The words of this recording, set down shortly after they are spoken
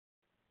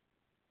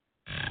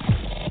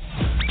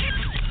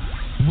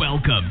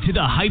Welcome to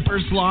the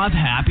Hyper Sloth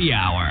Happy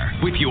Hour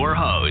with your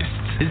hosts,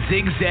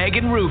 Zigzag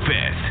and Rufus,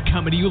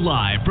 coming to you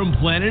live from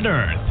planet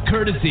Earth,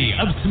 courtesy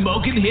of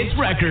Smokin' Hits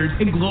Records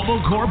and Global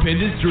Corp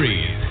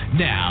Industries.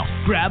 Now,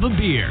 grab a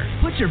beer,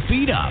 put your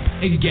feet up,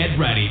 and get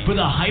ready for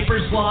the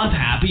Hyper Sloth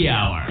Happy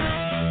Hour.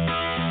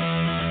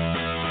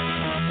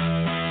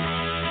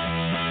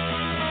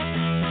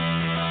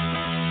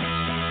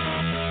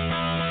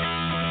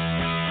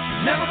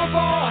 Never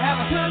before have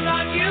I turned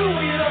on you,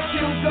 you look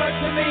too good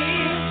to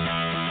me.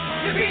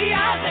 Maybe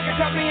I think I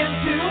cut me in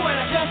two, and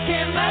I just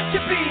can't let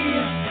you be.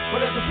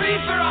 But it's a free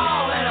for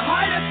all, and I'm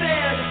hard to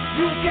said,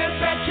 you can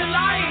bet your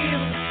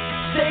life.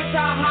 Stakes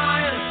are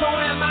high, and so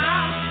am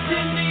I.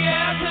 In the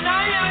air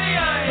tonight.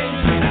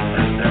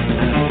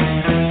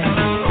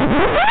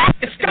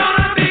 It's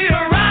gonna be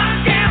a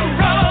rock and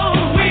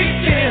roll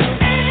weekend.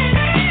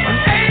 From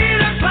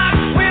 8 o'clock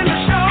when the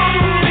show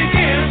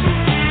begins.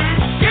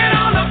 Get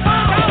on the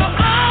phone, call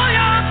all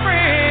your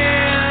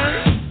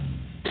friends.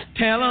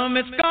 Tell them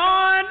it's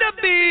going to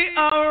be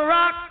a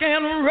rock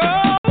and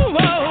roll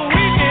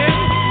weekend.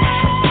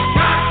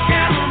 Rock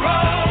and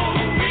roll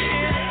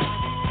weekend.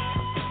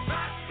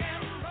 Rock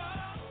and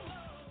roll.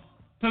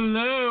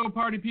 Hello,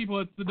 party people.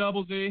 It's the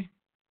Double Z.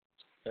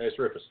 Hey, it's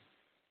Rufus.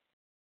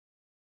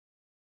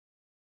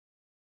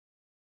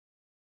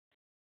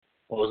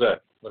 What was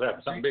that? What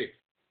happened? Something beef?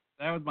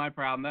 That was my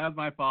problem. That was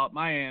my fault.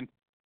 My end.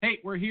 Hey,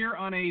 we're here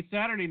on a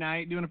Saturday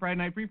night doing a Friday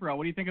night free-for-all.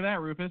 What do you think of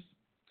that, Rufus?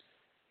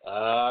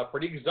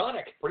 Pretty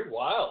exotic, pretty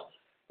wild.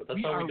 But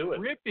that's how we do it.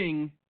 We are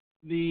ripping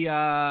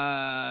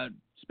the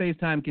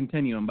space-time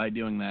continuum by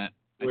doing that.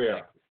 We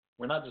are.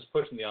 We're not just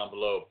pushing the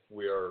envelope.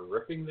 We are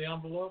ripping the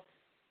envelope.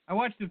 I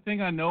watched a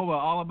thing on Nova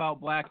all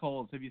about black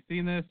holes. Have you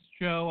seen this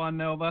show on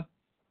Nova?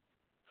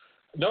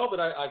 No, but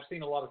I've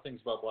seen a lot of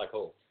things about black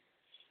holes.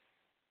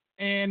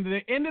 And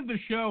the end of the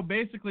show,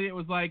 basically, it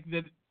was like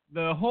that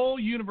the whole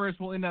universe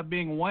will end up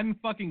being one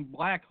fucking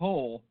black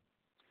hole.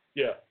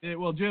 Yeah. It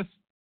will just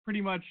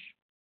pretty much,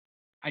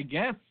 I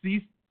guess,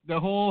 cease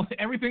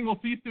everything will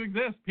cease to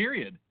exist,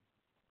 period.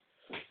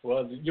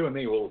 Well, you and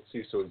me will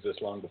cease to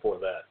exist long before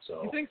that.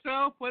 So. You think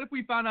so? What if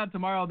we found out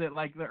tomorrow that,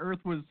 like, the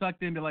Earth was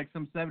sucked into, like,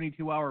 some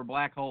 72-hour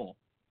black hole?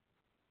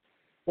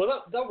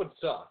 Well, that would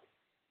suck.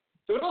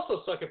 It would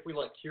also suck if we,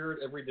 like, cured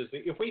every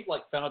disease. If we,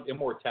 like, found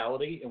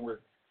immortality and we're,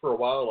 for a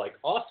while, like,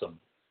 awesome.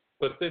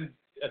 But then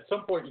at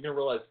some point you're going to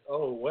realize,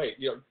 oh, wait,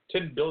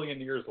 10 billion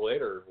years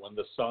later, when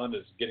the sun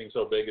is getting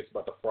so big it's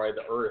about to fry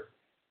the Earth,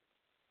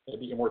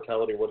 maybe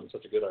immortality wasn't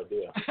such a good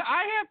idea.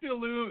 I have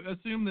to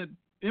assume that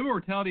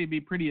immortality would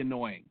be pretty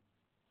annoying.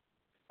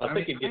 I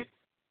think it'd get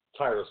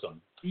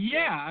tiresome.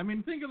 Yeah, I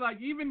mean, think of, like,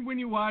 even when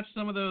you watch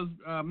some of those,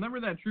 remember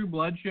that True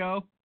Blood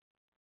show?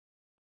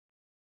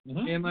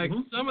 Mm-hmm. And, like,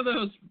 some of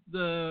those,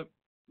 the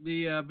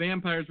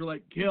vampires were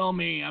like, kill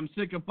me, I'm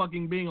sick of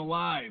fucking being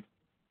alive.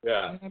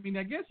 Yeah. I mean,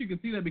 I guess you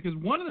could see that because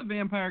one of the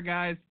vampire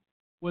guys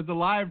was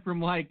alive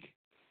from, like,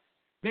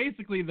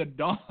 basically the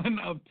dawn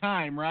of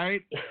time,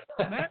 right?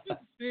 Imagine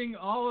seeing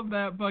all of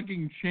that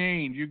fucking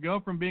change. You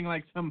go from being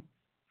like some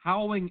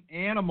howling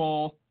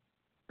animal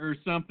or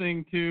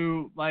something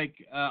to, like,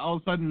 all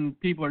of a sudden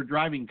people are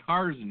driving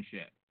cars and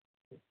shit.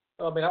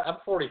 I mean, I'm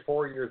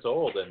 44 years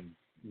old, and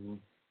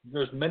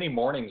there's many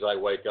mornings I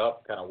wake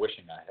up kind of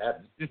wishing I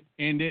hadn't. Just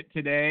end it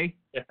today?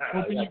 Yeah,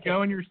 Hoping you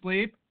go in your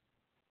sleep?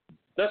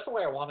 That's the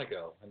way I want to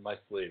go, in my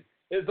sleep.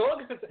 As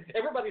long as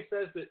everybody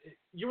says that,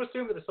 you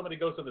assume that if somebody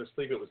goes in their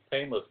sleep, it was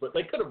painless, but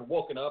they could have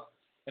woken up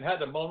and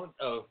had a moment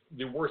of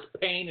the worst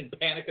pain and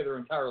panic of their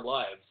entire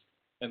lives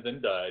and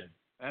then died.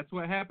 That's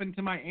what happened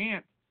to my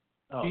aunt.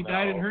 Oh, she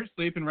died in her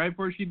sleep, and right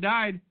before she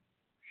died,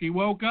 she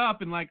woke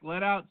up and, like,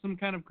 let out some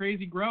kind of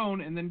crazy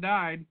groan and then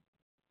died.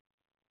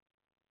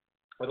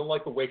 I don't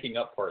like the waking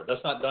up part.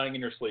 That's not dying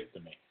in your sleep to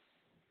me.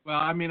 Well,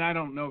 I mean, I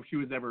don't know if she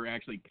was ever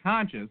actually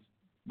conscious,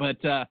 but,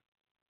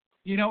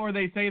 you know, where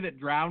they say that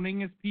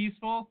drowning is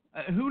peaceful?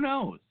 Who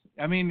knows?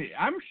 I mean,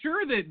 I'm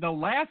sure that the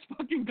last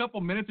fucking couple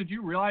minutes that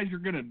you realize you're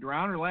going to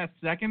drown or last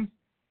seconds,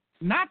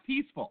 not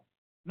peaceful.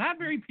 Not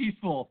very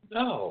peaceful.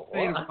 No.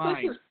 State Well, of I mind.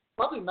 think there's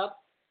probably not,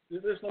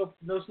 there's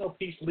no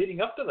peace leading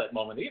up to that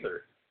moment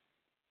either.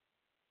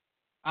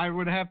 I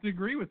would have to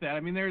agree with that. I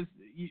mean,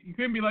 you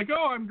couldn't be like,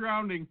 oh, I'm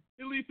drowning.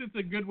 At least it's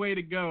a good way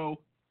to go.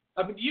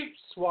 I mean, you've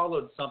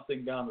swallowed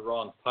something down the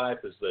wrong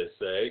pipe, as they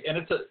say, and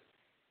it's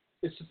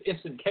just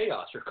instant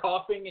chaos. You're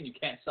coughing and you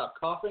can't stop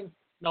coughing.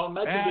 Now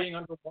imagine being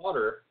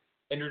underwater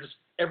and you're just,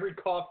 every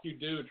cough you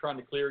do trying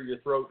to clear your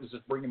throat is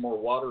just bringing more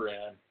water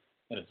in,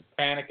 and it's a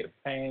panic and a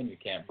pain. You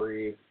can't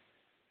breathe.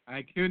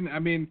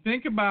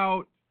 Think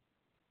about,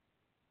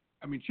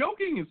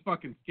 choking is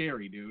fucking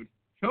scary, dude.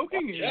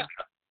 Choking is,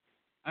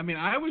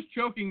 I was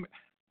choking.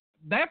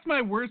 That's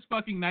my worst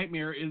fucking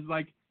nightmare is,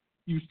 like,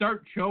 you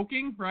start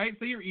choking, right?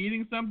 Say you're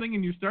eating something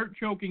and you start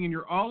choking and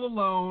you're all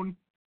alone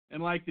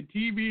and, like, the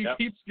TV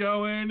keeps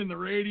going and the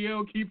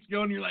radio keeps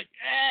going. And you're like,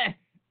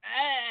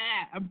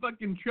 I'm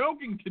fucking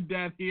choking to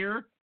death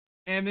here.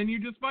 And then you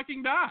just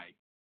fucking die.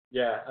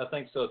 Yeah, I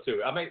think so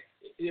too. I mean,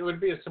 it would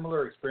be a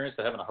similar experience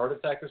to having a heart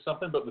attack or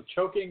something, but with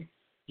choking,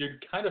 you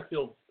kind of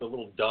feel a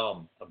little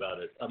dumb about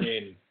it. I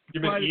mean,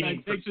 you've been Why did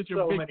eating I take for such a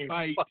so big many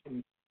bite?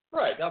 fucking...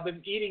 Right, I've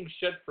been eating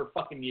shit for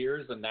fucking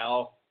years, and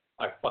now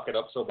I fuck it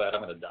up so bad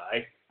I'm going to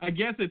die. I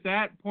guess at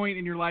that point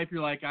in your life,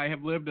 you're like, I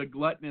have lived a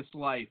gluttonous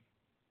life.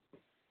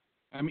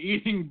 I'm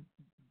eating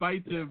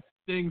bites of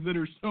things that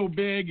are so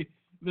big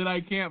that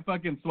I can't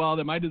fucking swallow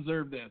them. I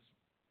deserve this.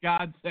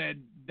 God said,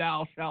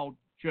 thou shalt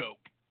choke.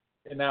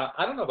 And now,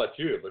 I don't know about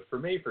you, but for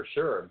me, for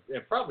sure,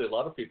 and probably a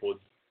lot of people,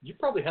 you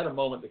probably had a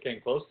moment that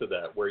came close to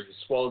that, where you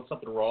swallowed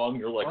something wrong,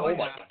 you're like, oh my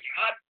God.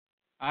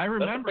 I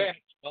remember.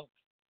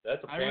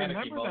 That's a I panicky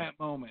remember moment.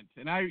 that moment.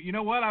 And you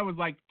know what? I was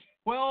like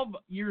 12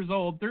 years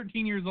old,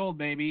 13 years old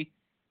maybe,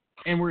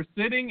 and we're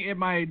sitting at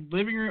my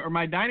living room or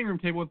my dining room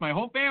table with my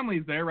whole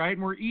family's there, right?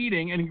 And we're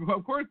eating, and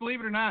of course, believe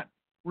it or not,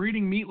 we're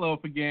eating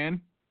meatloaf again.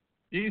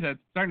 Jeez, I'm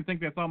starting to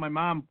think that's all my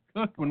mom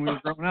cooked when we were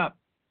growing up.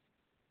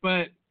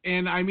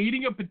 And I'm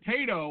eating a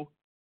potato,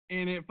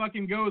 and it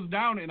fucking goes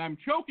down, and I'm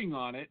choking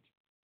on it,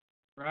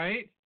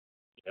 right?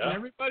 Yeah. And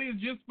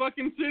everybody's just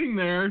fucking sitting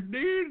there,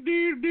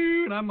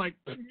 and I'm like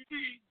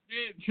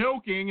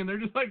choking, and they're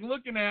just like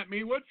looking at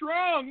me. What's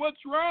wrong? What's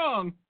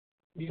wrong?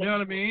 You know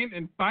what I mean?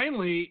 And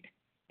finally,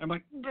 I'm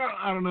like,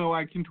 I don't know.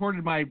 I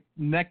contorted my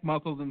neck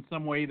muscles in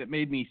some way that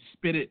made me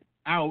spit it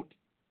out.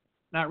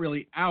 Not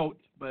really out,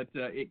 but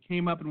it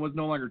came up and was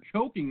no longer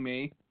choking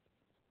me.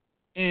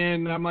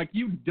 And I'm like,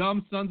 you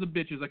dumb sons of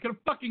bitches. I could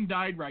have fucking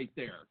died right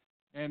there.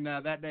 And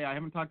that day, I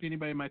haven't talked to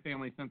anybody in my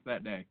family since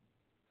that day.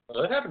 Well,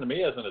 that happened to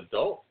me as an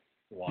adult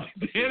once.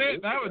 Did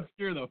it? That would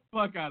scare the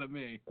fuck out of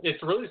me.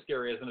 It's really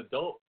scary as an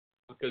adult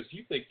because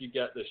you think you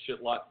got this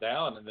shit locked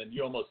down, and then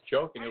you almost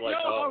choke, and you're like,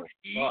 oh,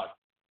 fuck.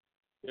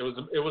 It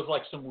was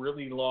like some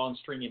really long,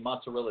 stringy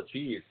mozzarella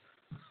cheese.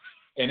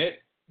 And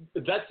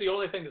that's the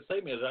only thing that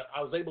saved me is that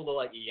I was able to,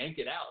 like, yank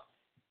it out.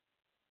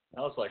 And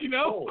I was like, you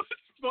know,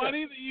 it's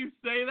funny that you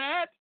say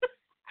that.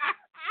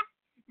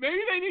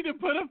 Maybe they need to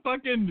put a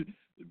fucking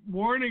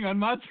warning on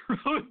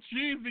mozzarella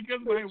cheese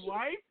because my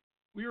wife,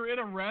 we were in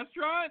a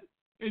restaurant,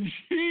 and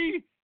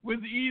she was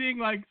eating,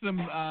 like, some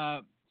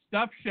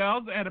stuffed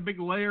shells that had a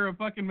big layer of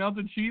fucking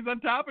melted cheese on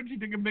top, and she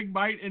took a big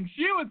bite, and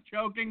she was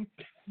choking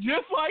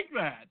just like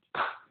that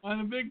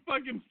on a big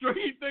fucking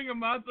stringy thing of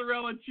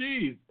mozzarella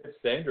cheese. It's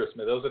dangerous,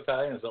 man. Those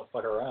Italians don't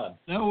fuck around.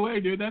 No way,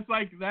 dude. That's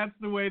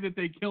the way that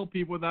they kill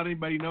people without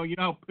anybody knowing. You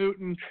know how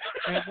Putin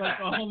has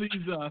like all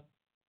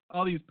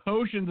these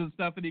potions and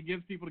stuff that he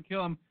gives people to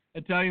kill them.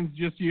 Italians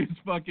just use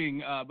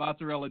fucking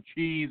mozzarella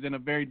cheese in a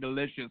very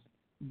delicious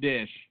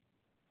dish.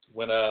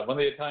 When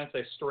the Italians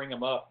say string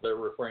them up, they're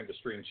referring to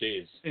string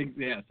cheese.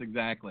 Yes,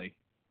 exactly.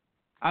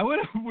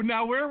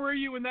 Now, where were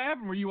you when that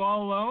happened? Were you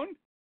all alone?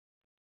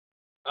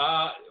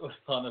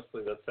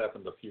 Honestly, that's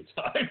happened a few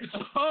times.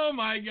 Oh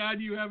my God,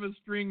 you have a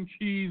string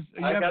cheese.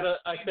 I got a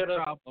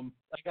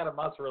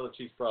mozzarella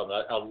cheese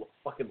problem. I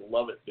fucking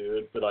love it,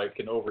 dude, but I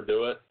can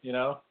overdo it, you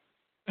know.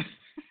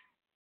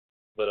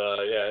 But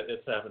yeah,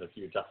 it's happened a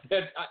few times.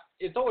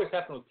 It's always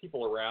happened with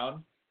people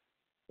around.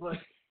 Like,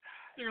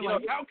 they're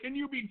like, how can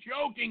you be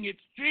joking?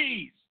 It's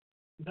cheese.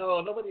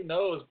 No, nobody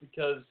knows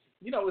because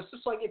it's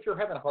just like if you're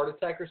having a heart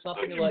attack or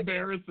something. That's you're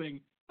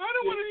embarrassing. I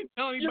don't want to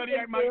tell anybody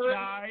I might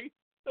die.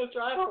 That's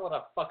right. I don't want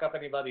to fuck up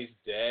anybody's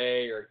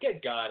day or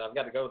good God, I've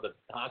got to go to the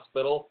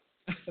hospital.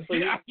 So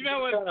yeah, you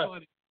know what's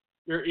funny?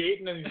 You're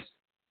eating and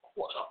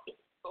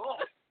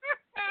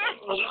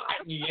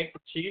you yank the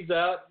cheese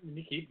out and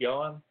you keep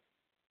going.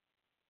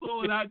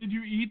 Pull it out. Did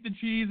you eat the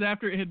cheese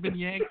after it had been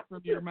yanked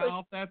from your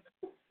mouth? That's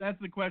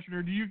the question.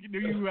 Or do you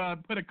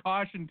put a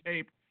caution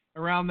tape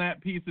around that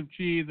piece of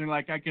cheese and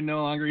like I can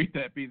no longer eat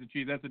that piece of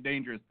cheese? That's a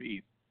dangerous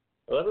piece.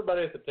 Well,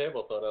 everybody at the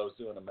table thought I was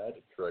doing a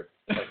magic trick.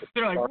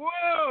 They're like,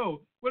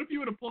 whoa! What if you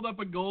would have pulled up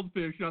a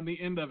goldfish on the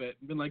end of it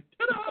and been like,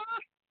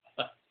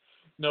 ta-da!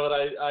 No, but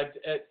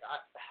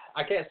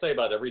I can't say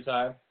about every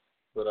time,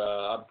 but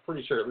I'm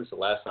pretty sure at least the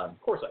last time.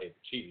 Of course, I ate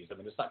the cheese. I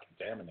mean, it's not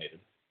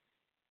contaminated.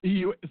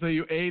 So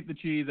you ate the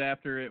cheese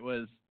after it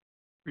was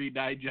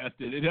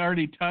pre-digested. It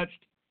already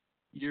touched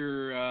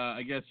your,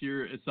 I guess,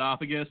 your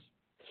esophagus.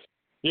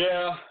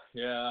 Yeah.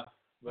 Might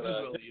But, as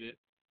well eat it.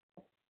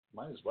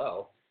 Might as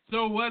well.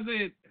 So was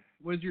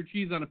your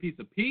cheese on a piece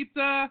of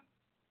pizza?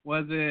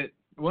 Was it?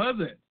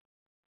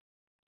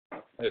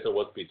 Hey, so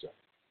what's pizza?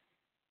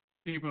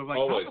 People are like,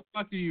 always. How the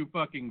fuck do you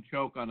fucking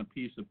choke on a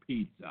piece of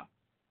pizza?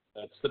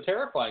 That's the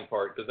terrifying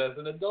part, because as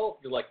an adult,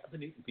 you're like, I've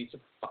been eating pizza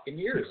for fucking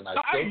years, and I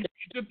eat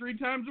pizza 3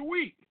 times a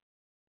week.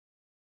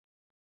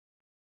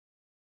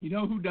 You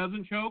know who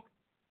doesn't choke?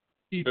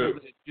 People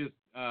that just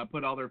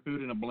put all their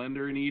food in a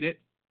blender and eat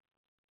it.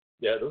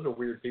 Yeah, those are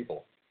weird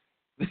people.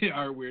 They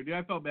are weird. Yeah,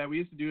 I felt bad. We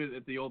used to do it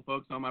at the old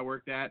folks home I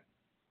worked at.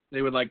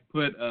 They would like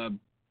put a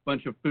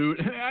bunch of food.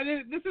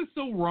 This is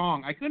so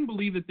wrong. I couldn't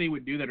believe that they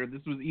would do that, or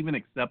this was even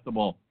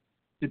acceptable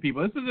to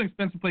people. This is an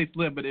expensive place to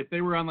live, but if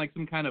they were on like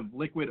some kind of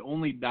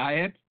liquid-only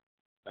diet,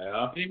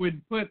 they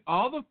would put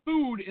all the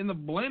food in the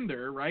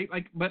blender, right?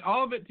 Like, but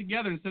all of it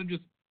together instead of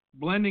just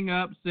blending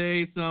up,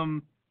 say,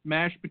 some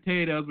mashed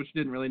potatoes, which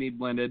didn't really need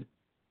blended,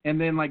 and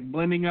then like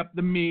blending up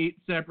the meat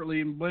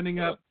separately and blending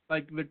up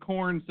like the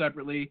corn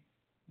separately,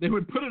 they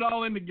would put it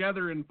all in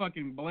together and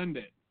fucking blend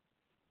it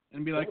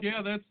and be like,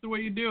 yeah, that's the way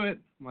you do it.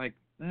 I'm like,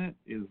 that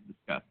is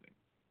disgusting.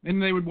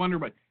 And they would wonder,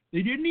 but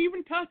they didn't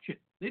even touch it.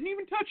 They didn't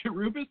even touch it,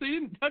 Rufus. They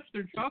didn't touch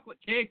their chocolate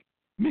cake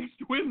mixed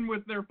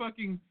with their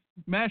fucking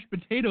mashed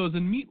potatoes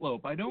and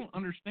meatloaf. I don't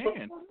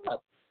understand.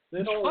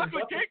 The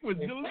chocolate cake was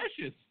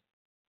delicious.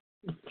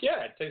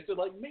 Yeah, it tasted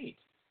like meat.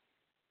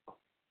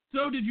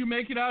 So, did you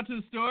make it out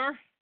to the store?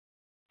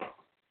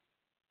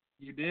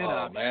 You did,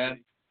 obviously. Man.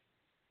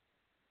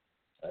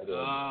 I did.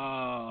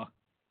 Oh.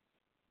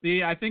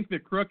 See, I think the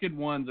crooked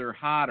ones are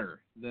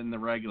hotter than the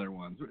regular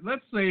ones.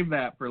 Let's save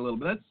that for a little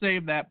bit. Let's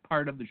save that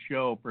part of the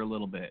show for a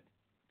little bit.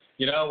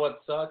 You know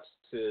what sucks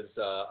is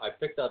I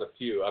picked out a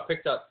few.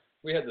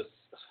 We had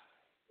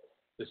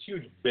this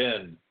huge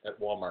bin at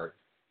Walmart.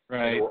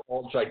 Right. And they were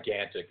all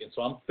gigantic. And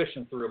so I'm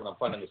fishing through them and I'm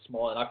finding the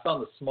small. And I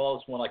found the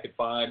smallest one I could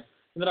find.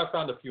 And then I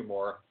found a few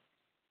more.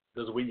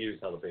 Because we use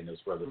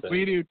jalapenos for other things.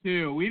 We do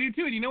too.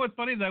 And you know what's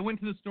funny is I went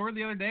to the store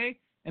the other day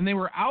and they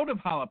were out of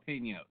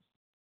jalapenos.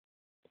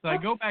 So I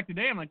go back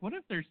today. I'm like, what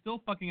if they're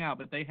still fucking out?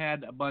 But they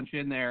had a bunch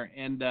in there.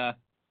 And like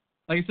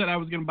I said, I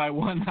was going to buy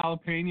one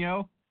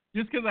jalapeno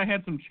just because I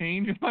had some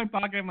change in my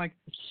pocket. I'm like,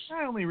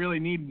 I only really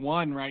need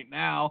one right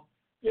now.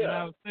 Yeah. And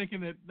I was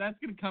thinking that's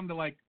going to come to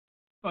like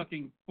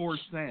fucking 4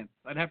 cents.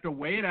 I'd have to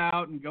weigh it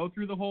out and go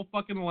through the whole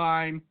fucking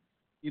line.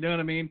 You know what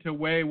I mean? To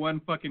weigh one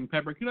fucking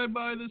pepper. Can I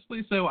buy this,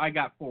 please? So I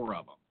got 4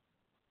 of them.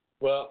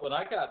 Well, when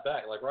I got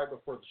back, like right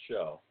before the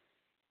show,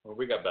 well,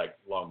 we got back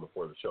long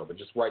before the show, but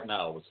just right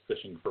now I was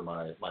fishing for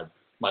my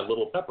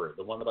little pepper,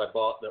 the one that I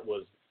bought that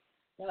was,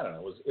 I don't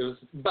know, it was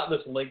about this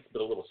length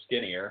but a little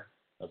skinnier.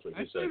 That's what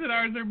you said. I'd say that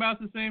ours are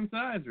about the same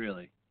size,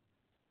 really.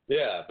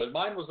 Yeah, but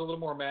mine was a little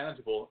more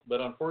manageable,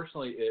 but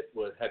unfortunately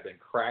had been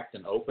cracked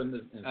and opened,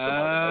 and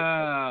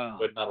so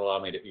would not allow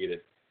me to eat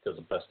it because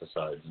of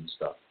pesticides and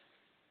stuff.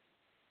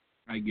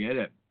 I get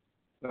it.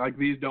 Like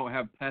these don't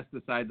have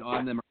pesticides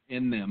on them or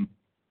in them.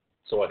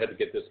 So I had to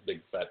get this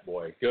big fat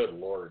boy. Good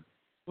Lord.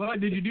 Well,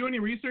 did you do any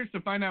research to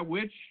find out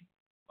which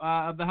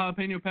of the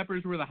jalapeno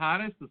peppers were the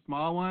hottest? The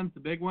small ones, the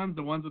big ones,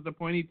 the ones with the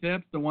pointy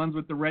tips, the ones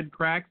with the red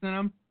cracks in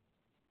them?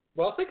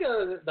 Well, I think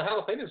the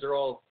jalapenos are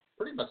all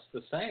pretty much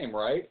the same,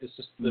 right? It's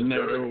just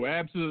No,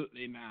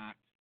 absolutely not.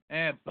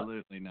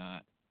 Absolutely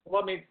not.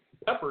 Well, I mean,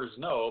 peppers,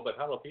 no, but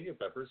jalapeno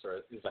peppers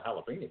is a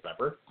jalapeno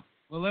pepper.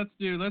 Well, let's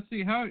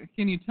see. How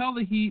can you tell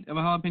the heat of a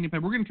jalapeno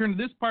pepper? We're going to turn to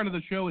this part of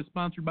the show is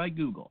sponsored by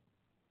Google.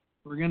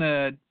 We're going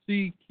to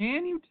see,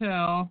 can you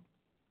tell?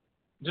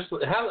 Just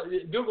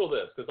Google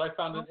this, because I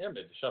found an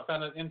image. I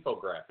found an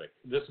infographic.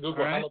 Just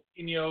Google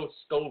jalapeno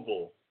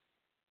Scoville,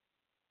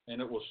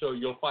 and it will show,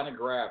 you'll find a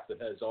graph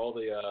that has all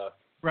the...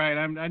 Right,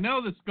 I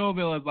know the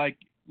Scoville is like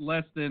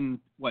less than,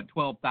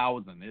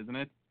 12,000, isn't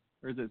it?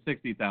 Or is it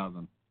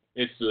 60,000?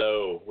 It's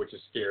low, which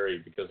is scary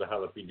because the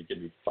jalapeno can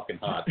be fucking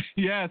hot.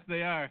 Yes,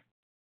 they are.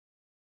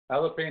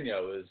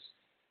 Jalapeno is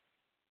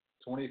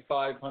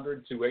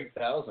 2,500 to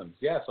 8,000.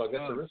 Yeah, so I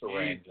guess there is a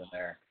range in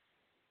there.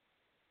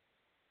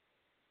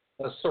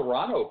 A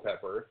serrano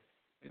pepper.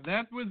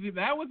 That was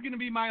going to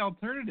be my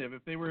alternative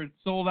if they were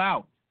sold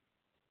out.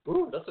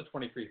 Ooh, that's a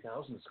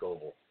 23,000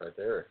 Scoville right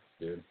there,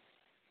 dude.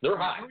 They're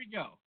hot. Here we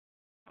go.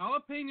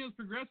 Jalapenos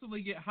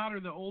progressively get hotter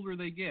the older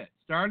they get,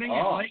 starting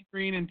at light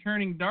green and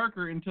turning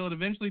darker until it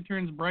eventually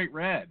turns bright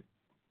red.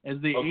 As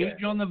they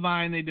age on the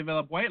vine, they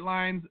develop white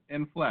lines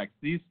and flecks.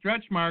 These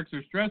stretch marks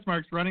or stress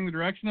marks running the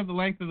direction of the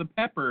length of the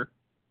pepper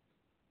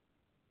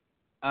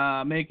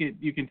make it,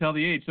 you can tell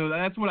the age. So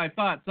that's what I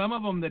thought. Some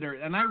of them that are,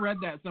 and I read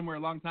that somewhere a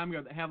long time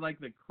ago, that have like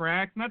the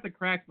cracks, not the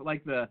cracks, but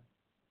like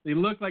they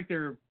look like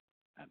they're,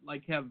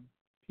 like have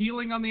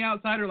peeling on the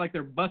outside or like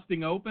they're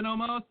busting open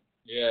almost.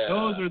 Yeah.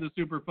 Those are the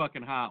super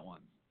fucking hot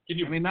ones. Can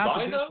you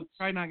buy those? It's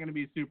probably not going to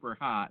be super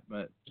hot,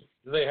 but...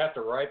 Do they have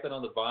to ripen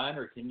on the vine,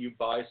 or can you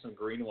buy some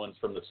green ones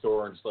from the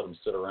store and just let them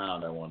sit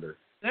around, I wonder?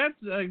 That's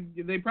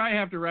they probably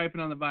have to ripen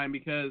on the vine,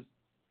 because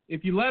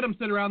if you let them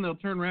sit around, they'll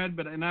turn red,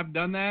 and I've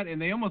done that, and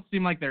they almost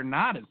seem like they're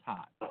not as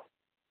hot.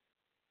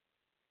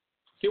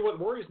 See, what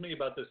worries me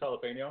about this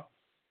jalapeno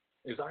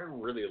is I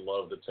really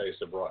love the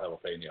taste of raw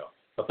jalapeno.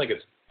 I think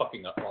it's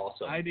fucking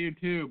awesome. I do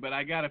too, but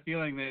I got a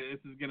feeling that this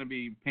is going to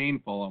be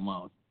painful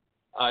almost.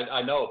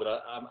 I know,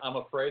 but I'm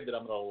afraid that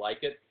I'm going to like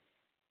it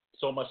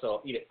so much that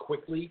I'll eat it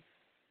quickly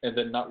and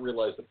then not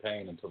realize the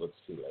pain until it's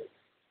too late.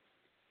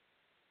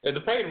 And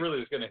the pain really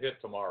is going to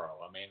hit tomorrow.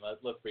 I mean,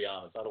 let's be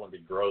honest. I don't want to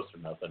be gross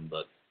or nothing,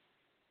 but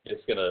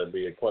it's going to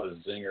be quite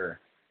a zinger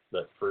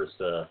that first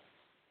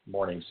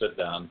morning sit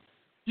down.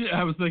 Yeah,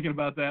 I was thinking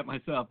about that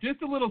myself.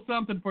 Just a little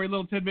something for you, a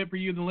little tidbit for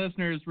you, the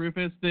listeners,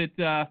 Rufus,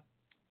 that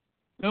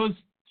those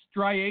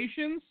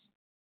striations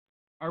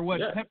are what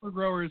pepper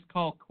growers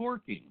call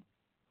corking.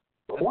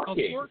 That's called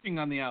corking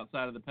on the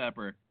outside of the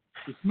pepper.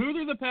 The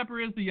smoother the pepper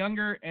is, the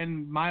younger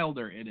and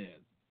milder it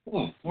is.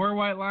 More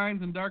white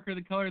lines and darker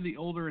the color, the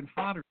older and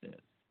hotter it is.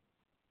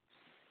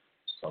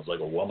 Sounds like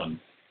a woman.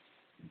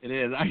 It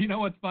is. You know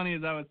what's funny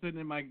is I was sitting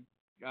in my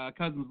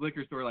cousin's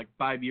liquor store like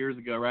 5 years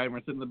ago, right? And we're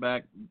sitting in the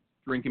back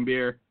drinking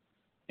beer,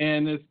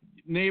 and this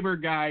neighbor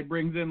guy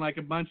brings in like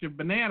a bunch of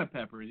banana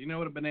peppers. You know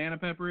what a banana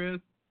pepper is?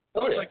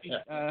 Oh, It's yeah.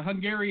 like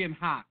Hungarian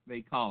hot,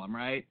 they call them,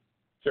 right?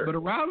 Sure. But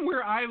around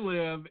where I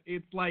live,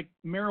 it's like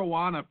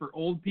marijuana for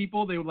old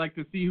people. They would like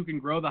to see who can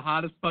grow the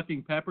hottest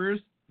fucking peppers.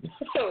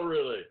 Oh,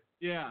 really?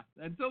 Yeah.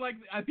 And so, like,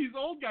 these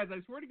old guys,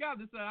 I swear to God,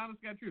 this is the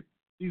honest God truth.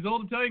 These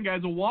old Italian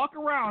guys will walk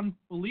around,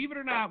 believe it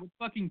or not, with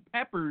fucking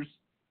peppers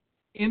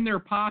in their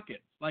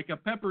pockets. Like a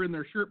pepper in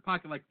their shirt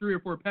pocket, like 3 or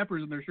 4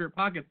 peppers in their shirt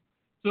pockets.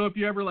 So if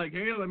you ever like,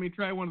 hey, let me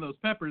try one of those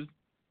peppers,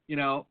 you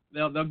know,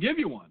 they'll give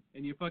you one,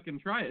 and you fucking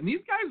try it. And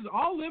these guys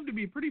all live to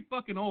be pretty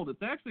fucking old.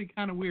 It's actually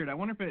kind of weird. I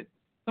wonder if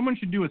someone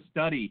should do a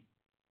study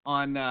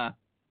on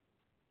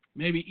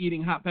maybe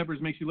eating hot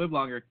peppers makes you live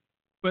longer.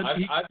 But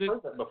I've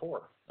heard that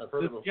before.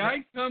 This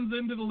guy comes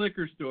into the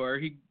liquor store.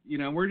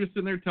 We're just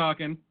sitting there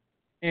talking,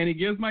 and he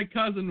gives my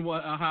cousin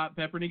a hot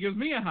pepper, and he gives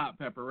me a hot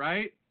pepper,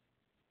 right?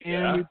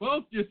 And we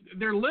both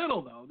they're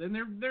little though. Then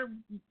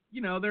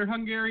they're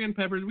Hungarian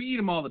peppers. We eat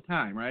them all the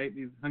time, right?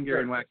 These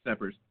Hungarian wax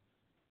peppers.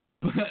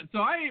 But, so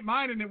I ate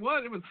mine, and it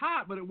was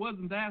hot, but it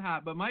wasn't that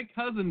hot. But my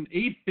cousin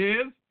ate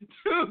his.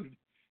 Dude,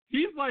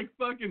 he's like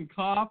fucking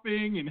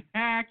coughing and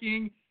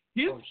hacking.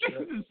 His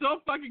face is so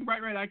fucking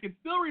bright red. I can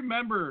still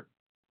remember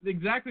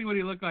exactly what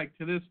he looked like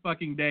to this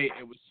fucking day.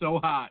 It was so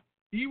hot.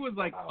 He was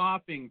like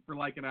coughing for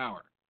like an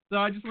hour. So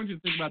I just want you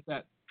to think about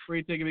that before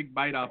you take a big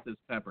bite off this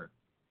pepper.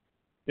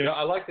 You know,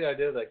 I like the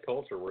idea of that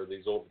culture where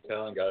these old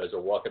Italian guys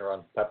are walking around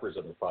with peppers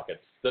in their pockets.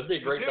 That'd be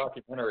a great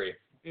documentary.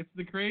 It's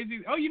the crazy.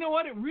 Oh, you know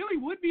what? It really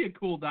would be a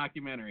cool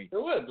documentary.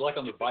 It would, like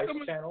on the Vice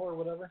channel or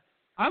whatever.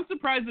 I'm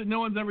surprised that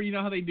no one's ever,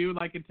 how they do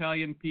like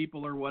Italian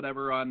people or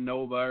whatever on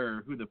Nova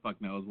or who the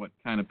fuck knows what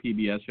kind of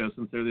PBS show,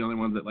 since they're the only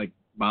ones that like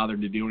bothered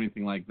to do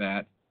anything like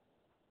that.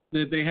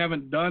 That they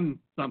haven't done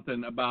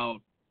something about,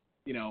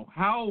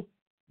 how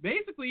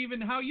basically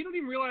even how you don't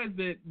even realize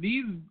that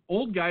these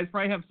old guys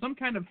probably have some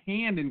kind of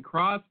hand in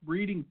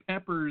crossbreeding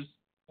peppers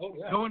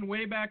going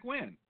way back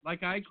when.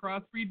 Like I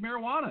crossbreed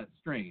marijuana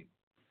strains,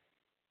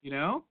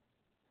 Yeah,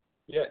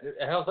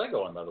 how's that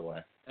going, by the way?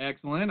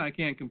 Excellent. I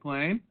can't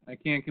complain.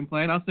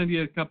 I'll send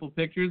you a couple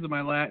pictures of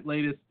my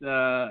latest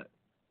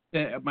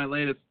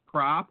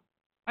crop.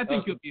 I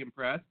think you'll be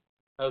impressed.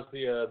 How's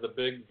the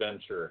big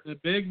venture? The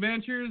big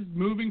venture's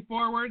moving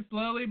forward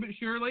slowly but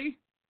surely.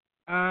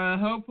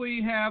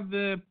 Hopefully have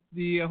the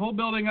whole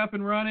building up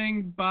and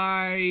running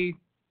by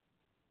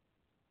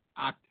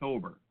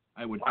October,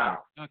 I would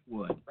hope.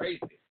 Knockwood. Crazy.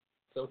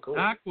 So cool.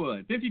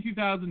 Knockwood.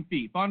 52,000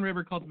 feet. Fawn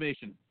River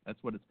Cultivation. That's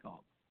what it's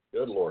called.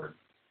 Good Lord.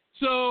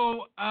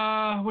 So,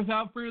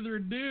 without further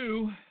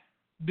ado,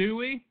 do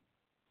we?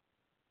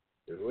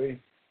 Do we?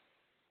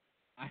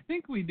 I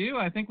think we do.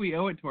 I think we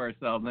owe it to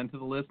ourselves and to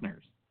the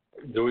listeners.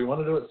 Do we want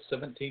to do it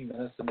 17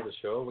 minutes into the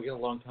show? We got a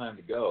long time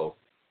to go.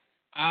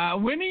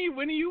 When are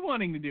you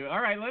wanting to do it?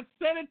 All right, let's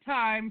set a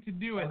time to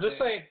do it. I'm just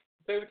saying,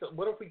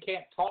 what if we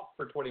can't talk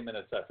for 20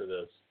 minutes after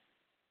this?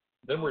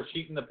 Then we're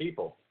cheating the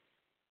people.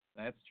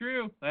 That's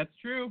true.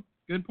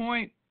 Good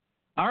point.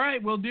 All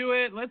right, we'll do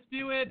it. Let's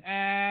do it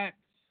at,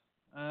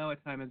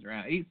 what time is it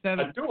around? 8:17.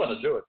 I do want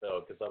to do it,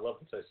 though, because I love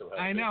to say so.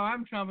 I know,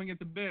 I'm chomping at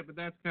the bit, but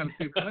that's kind of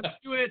stupid. Let's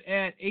do it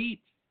at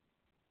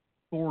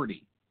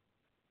 8:40.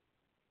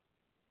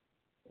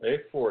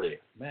 8:40.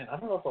 Man, I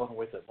don't know if I want to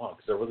wait that long,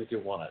 because I really do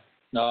want it.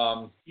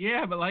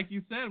 Yeah, but like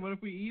you said, what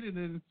if we eat it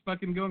and it's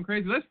fucking going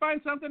crazy? Let's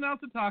find something else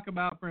to talk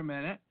about for a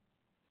minute.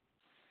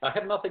 I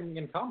have nothing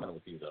in common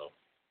with you, though.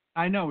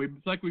 I know. It's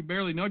like we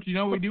barely know it. You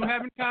know what we do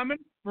have in common?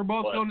 We're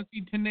both going to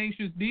see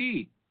Tenacious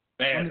D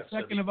on the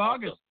 2nd of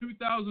August,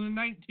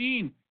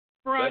 2019.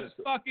 Front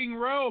fucking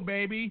row,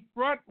 baby.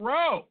 Front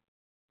row.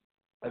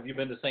 Have you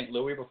been to St.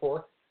 Louis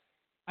before?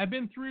 I've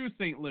been through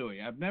St.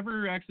 Louis. I've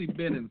never actually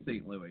been in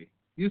St. Louis.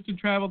 Used to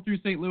travel through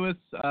St. Louis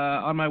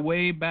on my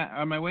way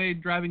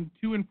driving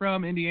to and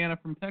from Indiana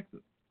from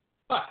Texas.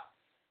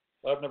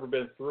 I've never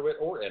been through it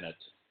or in it.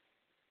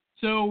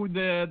 So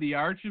the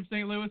Arch of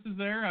St. Louis is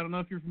there. I don't know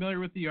if you're familiar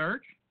with the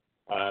Arch.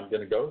 I'm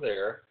going to go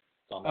there.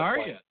 It's on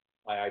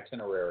my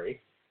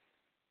itinerary.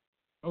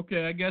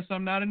 Okay, I guess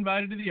I'm not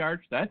invited to the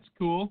Arch. That's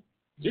cool.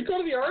 Did you go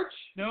to the Arch?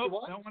 Nope,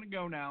 don't want to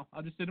go now.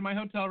 I'll just sit in my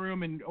hotel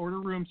room and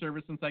order room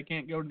service since I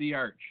can't go to the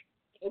Arch.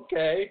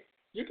 Okay.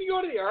 You can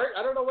go to the Arch.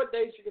 I don't know what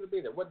days you're going to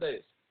be there. What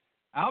days?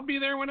 I'll be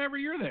there whenever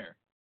you're there.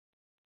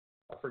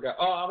 I forgot.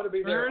 Oh, I'm going to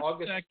be there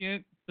August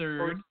 2nd,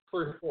 3rd.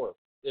 1st, 4th.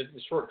 It's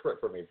a short trip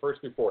for me,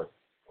 1st through 4th.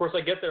 Of course,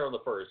 I get there on the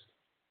 1st,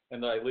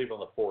 and then I leave on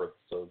the 4th,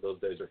 so those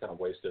days are kind of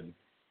wasted.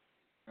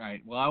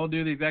 Right. Well, I will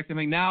do the exact same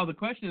thing. Now, the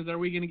question is, are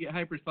we going to get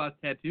Hypersloth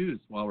tattoos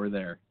while we're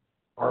there?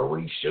 Are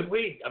we? Should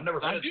we? I've never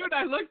had it. Dude,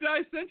 I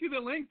sent you the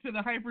link to the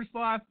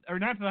Hypersloth, or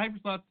not to the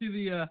Hypersloth,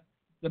 to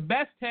the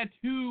best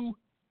tattoo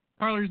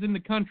parlors in the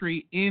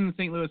country in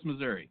St. Louis,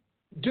 Missouri.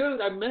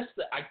 Dude, I missed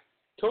that. I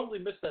totally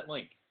missed that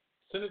link.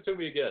 Send it to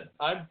me again.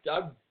 I'm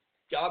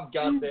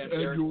goddamn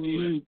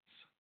guaranteed.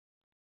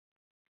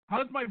 How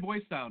does my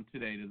voice sound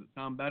today? Does it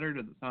sound better?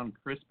 Does it sound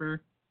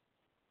crisper?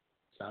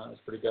 Sounds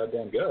pretty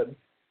goddamn good.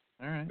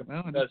 All right.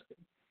 Well, it's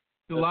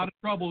a lot of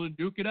trouble to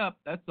duke it up.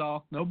 That's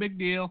all. No big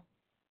deal.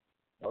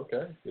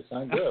 Okay, you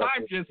sound good.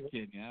 I'm just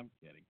kidding. I'm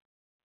kidding.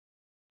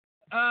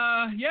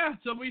 Yeah,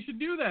 so we should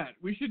do that.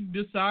 We should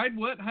decide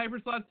what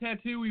Hypersloth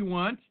tattoo we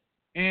want.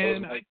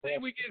 And I say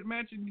we get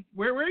mentioned.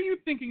 Where are you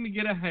thinking to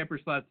get a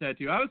Hypersloth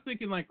tattoo? I was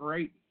thinking like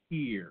right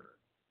here.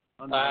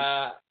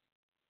 I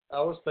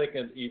was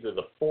thinking either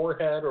the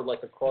forehead or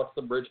like across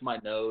the bridge of my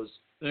nose.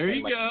 There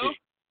you go. Cheek.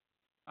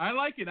 I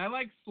like it. I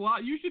like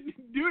Sloth. You should,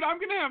 dude. I'm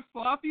gonna have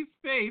Slothy's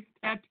face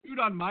tattooed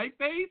on my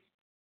face,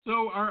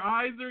 so our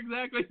eyes are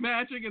exactly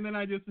matching, and then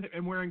I just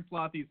am wearing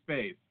Slothy's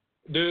face.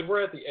 Dude,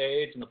 we're at the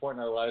age and the point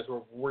in our lives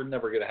where we're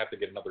never gonna have to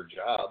get another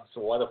job, so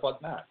why the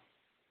fuck not?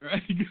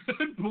 Right.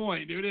 Good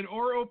point, dude. And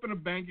or open a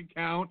bank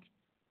account,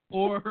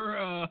 or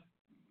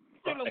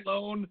get a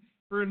loan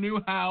for a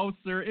new house,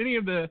 or any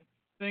of the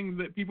things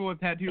that people with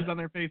tattoos on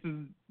their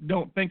faces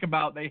don't think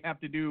about they have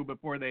to do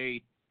before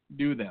they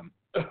do them.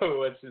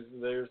 Oh,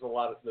 there's a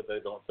lot that they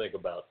don't think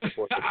about.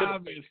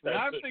 Obviously.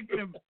 I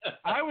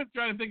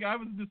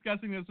was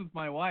discussing this with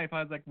my wife.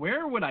 I was like,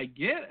 where would I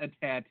get a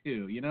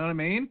tattoo? You know what I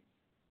mean?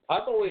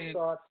 I've always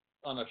thought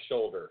on a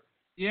shoulder.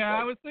 Yeah,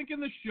 I was thinking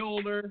the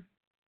shoulder,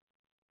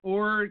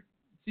 or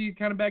see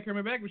kind of back here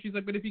on my back. But she's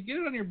like, but if you get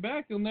it on your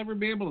back, you'll never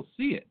be able to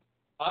see it.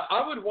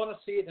 I would want to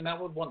see it, and I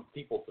would want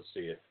people to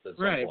see it.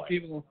 Right,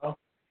 people.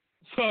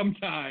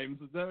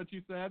 Sometimes. Is that what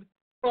you said?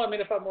 Well, I mean,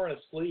 if I'm wearing a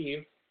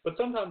sleeve, but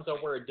sometimes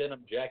I'll wear a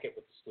denim jacket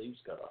with the sleeves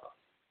cut off.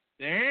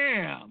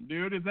 Damn,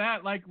 dude. Is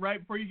that like right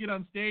before you get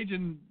on stage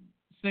and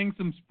sing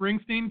some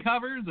Springsteen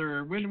covers,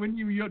 or when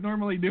you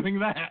normally doing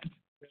that?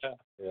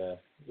 Yeah.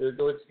 It's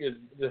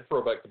a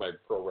throwback to my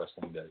pro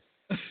wrestling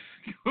days.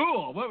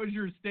 Cool. What was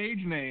your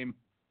stage name?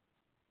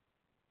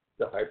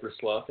 The Hyper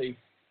Slothy.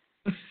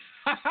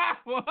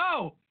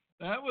 Whoa,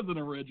 that was an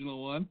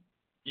original one.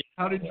 Yeah,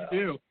 how did you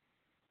do?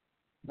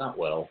 Not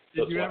well.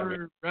 Did you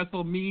ever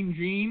wrestle Mean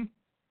Gene?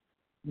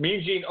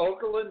 Mean Gene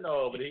Okerlund?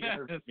 No, but he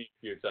interviewed me a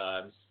few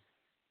times.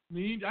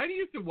 I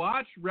used to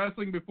watch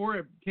wrestling before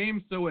it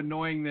became so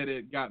annoying that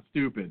it got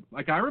stupid.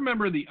 Like, I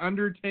remember The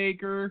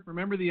Undertaker.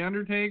 Remember The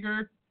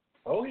Undertaker?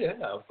 Oh, yeah,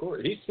 of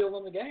course. He's still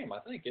in the game, I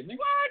think, isn't he?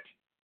 What?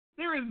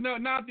 There is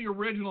not the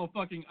original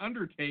fucking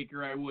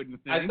Undertaker, I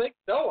wouldn't think. I think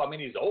so. I mean,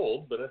 he's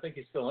old, but I think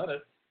he's still in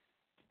it.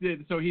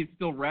 So he's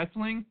still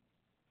wrestling?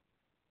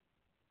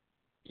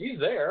 He's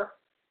there.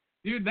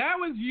 Dude, that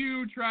was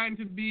you trying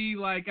to be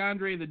like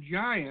Andre the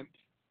Giant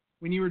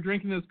when you were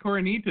drinking those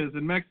Coronitas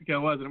in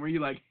Mexico, wasn't it? Were you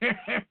like,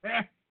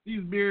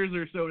 these beers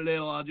are so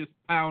little, I'll just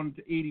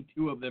pound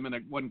 82 of them in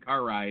one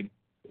car ride.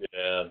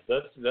 Yeah,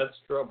 that's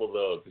trouble,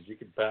 though, because you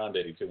can pound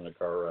 82 in a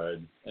car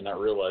ride and not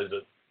realize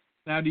it.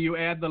 Now, do you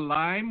add the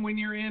lime when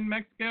you're in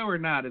Mexico or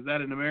not? Is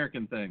that an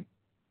American thing?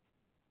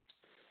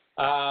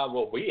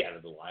 Well, we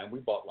added the lime. We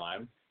bought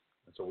lime.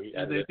 And so we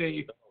added they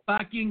say,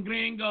 fucking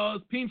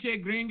gringos,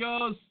 pinche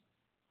gringos.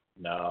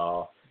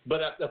 No.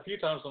 But a few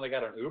times when I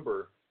got an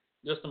Uber,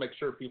 just to make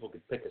sure people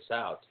could pick us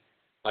out,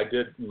 I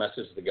did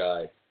message the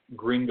guy,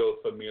 Gringo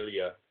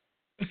Familia.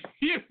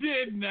 You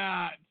did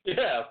not.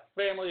 Yeah,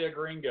 family of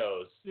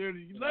gringos.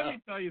 Dude, let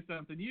me tell you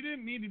something. You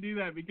didn't need to do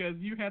that because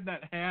you had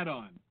that hat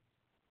on.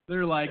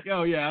 They're like,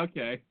 oh, yeah,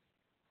 okay.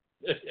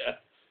 Yeah,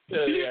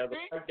 the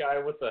white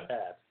guy with the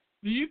hat.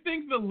 Do you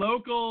think the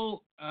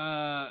local,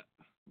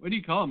 what do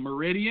you call them,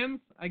 Meridians,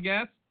 I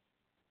guess,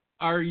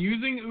 are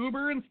using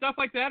Uber and stuff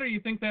like that, or you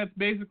think that's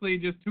basically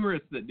just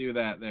tourists that do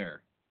that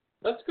there?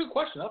 That's a good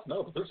question. I don't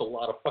know, but there's a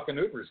lot of fucking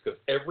Ubers because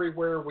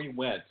everywhere we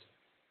went,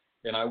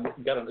 and I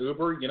got an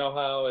Uber, you know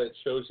how it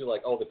shows you,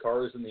 like, all the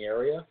cars in the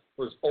area?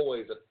 There's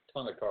always a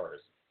ton of cars.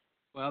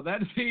 Well,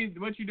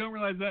 what you don't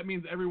realize, that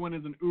means everyone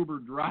is an Uber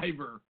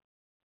driver.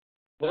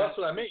 Well, that's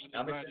what I mean.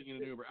 I'm riding in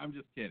an Uber. I'm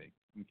just kidding.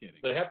 I'm kidding.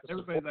 They have to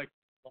Everybody's like,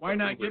 why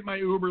not get my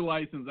Uber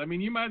license? I mean,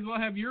 you might as well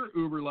have your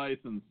Uber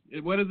license.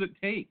 What does it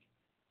take?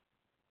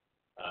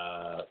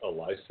 A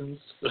license?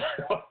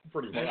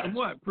 Pretty much. And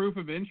what? Proof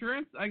of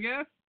insurance, I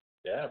guess?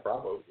 Yeah,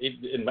 probably.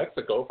 In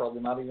Mexico,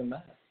 probably not even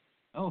that.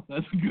 Oh,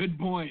 that's a good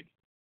point.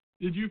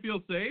 Did you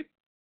feel safe?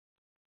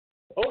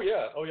 Oh,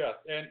 yeah.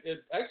 And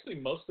actually,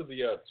 most of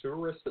the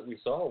tourists that we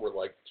saw were,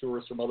 like,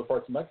 tourists from other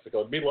parts of Mexico.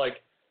 It'd be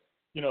like,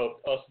 you know,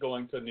 us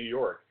going to New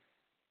York.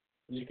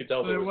 You could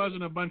tell there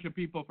wasn't a bunch of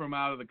people from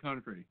out of the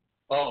country.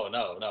 Oh,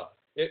 no.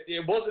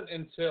 It wasn't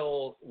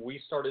until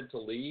we started to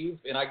leave,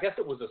 and I guess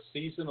it was a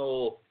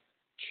seasonal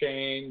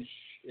change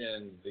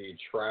in the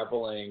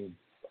traveling.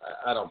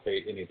 I don't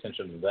pay any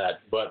attention to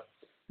that, but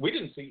we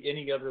didn't see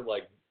any other,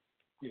 like,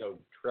 you know,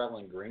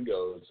 traveling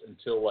gringos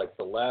until, like,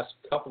 the last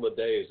couple of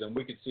days, and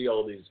we could see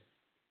all these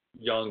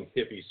young,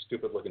 hippie,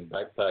 stupid-looking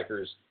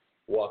backpackers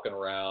walking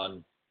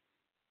around.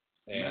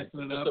 And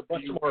just a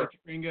bunch more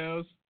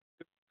gringos.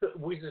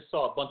 We just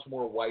saw a bunch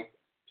more white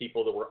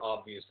people that were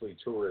obviously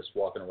tourists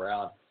walking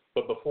around.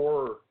 But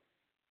before,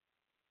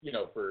 you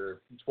know,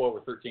 for 12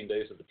 or 13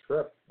 days of the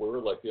trip, we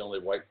were like the only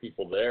white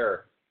people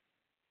there.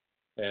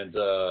 And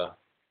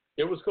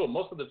it was cool.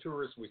 Most of the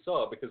tourists we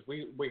saw, because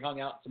we hung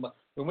out.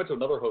 We went to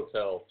another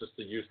hotel just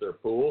to use their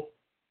pool.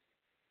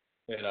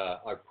 And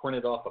I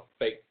printed off a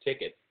fake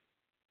ticket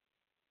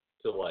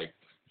to, like,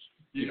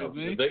 you know,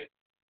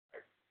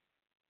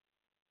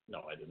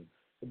 No, I didn't.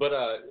 But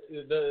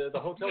the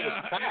hotel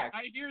was packed.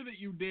 I hear that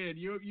you did.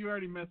 You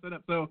already messed it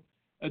up. So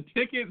a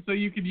ticket so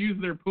you could use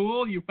their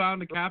pool. You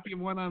found a copy of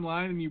one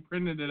online and you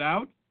printed it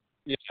out.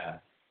 Yeah.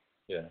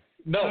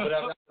 No, but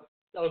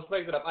I was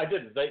making it up. I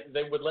didn't.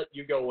 They would let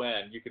you go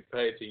in. You could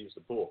pay to use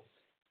the pool.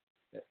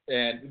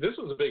 And this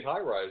was a big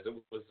high-rise. It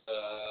was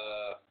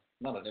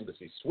not an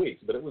Embassy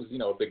Suites, but it was,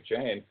 a big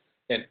chain.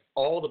 And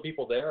all the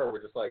people there were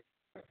just like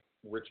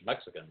rich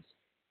Mexicans.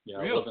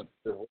 Really? There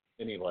wasn't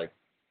any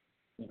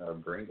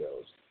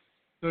gringos.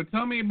 So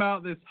tell me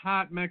about this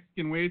hot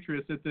Mexican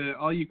waitress at the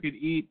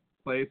all-you-could-eat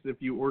place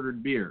if you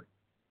ordered beer.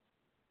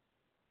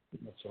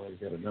 That's all you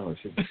got to know.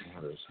 She was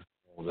hot as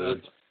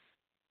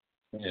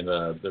and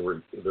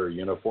their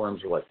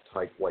uniforms were like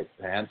tight white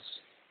pants.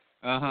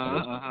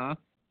 Her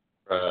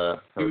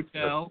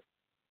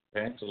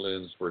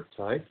pantaloons were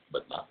tight,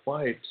 but not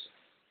white,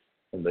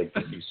 and they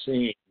could be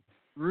seen.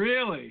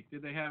 Really?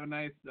 Did they have a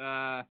nice?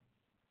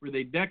 Were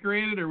they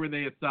decorated or were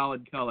they a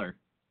solid color?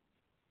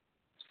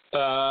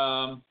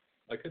 I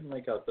couldn't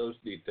make out those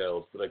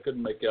details, but I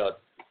couldn't make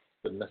out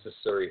the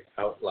necessary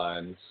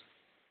outlines.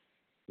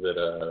 That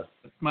a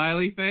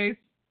smiley face.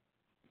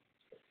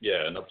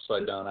 Yeah, an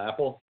upside down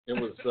apple. It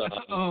was.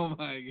 Oh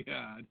my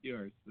God,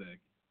 you're sick.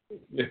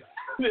 It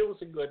was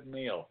a good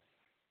meal.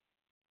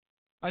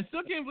 I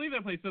still can't believe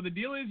that place. So the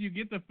deal is you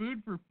get the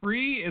food for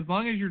free as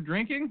long as you're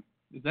drinking?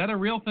 Is that a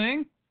real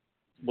thing?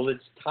 Well,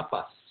 it's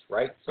tapas,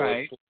 right? So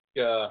right. It's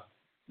like,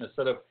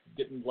 instead of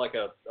getting like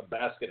a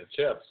basket of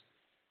chips,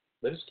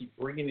 they just keep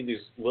bringing you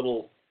these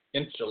little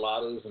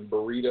enchiladas and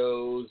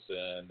burritos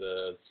and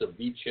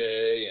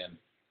ceviche and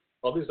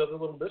all these other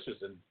little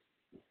dishes. And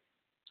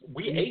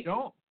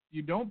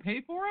You don't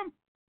pay for them?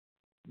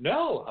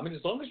 No. I mean,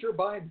 as long as you're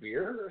buying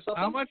beer or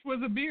something. How much was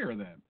a beer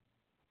then?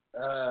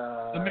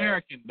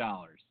 American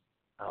dollars.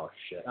 Oh,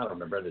 shit. I don't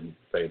remember. I didn't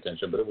pay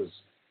attention, but it was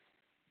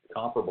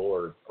comparable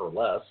or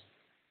less.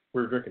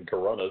 We were drinking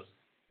Coronas.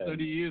 So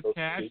do you use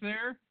cash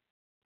there?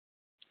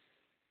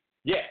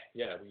 Yeah.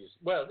 We use.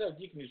 Well, no,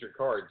 you can use your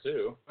card,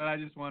 too. But I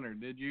just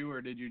wondered, did you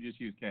or did you just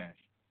use cash?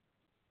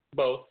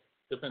 Both.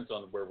 Depends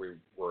on where we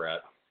were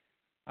at.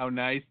 How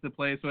nice the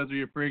place was? Were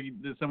you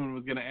afraid that someone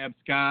was going to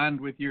abscond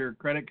with your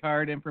credit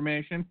card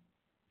information?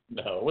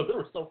 No. Well, there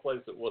was no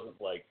place that wasn't,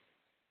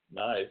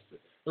 nice.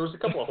 There was a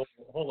couple of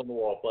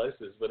hole-in-the-wall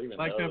places, but even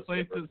like those, that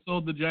place that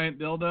sold the giant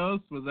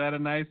dildos? Was that a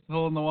nice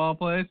hole-in-the-wall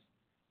place?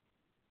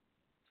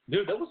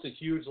 Dude, that was a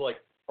huge,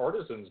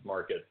 artisans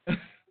market. It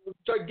was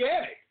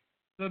gigantic.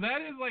 So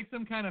that is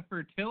some kind of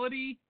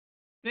fertility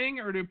thing,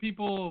 or do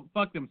people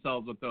fuck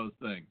themselves with those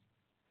things?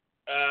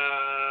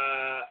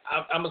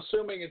 I'm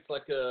assuming it's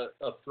like a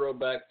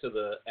throwback to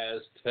the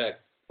Aztec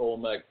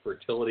Olmec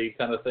fertility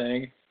kind of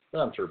thing. But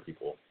I'm sure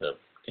people have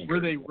tinkered. Were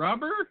they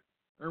rubber,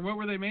 or what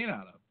were they made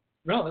out of?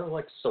 No, they were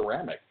like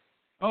ceramic.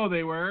 Oh,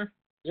 they were?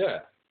 Yeah.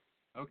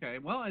 Okay,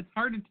 well, it's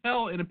hard to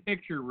tell in a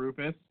picture,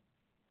 Rufus.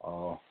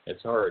 Oh,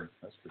 it's hard.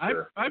 That's for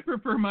sure. I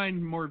prefer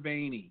mine more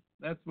veiny.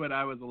 That's what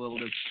I was a little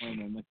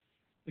disappointed in.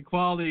 The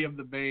quality of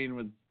the vein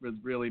was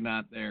really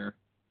not there.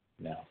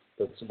 No,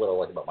 that's what I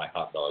like about my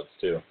hot dogs,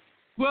 too.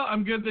 Well,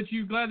 I'm glad that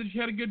you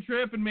had a good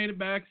trip and made it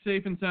back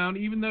safe and sound,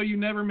 even though you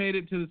never made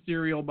it to the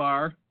cereal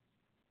bar.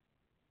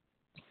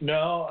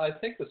 No, I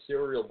think the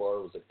cereal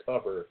bar was a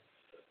cover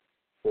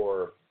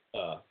for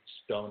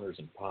stoners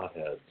and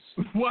potheads.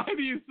 Why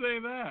do you say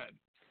that?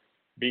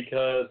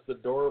 Because the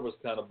door was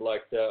kind of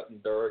blacked out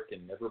and dark,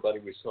 and everybody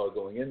we saw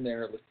going in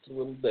there looked a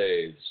little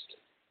dazed.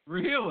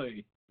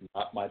 Really?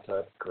 Not my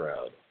type of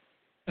crowd.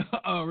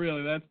 Oh,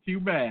 really? That's too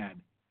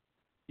bad.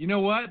 You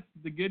know what?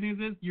 The good news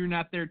is you're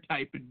not their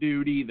type of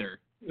dude either.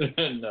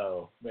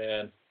 No,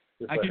 man.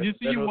 I can just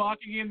see you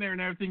walking in there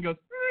and everything goes,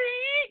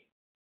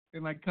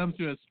 and comes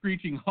to a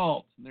screeching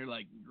halt. And they're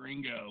like,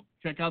 gringo.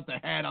 Check out the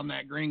hat on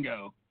that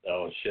gringo.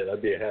 Oh, shit.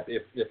 I'd be happy.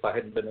 If I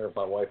hadn't been there with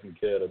my wife and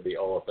kid, I'd be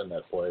all up in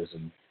that place.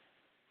 And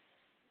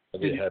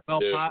I'd be Did you happy smell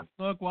to. pot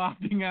smoke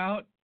wafting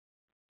out?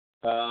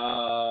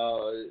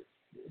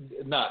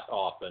 Not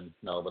often,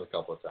 no, but a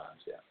couple of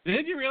times, yeah.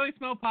 Did you really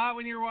smell pot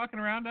when you were walking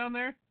around down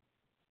there?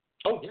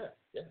 Oh, yeah.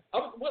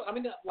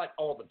 Not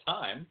all the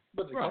time,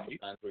 but a couple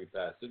of times we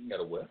passed it and got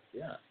a whiff,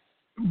 yeah.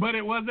 But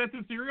it was at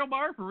the cereal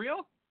bar, for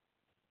real?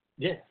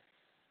 Yeah.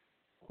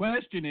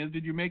 Question is,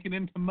 did you make it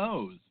into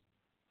Moe's?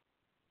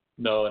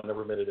 No, I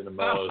never made it into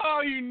Moe's.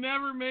 Oh, you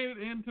never made it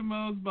into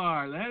Moe's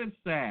bar. That is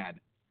sad.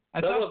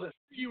 I thought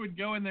you would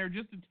go in there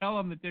just to tell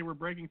them that they were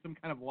breaking some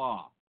kind of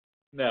law.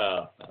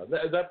 No.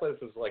 That place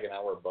was like an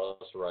hour bus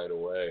ride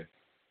away.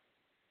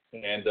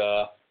 And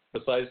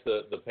besides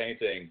the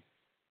painting,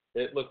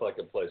 it looked like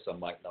a place I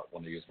might not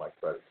want to use my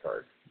credit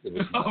card.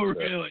 Oh,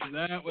 really?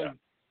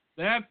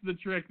 That's the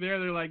trick there.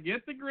 They're like,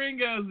 get the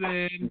gringos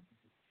in,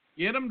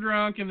 get them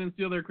drunk, and then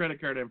steal their credit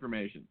card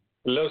information.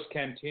 Los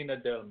Cantina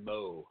del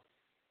Mo.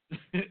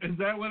 Is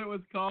that what it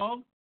was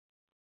called?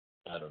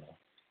 I don't know.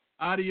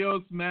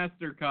 Adios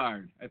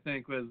MasterCard, I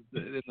think, was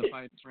in the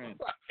fine print.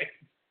 Right.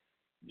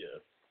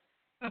 Yes.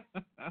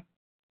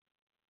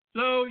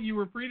 So you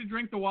were free to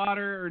drink the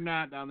water or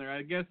not down there?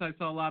 I guess I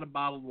saw a lot of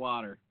bottled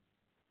water.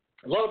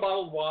 A lot of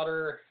bottled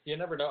water. You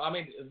never know. I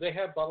mean, they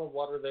have bottled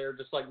water there,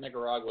 just like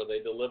Nicaragua. They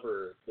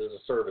deliver. There's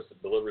a service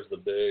that delivers the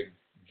big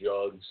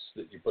jugs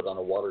that you put on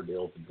a water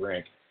deal to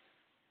drink.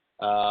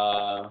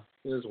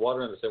 There's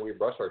water in the same. We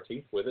brush our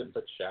teeth with it and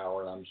took a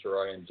shower. And I'm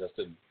sure I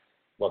ingested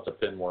lots of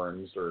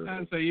pinworms.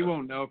 So you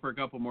won't know for a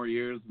couple more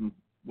years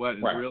what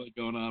is really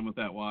going on with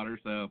that water.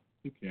 So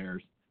who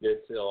cares?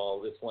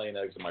 It's laying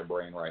eggs in my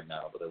brain right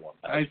now, but it won't.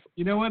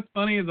 You know what's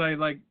funny is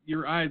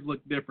your eyes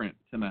look different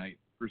tonight.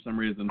 For some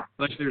reason,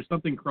 like there's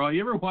something crawling.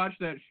 You ever watch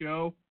that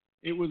show?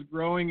 It was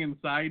growing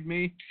inside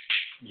me.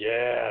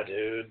 Yeah,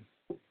 dude.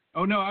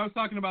 Oh no, I was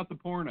talking about the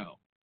porno.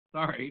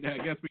 Sorry, I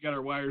guess we got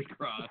our wires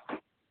crossed.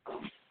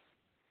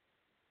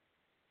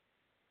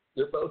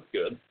 They're both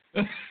good.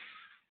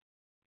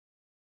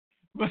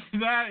 But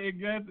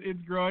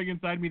it's growing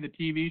inside me. The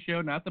TV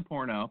show, not the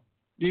porno.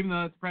 Even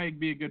though it's probably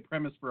be a good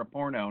premise for a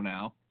porno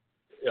now.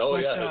 Oh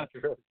yeah, it's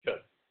really good.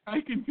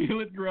 I can feel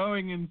it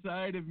growing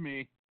inside of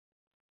me.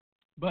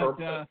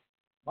 But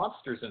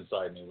Monsters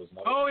Inside Me was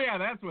another. Oh yeah,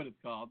 that's what it's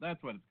called.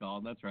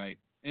 That's right.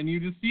 And you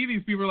just see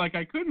these people like,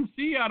 I couldn't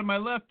see out of my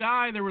left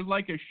eye. There was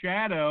like a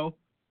shadow.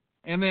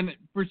 And then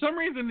for some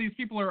reason, these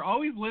people are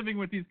always living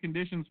with these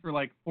conditions for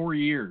like 4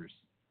 years.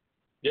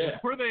 Yeah.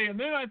 And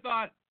then I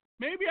thought,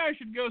 maybe I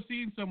should go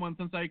see someone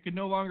since I could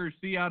no longer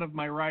see out of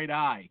my right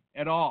eye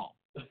at all.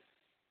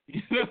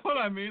 You know what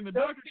I mean? The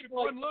doctor took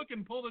one look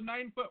and pulled a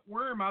 9-foot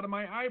worm out of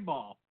my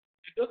eyeball.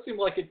 It does seem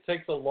like it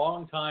takes a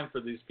long time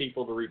for these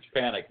people to reach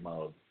panic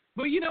mode.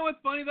 But you know what's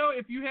funny, though?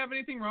 If you have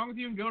anything wrong with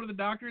you and go to the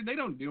doctor, they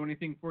don't do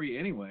anything for you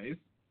anyways.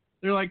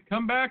 They're like,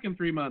 come back in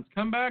 3 months,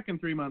 come back in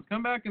 3 months,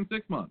 come back in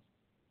 6 months.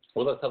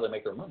 Well, that's how they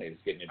make their money, is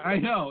getting you. I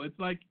know. It's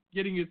like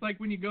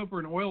when you go for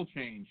an oil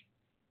change.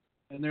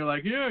 And they're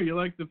like, yeah, you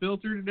like the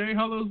filter today?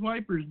 How those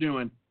wipers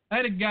doing? I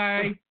had a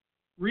guy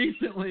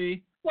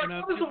recently. What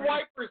does the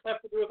wipers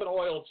have to do with an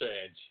oil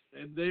change?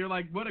 And they're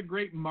like, what a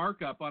great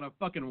markup on a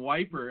fucking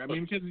wiper. I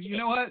mean, because you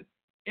know what?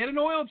 At an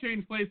oil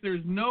change place,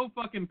 there's no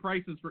fucking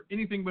prices for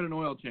anything but an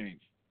oil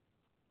change.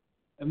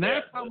 And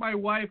that's how my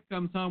wife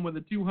comes home with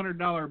a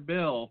 $200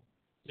 bill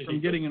from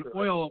getting a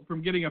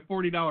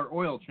 $40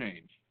 oil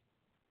change.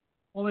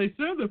 Well, they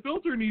said the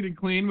filter needed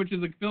clean, which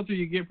is a filter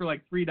you get for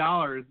like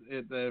 $3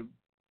 at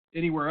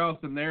anywhere else.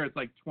 And there, it's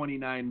like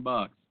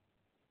 $29.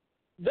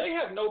 They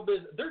have no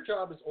business. Their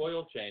job is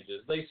oil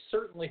changes. They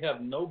certainly have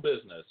no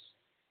business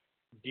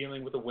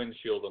dealing with the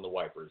windshield and the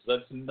wipers.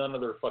 That's none of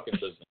their fucking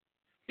business.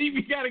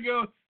 You got to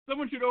go.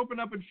 Someone should open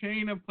up a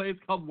chain of places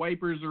called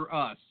Wipers or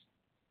Us.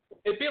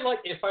 It'd be like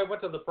if I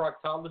went to the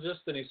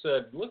proctologist and he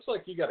said, "Looks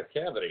like you got a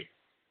cavity."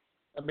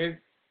 I mean,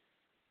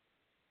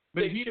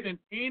 but he had an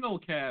anal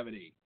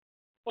cavity.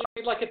 Well, I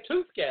mean, like a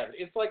tooth cavity.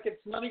 It's like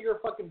it's none of your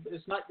fucking.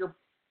 It's not your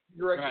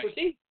expertise.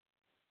 Right.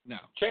 No.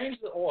 Change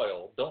the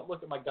oil. Don't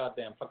look at my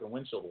goddamn fucking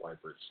windshield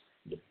wipers.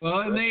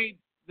 Well, and they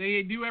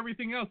do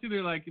everything else too.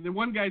 They're like, the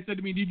one guy said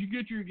to me, "Did you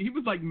get your?" He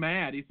was like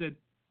mad. He said,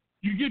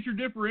 "You get your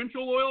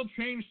differential oil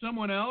changed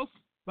somewhere else?"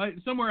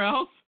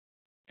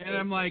 And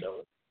I'm like,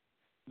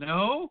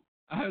 "No."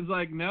 I was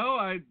like, "No,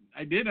 I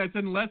did." I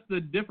said, "Unless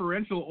the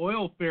differential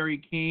oil fairy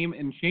came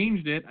and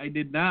changed it, I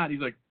did not."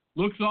 He's like,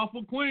 "Looks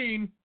awful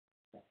clean."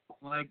 I'm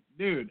like,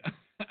 dude,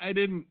 I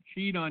didn't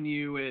cheat on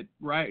you at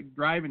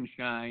Drive and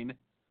Shine.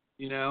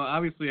 You know,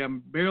 obviously I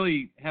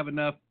barely have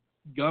enough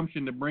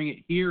gumption to bring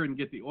it here and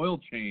get the oil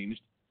changed.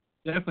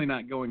 Definitely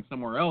not going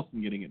somewhere else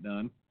and getting it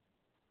done.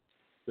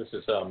 This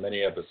is how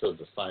many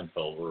episodes of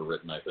Seinfeld were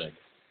written, I think.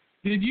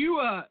 Did you,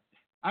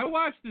 I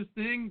watched this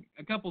thing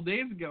a couple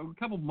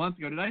months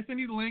ago. Did I send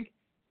you the link?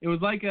 It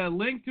was like a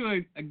link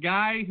to a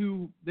guy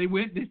who they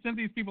sent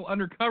these people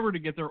undercover to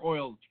get their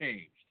oil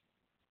changed.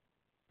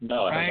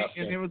 No, I haven't.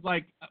 And it was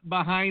like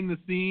behind the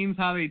scenes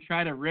how they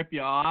try to rip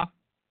you off.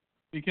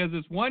 Because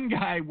this one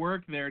guy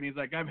worked there, and he's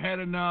like, I've had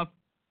enough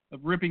of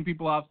ripping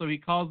people off. So he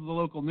calls the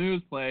local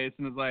news place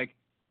and is like,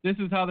 this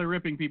is how they're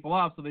ripping people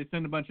off. So they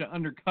send a bunch of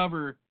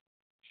undercover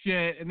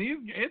shit. And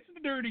it's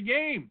a dirty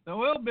game. The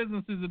oil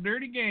business is a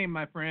dirty game,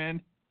 my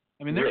friend.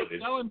 I mean, they're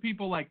selling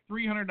people like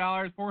 $300,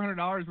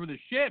 $400 worth of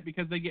shit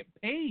because they get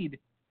paid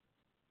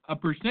a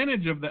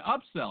percentage of the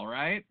upsell,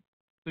 right?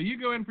 So you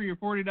go in for your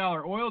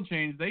 $40 oil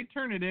change, they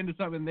turn it into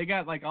something. They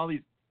got like all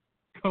these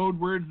code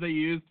words they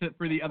use to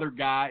the other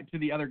guys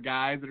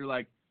that are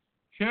like,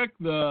 check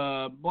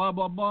the blah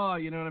blah blah,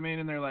 you know what I mean?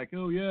 And they're like,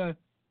 oh yeah,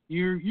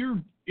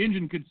 your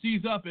engine could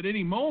seize up at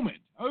any moment.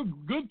 Oh,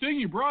 good thing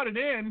you brought it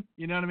in,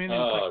 you know what I mean? It's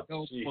like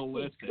so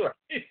ballistic.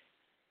 Christ.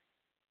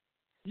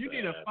 You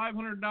need a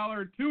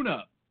 $500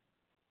 tune-up.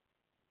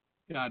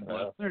 God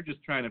bless. They're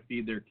just trying to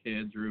feed their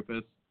kids,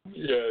 Rufus.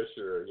 Yeah,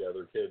 sure. Yeah,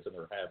 their kids and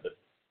their habit.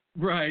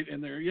 Right,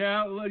 and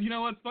you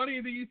know what's funny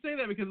that you say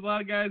that because a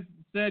lot of guys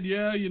said,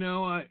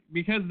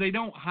 because they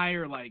don't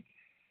hire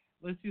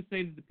let's just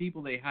say that the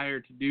people they hire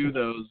to do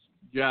those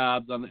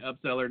jobs on the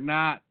upsell are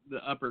not the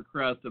upper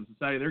crust of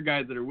society. They're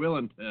guys that are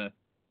willing to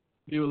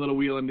do a little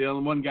wheel and deal.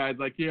 And one guy's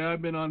like, yeah,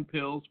 I've been on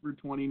pills for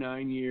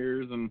 29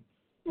 years, and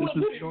this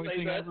is the only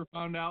thing I ever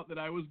found out that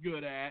I was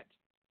good at.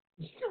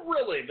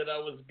 Really, that I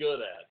was good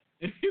at?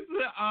 It's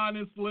an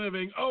honest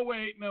living. Oh,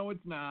 wait, no,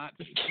 it's not.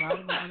 It's not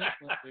an honest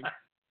living,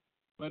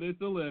 but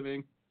it's a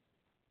living.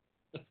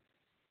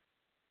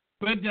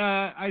 But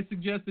I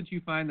suggest that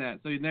you find that.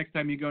 So next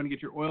time you go and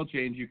get your oil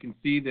change, you can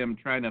see them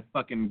trying to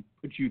fucking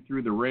put you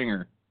through the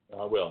ringer.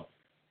 I will.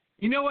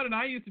 You know what? And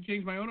I used to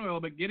change my own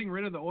oil, but getting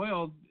rid of the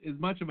oil is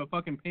much of a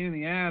fucking pain in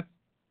the ass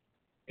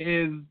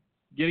is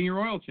getting your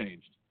oil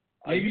changed.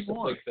 I used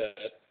to think that,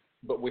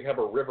 but we have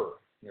a river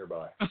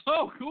nearby.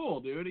 Oh,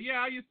 cool, dude. Yeah,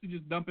 I used to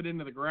just dump it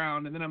into the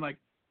ground, and then I'm like,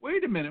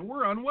 wait a minute,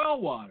 we're on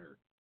well water.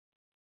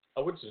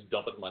 I would just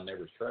dump it in my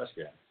neighbor's trash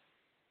can.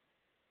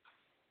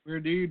 Where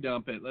do you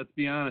dump it? Let's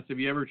be honest. Have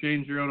you ever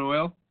changed your own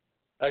oil?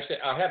 Actually,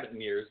 I haven't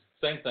in years.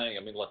 Same thing.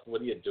 I mean, like, what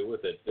do you do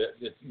with it?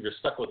 You're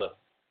stuck with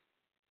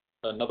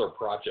another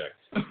project.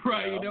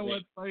 Right. You know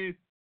what place?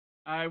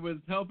 I was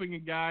helping a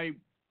guy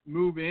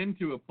move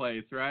into a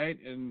place, right?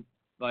 And,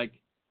 like,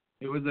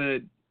 it was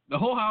the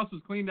whole house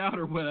was cleaned out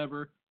or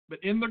whatever,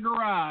 but in the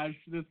garage,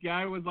 this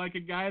guy was like a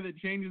guy that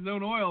changed his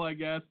own oil, I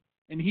guess,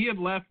 and he had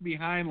left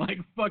behind, like,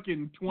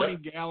 fucking 20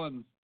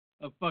 gallons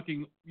of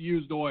fucking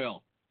used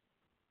oil.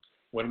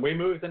 When we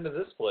moved into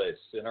this place,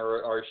 in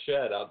our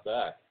shed out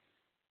back,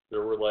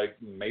 there were like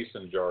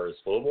mason jars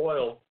full of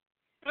oil.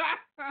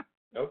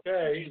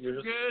 Okay, you're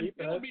just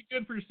keeping It'll be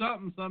good for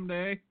something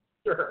someday.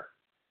 Sure.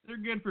 They're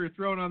good for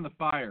throwing on the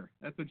fire.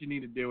 That's what you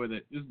need to do with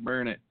it. Just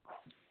burn it.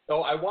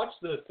 Oh, I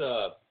watched this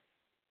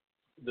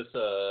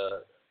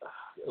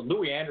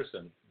Louis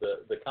Anderson,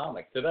 the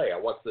comic today. I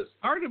watched this.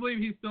 Hard to believe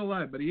he's still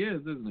alive, but he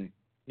is, isn't he?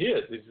 He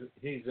is.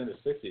 He's in his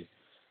 60s.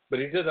 But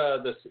he did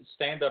this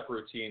stand-up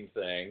routine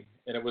thing,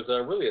 and it was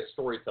really a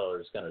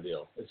storyteller's kind of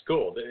deal. It's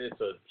cool.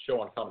 It's a show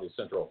on Comedy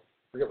Central.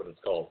 I forget what it's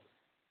called.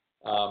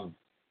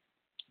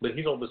 But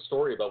he told the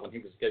story about when he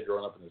was a kid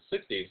growing up in the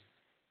 60s,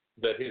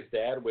 that his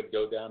dad would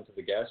go down to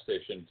the gas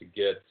station to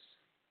get,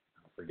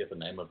 I forget the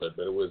name of it,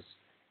 but it was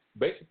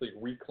basically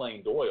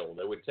reclaimed oil.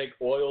 They would take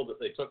oil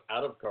that they took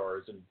out of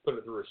cars and put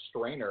it through a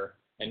strainer,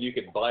 and you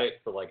could buy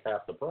it for like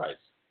half the price.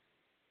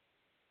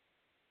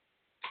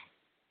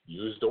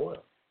 Used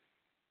oil.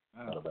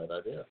 Not a bad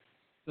idea.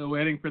 Still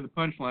waiting for the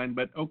punchline,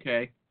 but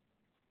okay.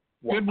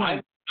 Well, Good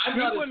one. I'm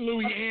Good one,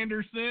 Louis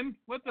Anderson.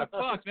 What the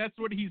fuck? That's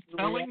what he's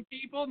telling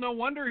people? No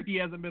wonder he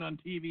hasn't been on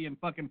TV in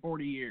fucking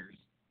 40 years.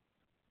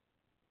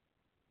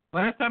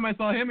 Last time I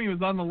saw him, he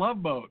was on the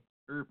Love Boat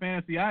or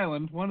Fantasy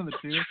Island, one of the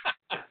two.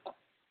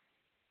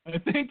 I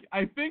think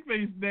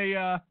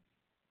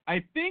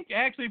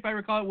actually, if I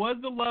recall, it was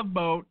the Love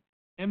Boat,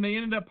 and they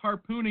ended up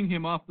harpooning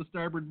him off the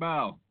starboard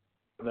bow.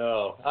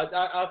 No, I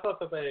thought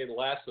that they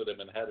lassoed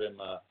him and had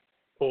him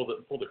pull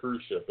the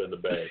cruise ship in the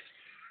bay.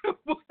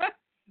 What?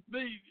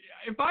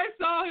 If I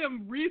saw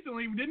him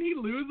recently, didn't he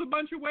lose a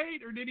bunch of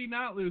weight, or did he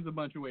not lose a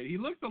bunch of weight? He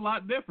looks a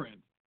lot different.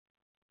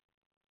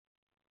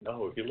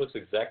 No, he looks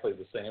exactly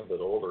the same, but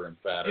older and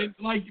fatter.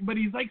 But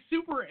he's like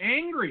super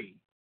angry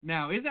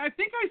now. I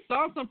think I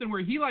saw something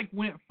where he like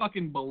went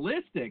fucking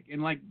ballistic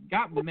and like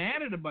got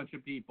mad at a bunch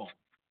of people.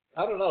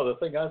 I don't know. The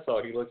thing I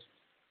saw, he looks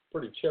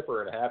pretty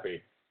chipper and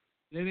happy.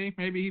 Did he?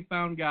 Maybe he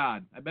found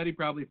God. I bet he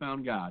probably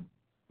found God.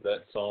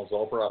 That solves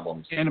all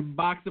problems. And a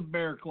box of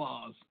bear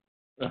claws.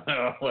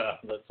 Well,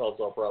 that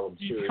solves all problems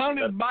too. He found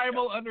his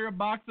Bible under a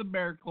box of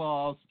bear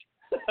claws.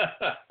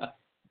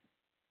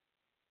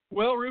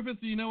 Well, Rufus,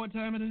 do you know what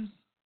time it is?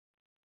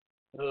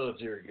 Oh,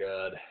 dear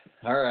God.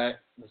 All right,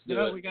 let's do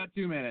it. We got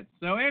 2 minutes.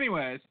 So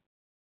anyways,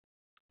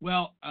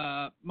 well,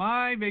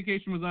 my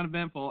vacation was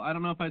uneventful. I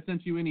don't know if I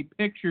sent you any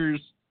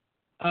pictures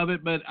of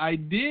it, but I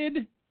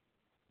did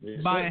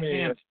buy a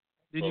hammock.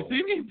 Did you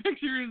see any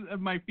pictures of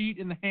my feet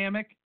in the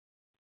hammock?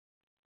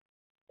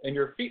 And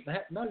your feet?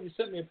 No, you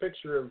sent me a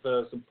picture of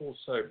some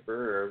poolside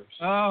birds.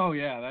 Oh,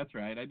 yeah, that's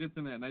right. I did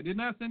send that. And I did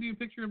not send you a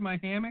picture of my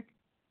hammock.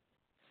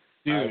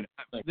 Dude,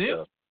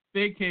 this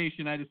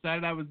vacation, I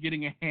decided I was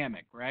getting a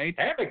hammock, right?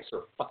 Hammocks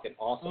are fucking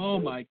awesome. Oh,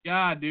 my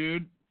God,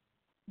 dude.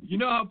 You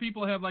know how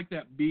people have, like,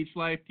 that beach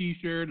life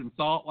T-shirt and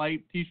salt life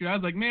T-shirt? I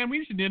was like, man,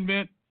 we should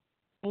invent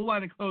a whole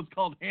line of clothes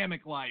called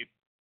hammock life.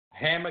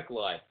 Hammock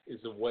life is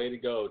the way to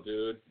go,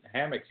 dude.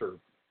 Hammocks are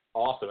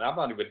awesome. I'm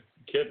not even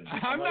kidding.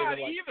 I'm not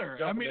either.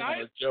 I mean,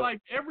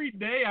 like every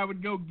day I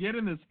would go get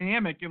in this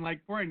hammock, and like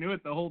before I knew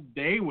it, the whole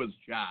day was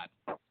shot.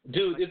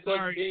 Dude, like, it's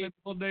like the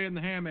whole day in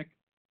the hammock.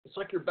 It's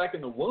like you're back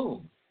in the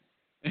womb.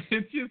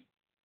 It's just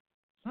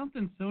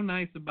something so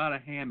nice about a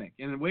hammock,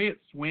 and the way it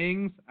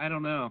swings. I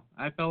don't know.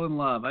 I fell in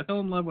love. I fell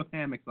in love with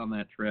hammocks on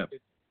that trip.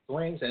 It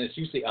swings, and it's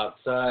usually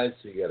outside,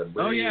 so you got to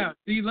breathe. Oh yeah.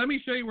 See, let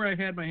me show you where I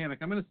had my hammock.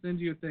 I'm going to send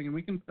you a thing, and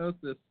we can post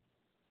this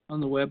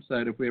on the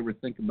website if we ever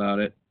think about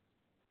it.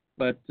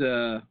 But,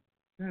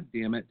 God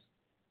damn it.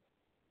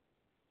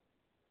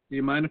 Do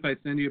you mind if I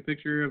send you a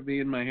picture of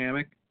me in my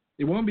hammock?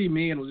 It won't be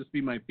me, it'll just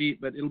be my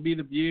feet, but it'll be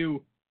the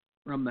view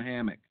from the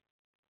hammock.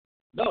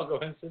 No, go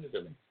ahead and send it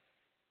to me.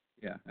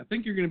 Yeah, I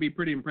think you're going to be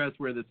pretty impressed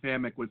where this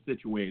hammock was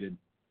situated.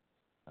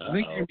 I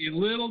think you're going to be a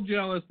little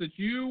jealous that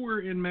you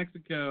were in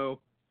Mexico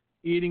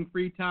eating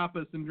free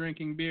tapas and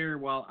drinking beer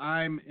while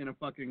I'm in a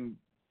fucking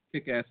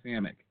kick-ass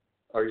hammock.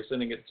 Are you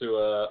sending it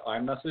to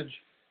iMessage?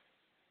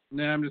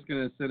 No, I'm just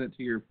going to send it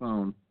to your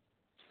phone.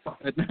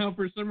 And now,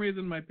 for some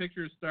reason, my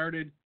picture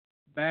started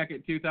back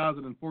at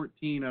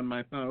 2014 on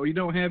my phone. Oh, you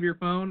don't have your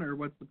phone, or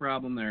what's the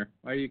problem there?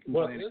 Why are you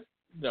complaining?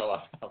 No,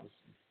 I was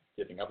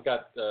kidding. I've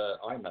got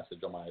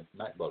iMessage on my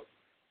MacBook.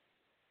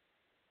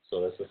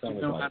 So that's the same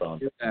as my phone.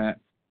 Do that.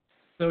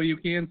 So you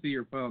can see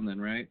your phone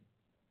then, right?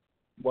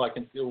 Well, I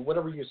can see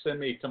whatever you send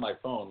me to my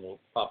phone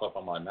will pop up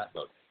on my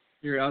MacBook.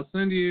 Here, I'll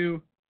send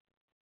you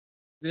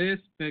this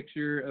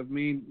picture of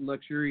me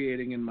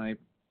luxuriating in my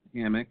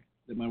hammock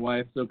that my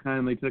wife so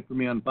kindly took for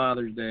me on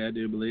Father's Day, I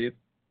do believe.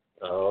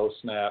 Oh,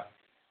 snap.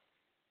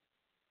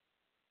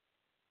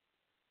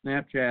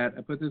 Snapchat.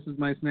 I put this as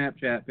my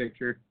Snapchat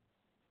picture.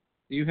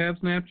 Do you have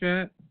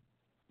Snapchat?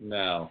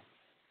 No.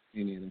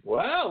 Me neither.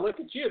 Wow,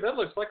 look at you. That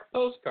looks like a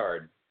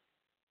postcard.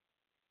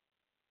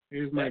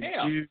 Here's my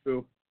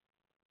view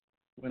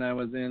when I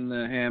was in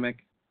the hammock.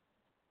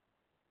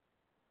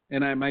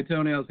 And my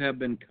toenails have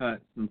been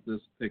cut since this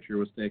picture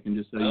was taken,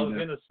 just so you know. I was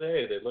going to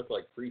say, they look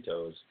like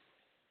Fritos.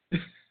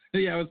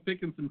 Yeah, I was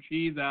picking some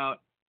cheese out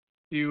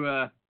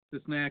to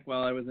snack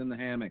while I was in the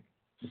hammock.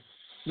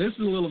 This is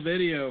a little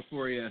video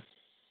for you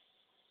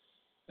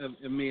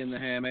of me in the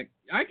hammock.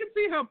 I can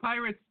see how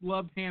pirates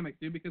loved hammocks,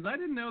 dude, because I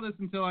didn't know this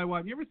until I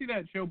watched. You ever see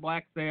that show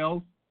Black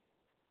Sails?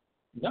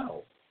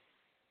 No.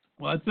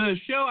 Well, it's a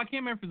show, I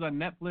can't remember if it's on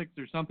Netflix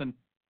or something.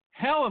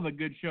 Hell of a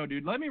good show,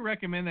 dude. Let me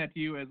recommend that to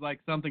you as, like,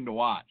 something to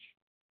watch.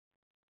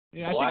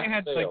 Yeah, I think it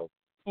had, like,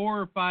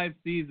 4 or 5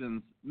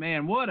 seasons.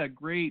 Man, what a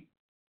great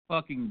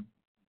fucking,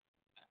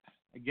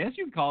 I guess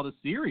you'd call it a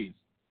series.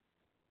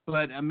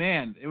 But,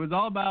 man, it was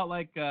all about,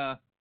 like, the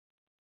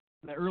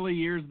early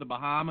years of the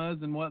Bahamas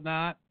and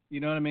whatnot. You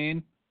know what I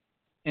mean?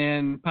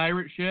 And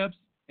pirate ships.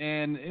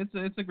 And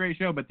it's a great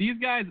show. But these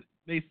guys,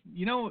 I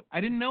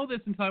didn't know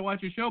this until I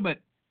watched the show, but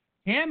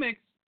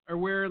hammocks are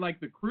where, like,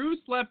 the crew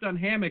slept on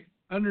hammocks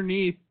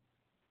underneath,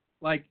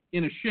 like,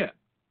 in a ship,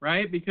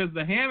 right? Because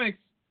the hammocks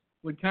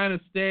would kind of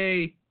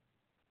stay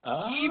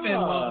even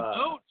while the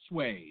boat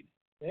swayed.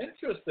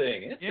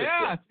 Interesting.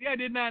 Yeah, see, I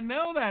did not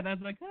know that. And I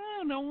was like,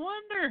 oh, no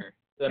wonder.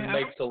 That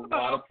makes a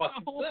lot of fucking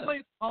sense. A whole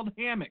place called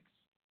hammocks.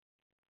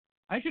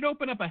 I should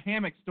open up a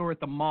hammock store at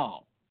the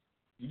mall.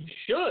 You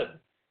should.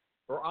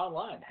 Or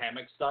online,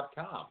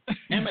 hammocks.com.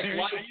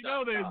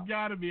 Hammocks.com. There's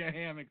got to be a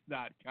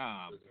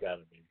hammocks.com. There's got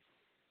to be.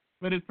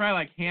 But it's probably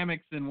like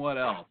hammocks and what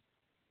else?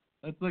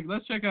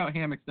 Let's check out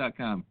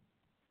hammocks.com.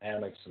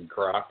 Hammocks and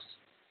Crocs.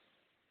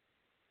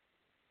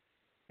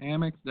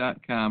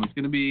 Hammocks.com. It's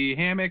going to be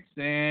hammocks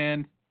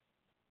and...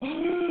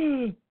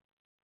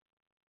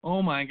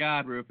 Oh, my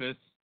God, Rufus.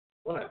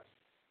 What?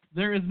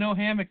 There is no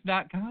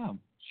hammocks.com.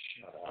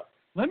 Shut up.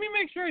 Let me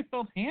make sure I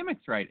spelled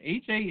hammocks right.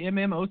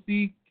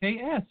 HAMMOCKS,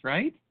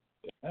 right?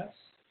 Yes.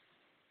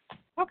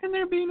 How can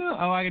there be no...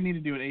 Oh, I need to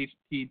do it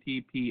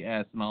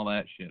HTTPS and all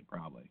that shit,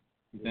 probably.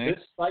 This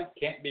site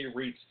can't be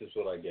reached is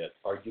what I get.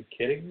 Are you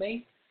kidding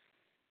me?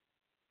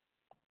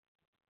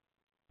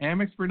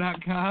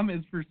 Hammocksford.com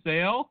is for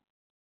sale?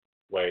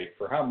 Wait,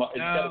 for how much? It's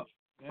got a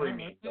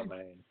premium Yeah,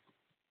 domain.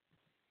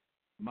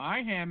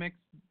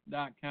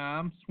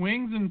 myhammocks.com,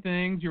 swings and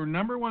things, your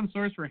number one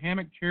source for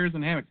hammock chairs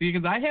and hammocks. See,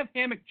 because I have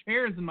hammock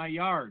chairs in my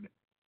yard,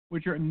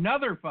 which are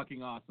another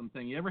fucking awesome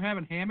thing. You ever have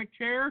a hammock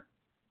chair?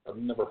 I've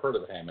never heard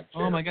of a hammock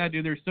chair. Oh my God,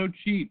 dude, they're so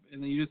cheap,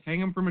 and then you just hang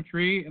them from a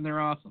tree, and they're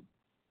awesome.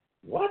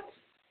 What?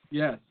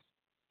 Yes.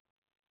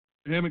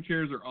 Hammock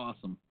chairs are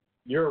awesome.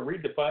 You're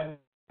redefining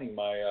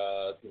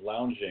my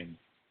lounging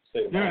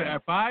state of mind. Dude,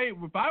 if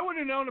I would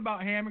have known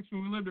about hammocks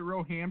when we lived at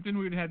Roehampton,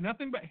 we'd have had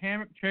nothing but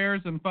hammock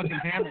chairs and fucking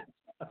hammocks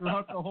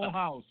throughout the whole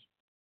house.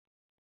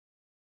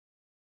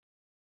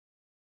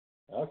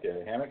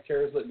 Okay, hammock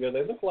chairs look good.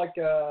 They look like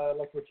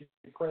what you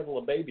cradle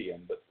a baby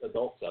in, but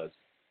adult size.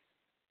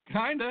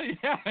 Kinda,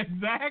 yeah,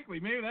 exactly.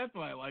 Maybe that's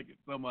why I like it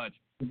so much.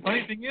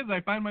 Funny thing is,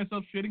 I find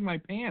myself shitting my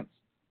pants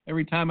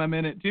every time I'm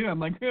in it too. I'm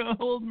like,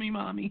 hold me,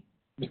 mommy.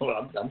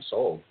 Well, I'm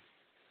sold.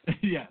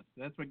 Yes,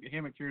 that's what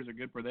hammock chairs are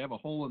good for. They have a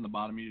hole in the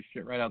bottom. You just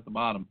shit right out the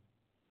bottom.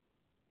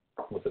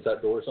 If it's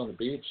outdoors on the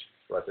beach,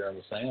 right there on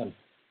the sand.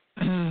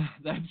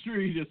 That's true.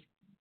 You just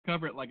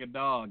cover it like a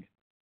dog.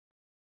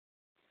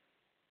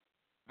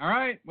 All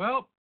right.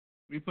 Well,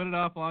 we put it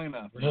off long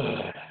enough.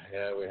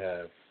 Yeah, we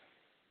have.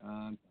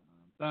 Dun,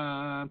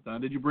 dun,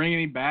 dun. Did you bring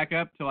any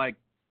backup to, like,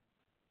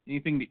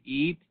 anything to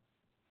eat?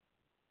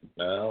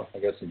 No, I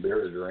got some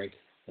beer to drink.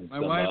 And My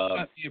wife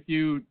got me a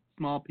few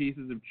small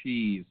pieces of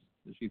cheese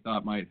that she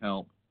thought might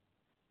help.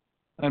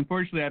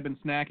 Unfortunately, I've been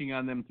snacking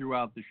on them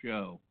throughout the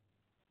show.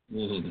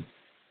 Mm-hmm.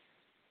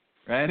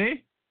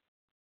 Ready?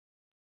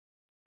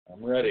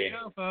 I'm ready. Here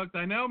we go, folks.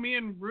 I know me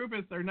and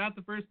Rufus are not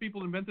the first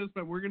people to invent this,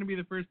 but we're going to be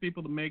the first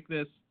people to make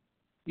this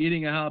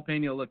eating a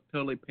jalapeno look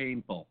totally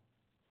painful.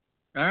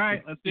 All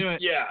right, let's do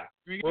it. Yeah.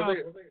 Here we go.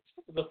 We're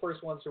the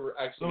first ones who were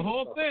actually... The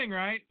whole thing,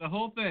 right? The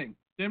whole thing.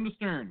 Stem to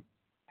stern.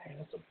 Hey,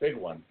 that's a big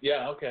one.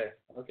 Yeah, okay.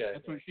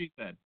 That's what she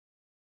said.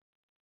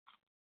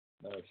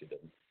 No, she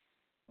didn't.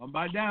 One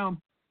bite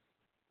down.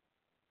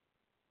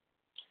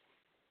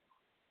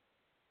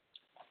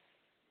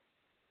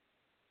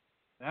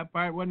 That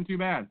part wasn't too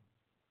bad.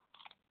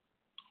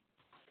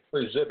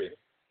 Pretty zippy.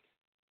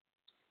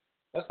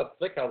 That's a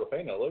thick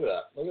jalapeno. Look at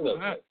that. Look at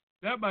that.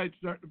 That might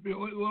start to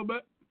feel it a little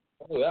bit.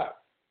 Look at that.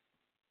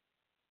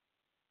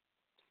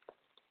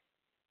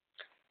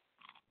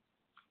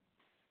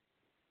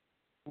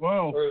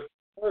 Whoa. The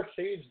more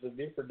seeds, the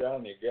deeper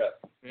down you get.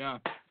 Yeah,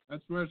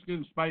 that's where it's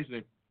getting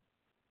spicy.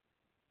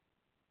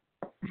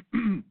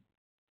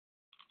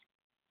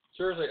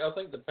 Seriously, I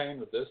think the pain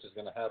with this is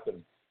going to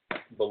happen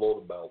below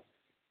the belt.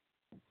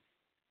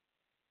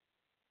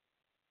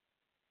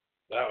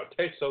 Wow, it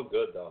tastes so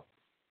good, though.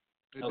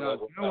 It does.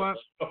 You know what?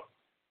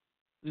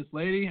 This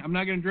lady, I'm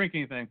not going to drink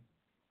anything.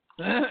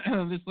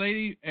 This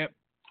lady at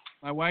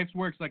my wife's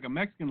work's like a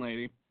Mexican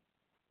lady,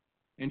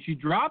 and she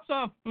drops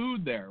off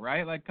food there,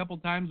 right? Like a couple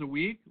times a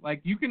week.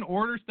 Like, you can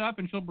order stuff,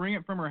 and she'll bring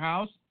it from her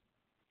house.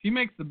 She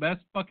makes the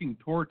best fucking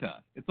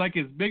torta. It's like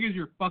as big as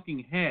your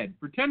fucking head.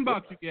 For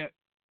 $10, you get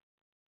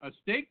a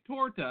steak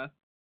torta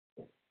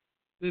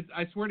that,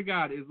 I swear to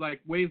God,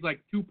 weighs like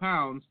 2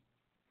 pounds,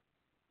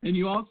 and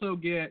you also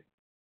get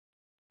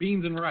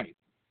beans and rice,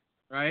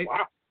 right?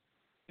 Wow.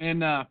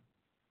 And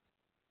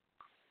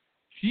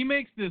she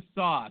makes this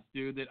sauce,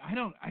 dude, that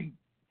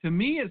to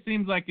me it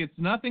seems like it's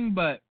nothing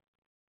but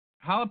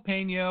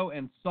jalapeno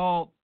and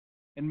salt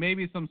and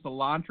maybe some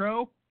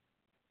cilantro,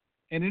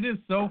 and it is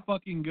so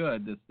fucking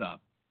good, this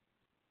stuff.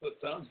 That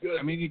sounds good.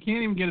 I mean, you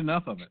can't even get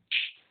enough of it.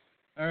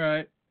 All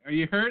right. Are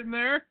you hurting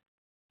there?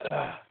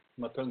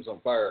 My tongue's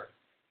on fire.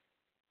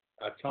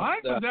 Mine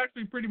was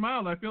actually pretty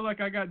mild. I feel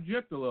like I got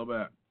gypped a little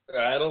bit.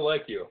 I don't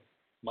like you.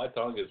 My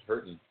tongue is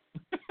hurting.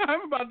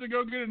 I'm about to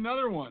go get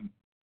another one.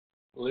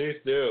 Please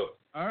do.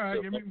 All right,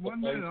 So give me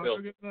 1 minute. I'll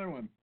go get another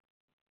one.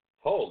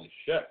 Holy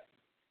shit.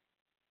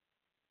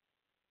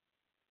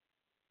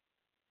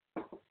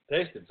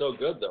 Tasted so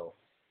good, though.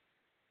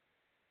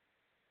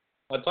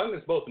 My tongue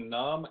is both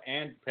numb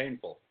and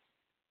painful.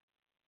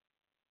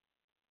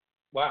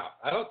 Wow,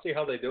 I don't see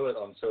how they do it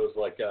on shows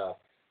like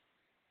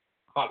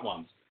Hot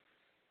Ones.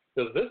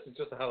 Because this is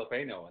just a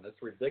jalapeno, and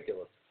it's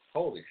ridiculous.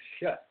 Holy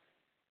shit.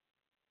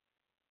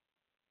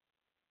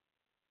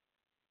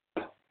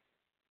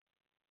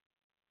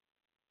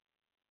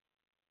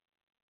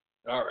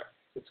 All right,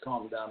 let's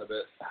calm down a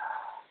bit.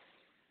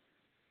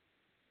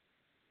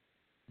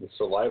 The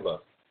saliva.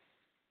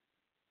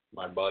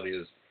 My body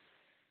is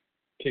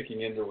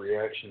kicking into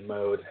reaction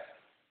mode.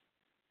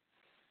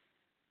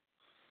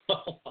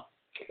 Oh my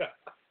God.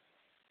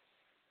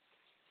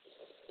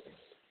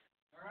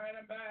 All right,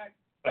 I'm back.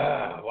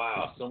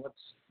 Wow, so much.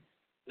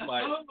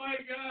 Oh my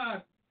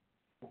God.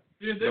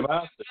 Dude, this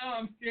now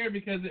I'm scared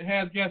because it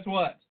has, guess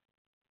what?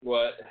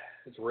 What?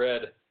 It's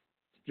red.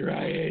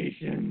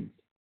 Striations.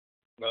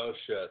 Oh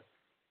shit.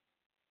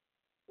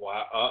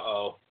 Wow.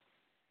 Uh-oh.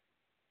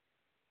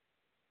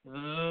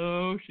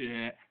 Oh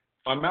shit.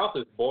 My mouth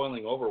is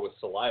boiling over with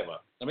saliva.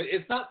 I mean,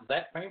 it's not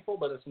that painful,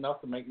 but it's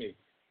enough to make me.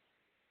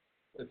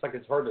 It's like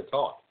it's hard to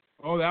talk.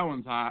 Oh, that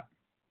one's hot.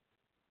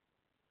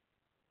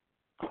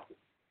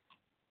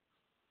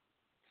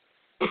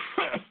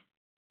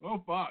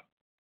 Oh fuck.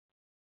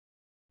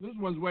 This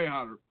one's way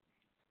hotter.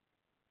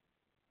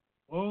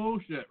 Oh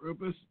shit,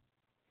 Rufus.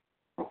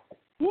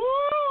 Woo!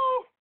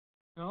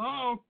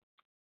 Hello.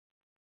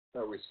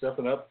 Are we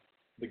stepping up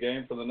the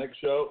game for the next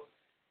show?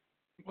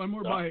 One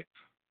more bite.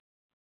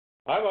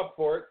 I'm up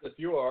for it if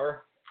you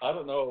are. I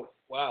don't know.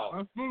 Wow.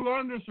 Let's move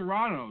on to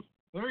Serranos.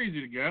 They're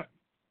easy to get.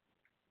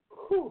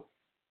 Whew.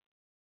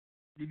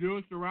 You do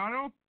a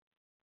Serrano?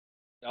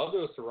 I'll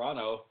do a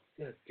Serrano.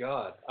 Good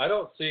God. I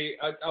don't see.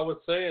 I was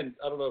saying,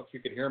 I don't know if you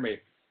can hear me,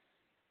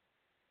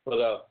 but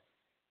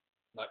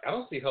like I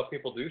don't see how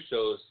people do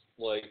shows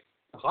like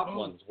Hot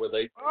Ones where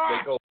they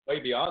go way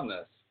beyond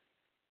this.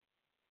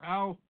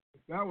 Ow.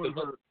 That would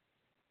hurt.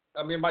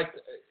 I mean, my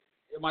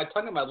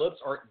tongue and my lips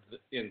aren't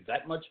in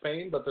that much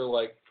pain, but they're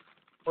like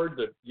hard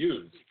to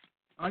use.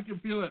 I can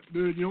feel it,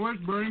 dude. You know what's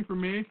burning for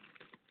me?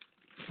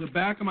 The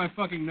back of my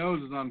fucking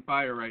nose is on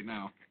fire right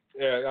now.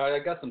 Yeah, I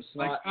got some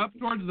snot. Like up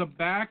towards the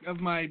back of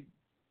my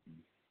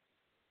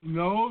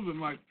nose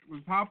and like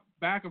the top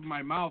back of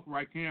my mouth where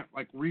I can't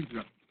like reach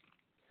it.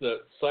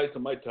 The sides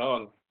of my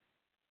tongue.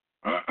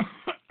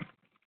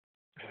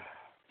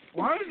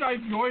 Why did I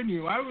join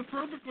you? I was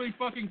perfectly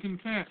fucking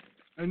content.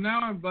 And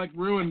now I've like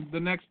ruined the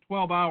next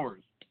 12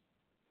 hours.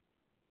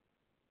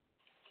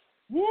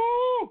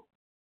 Woo!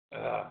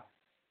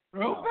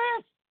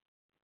 Rufus!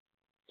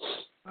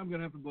 I'm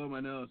gonna have to blow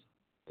my nose.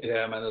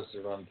 Yeah, my nose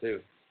is running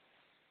too.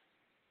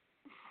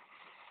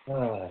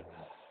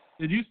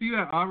 Did you see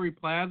that Aubrey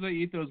Plaza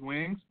eat those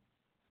wings?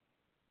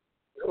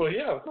 Well,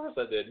 yeah, of course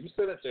I did. You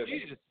said it to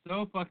me. She is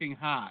so fucking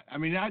hot. I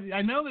mean,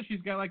 I know that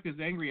she's got like this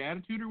angry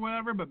attitude or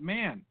whatever, but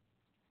man,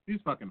 she's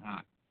fucking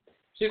hot.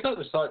 She's not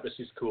just hot, but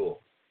she's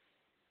cool.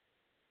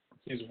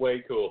 She's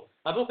way cool.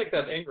 I don't think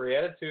that angry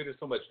attitude is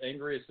so much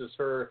angry. It's just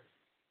her.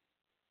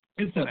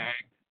 It's an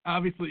act,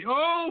 obviously.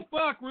 Oh,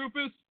 fuck,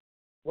 Rufus.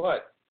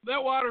 What?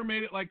 That water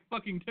made it like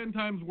fucking 10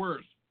 times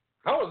worse.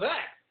 How was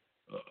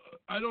that?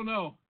 I don't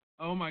know.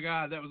 Oh, my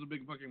God, that was a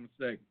big fucking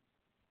mistake.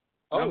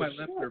 Oh, now my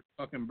lips are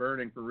fucking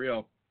burning for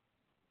real.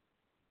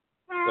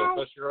 Don't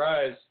touch your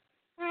eyes.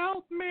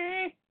 Help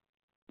me.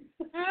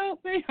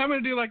 Help me. I'm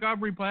going to do like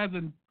Aubrey Plaza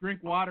and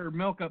drink water,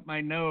 milk up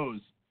my nose.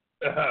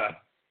 That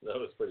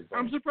was pretty funny.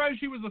 I'm surprised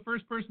she was the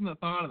first person that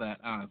thought of that,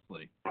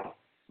 honestly.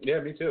 Yeah,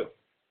 me too.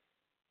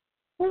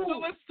 So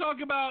let's talk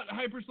about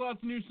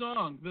Hypersloth's new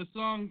song, the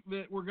song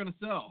that we're going to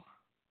sell.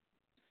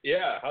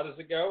 Yeah, how does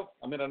it go?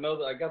 I mean, I know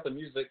that I got the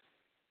music.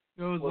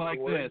 Goes What's like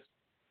the words?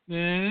 this.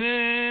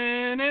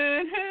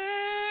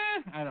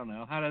 I don't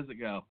know. How does it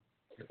go?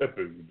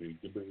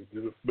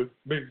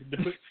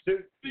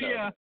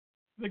 Yeah,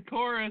 the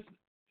chorus,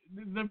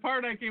 the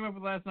part I came up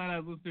with last night, I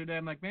was listening to it, and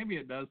I'm like, maybe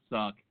it does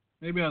suck.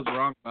 Maybe I was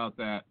wrong about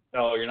that.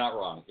 No, you're not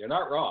wrong. You're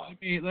not wrong.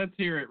 Let's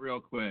hear it real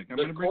quick.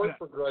 The chord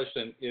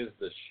progression is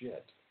the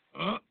shit.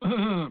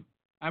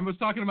 I was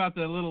talking about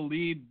the little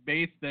lead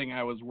bass thing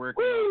I was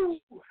working on.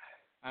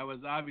 I was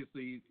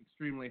obviously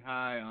extremely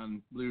high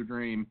on Blue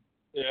Dream.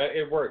 Yeah,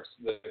 it works.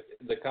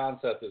 The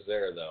concept is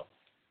there, though.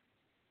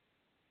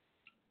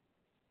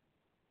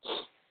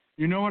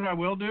 You know what I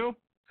will do?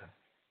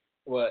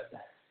 What?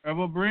 I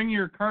will bring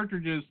your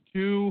cartridges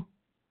to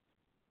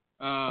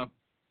St.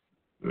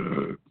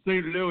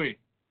 Louis.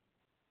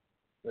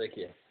 Thank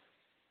you.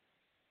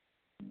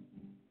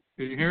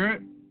 Can you hear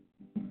it?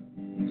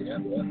 Yeah.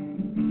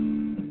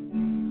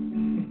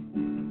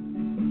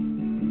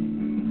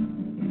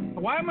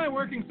 Why am I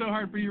working so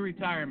hard for your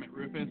retirement,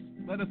 Rufus?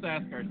 Let us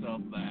ask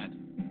ourselves that.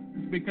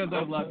 It's because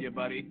I love you,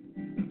 buddy.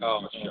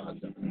 Oh, shut up.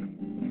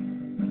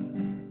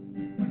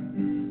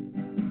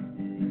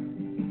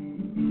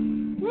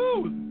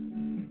 Woo!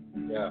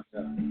 Yeah.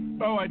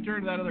 Oh, I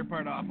turned that other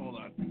part off. Hold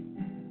on.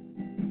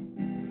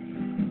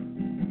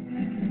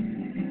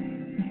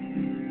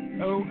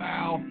 Oh,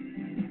 ow.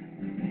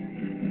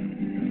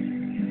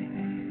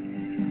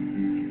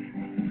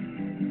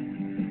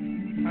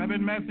 I've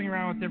been messing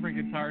around with different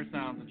guitar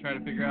sounds to try to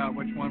figure out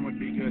which one would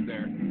be good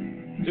there.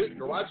 Dude,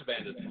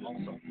 GarageBand is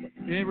awesome.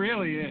 It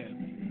really is.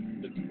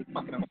 It's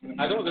fucking amazing.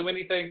 I don't do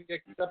anything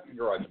except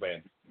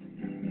GarageBand.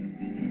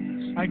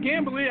 I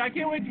can't wait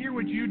to hear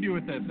what you do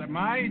with this.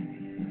 My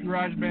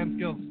GarageBand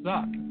skills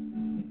suck,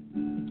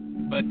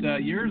 but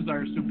yours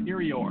are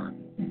superior.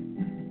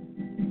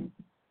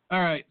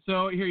 All right,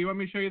 so here, you want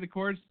me to show you the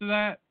chords to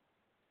that?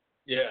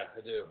 Yeah,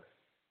 I do.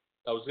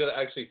 I was gonna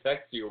actually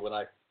text you when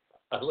I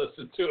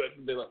listened to it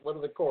and be like, "What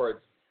are the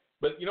chords?"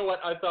 But you know what?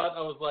 I thought,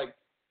 I was like,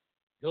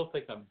 he'll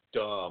think I'm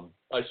dumb.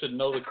 I should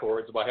know the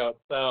chords by how it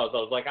sounds. I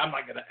was like, I'm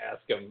not gonna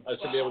ask him. I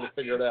should be able to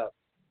figure it out.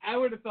 I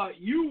would have thought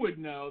you would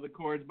know the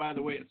chords by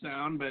the way it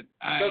sound, but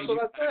That's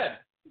what I said.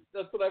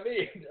 That's what I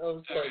mean. I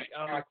was like,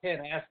 oh, I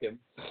can't ask him.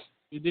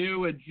 You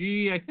do a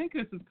G. I think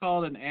this is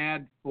called an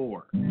add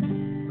 4,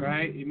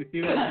 right? You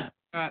see that?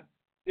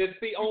 It's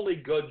the only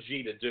good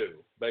G to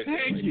do, basically.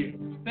 Thank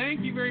you.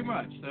 Thank you very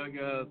much. So it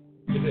goes.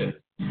 It is.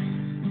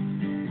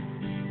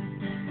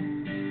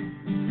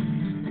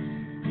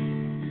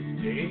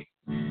 G.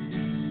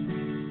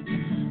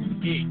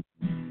 E.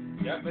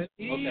 Yep. But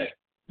E, Okay.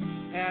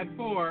 add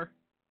 4.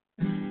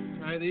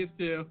 Try these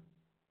two.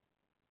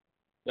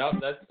 No,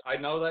 I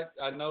know that.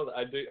 I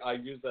do. I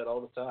use that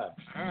all the time.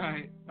 All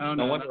right. Oh,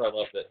 No wonder I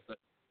loved it.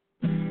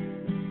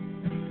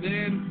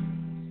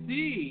 Then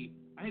C.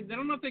 I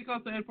don't know if they call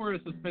it the add 4 or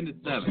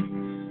suspended 7.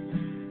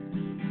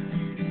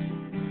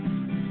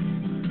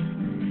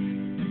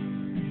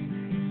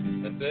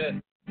 That's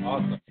it.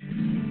 Awesome.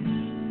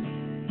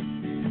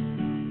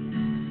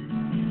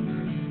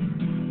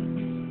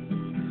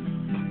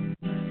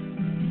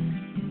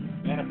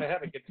 Man, if I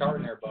had a guitar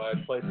nearby,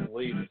 I'd play some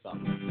lead or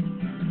something.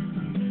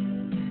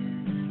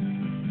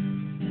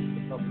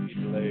 Something be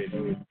delayed.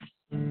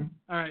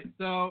 All right.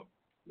 So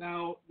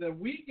now the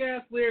weak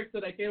ass lyrics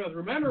that I came up with.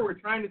 Remember, we're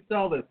trying to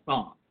sell this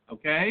song.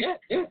 Okay.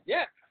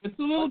 Yeah. It's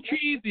a little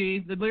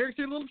cheesy. The lyrics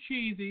are a little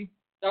cheesy.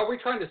 Are we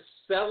trying to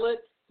sell it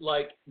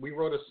like we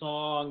wrote a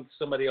song,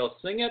 somebody else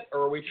sing it,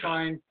 or are we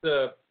trying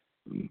to?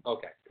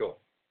 Okay, cool.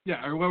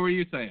 Yeah. Or what were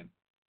you saying?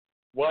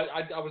 Well,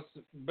 I was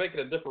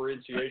making a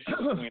differentiation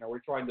between, are we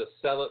trying to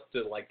sell it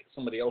to like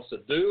somebody else to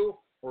do,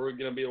 or are we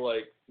going to be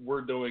like, we're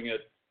doing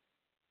it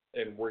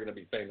and we're going to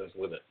be famous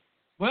with it?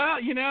 Well,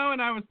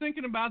 and I was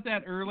thinking about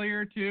that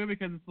earlier too,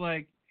 because it's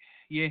like,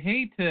 you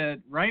hate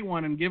to write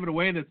one and give it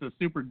away that's a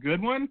super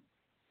good one.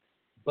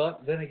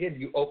 But then again,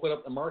 you open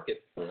up the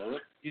market.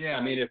 Yeah,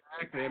 I mean,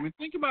 exactly. I mean,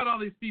 think about all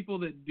these people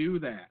that do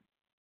that.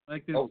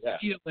 Like this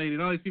lady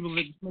and all these people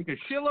that just make a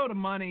shitload of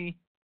money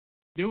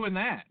doing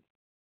that.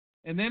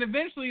 And then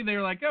eventually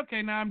they're like,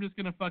 okay, now I'm just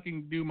going to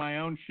fucking do my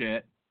own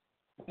shit.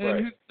 And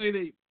Right. who's to say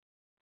that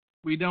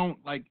we don't,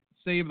 like,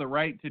 save the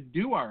right to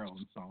do our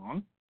own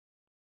song,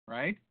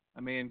 right? I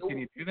mean, can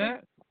you do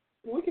that?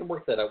 We can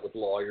work that out with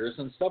lawyers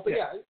and stuff. But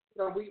yeah,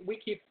 we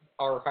keep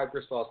our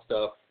Hypersloth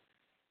stuff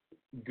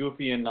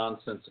goofy and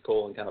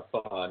nonsensical and kind of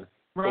fun.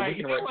 Right. But we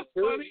can write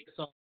serious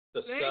songs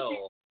to sell.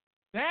 You.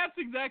 That's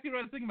exactly what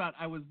I was thinking about.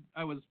 I was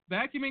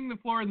vacuuming the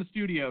floor in the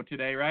studio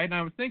today, right? And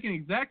I was thinking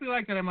exactly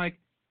like that. I'm like,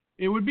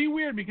 it would be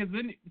weird because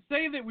then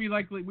say that we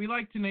like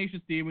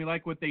Tenacious D and we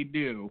like what they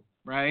do,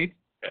 right?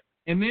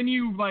 And then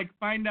you, like,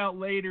 find out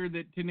later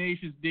that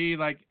Tenacious D,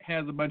 like,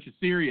 has a bunch of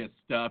serious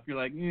stuff. You're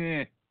like,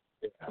 Yeah,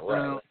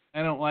 right.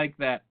 I don't like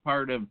that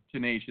part of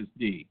Tenacious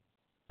D.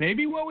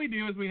 Maybe what we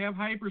do is we have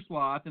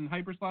Hypersloth and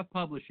Hypersloth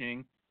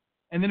Publishing,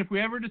 and then if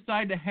we ever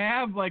decide to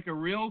have, like, a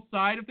real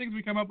side of things,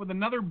 we come up with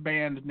another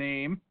band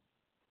name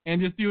and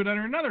just do it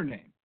under another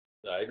name.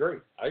 I agree.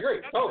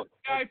 That's what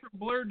the guy from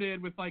Blur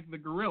did with, like, the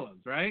Gorillas,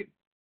 right?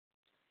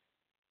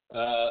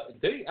 I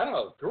don't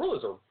know.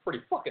 Gorillas are pretty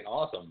fucking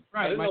awesome.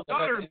 Right. My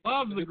daughter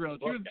loves the Gorillas.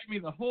 She was giving me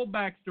the whole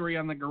backstory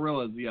on the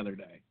Gorillas the other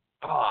day.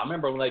 Oh, I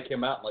remember when they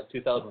came out in like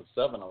 2007.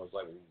 I was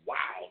like, wow,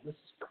 this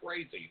is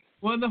crazy.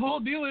 Well, the whole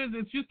deal is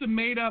it's just a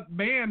made-up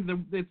band.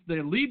 It's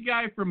the lead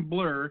guy from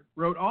Blur,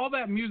 wrote all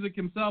that music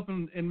himself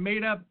and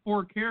made up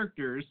 4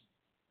 characters,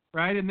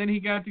 right? And then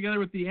he got together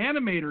with the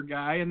animator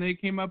guy, and they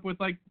came up with,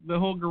 like, the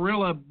whole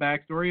gorilla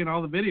backstory and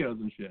all the videos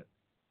and shit.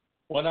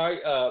 When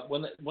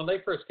when they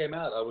first came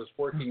out, I was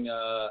working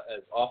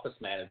as office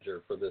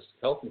manager for this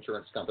health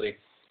insurance company,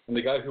 and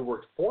the guy who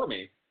worked for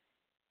me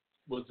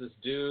was this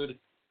dude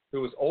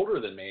who was older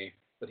than me,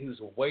 but he was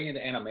way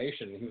into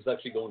animation. He was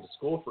actually going to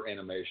school for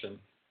animation,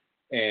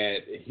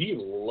 and he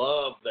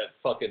loved that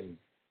fucking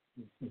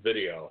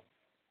video.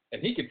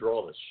 And he could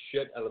draw the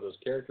shit out of those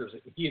characters.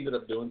 He ended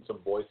up doing some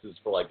voices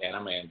for, like,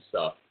 anime and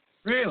stuff.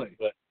 Really?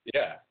 But,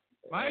 yeah.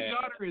 My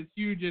daughter is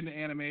huge into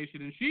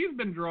animation, and she's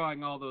been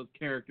drawing all those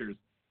characters.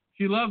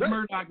 She loves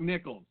Murdoch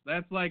Nichols.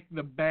 That's, like,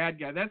 the bad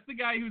guy. That's the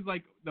guy who's,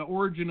 like, the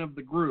origin of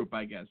the group,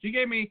 I guess. She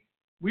gave me,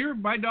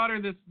 my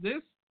daughter,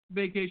 this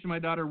vacation, my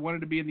daughter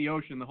wanted to be in the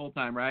ocean the whole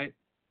time, right?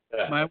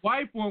 Yeah. My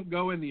wife won't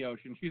go in the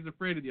ocean. She's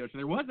afraid of the ocean.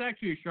 There was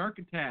actually a shark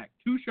attack,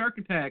 2 shark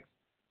attacks,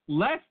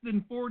 less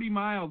than 40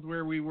 miles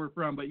where we were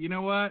from. But you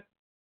know what?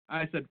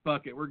 I said,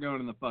 fuck it. We're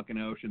going in the fucking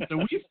ocean. So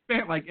we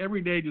spent, like,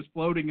 every day just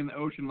floating in the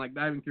ocean, like,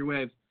 diving through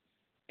waves.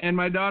 And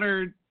my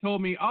daughter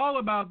told me all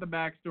about the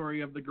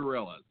backstory of the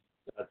gorillas.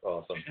 That's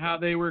awesome. How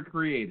they were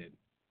created.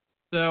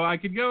 So I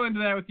could go into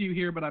that with you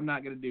here, but I'm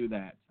not going to do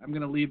that. I'm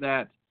going to leave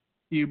that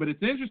to you. But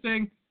it's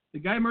interesting. The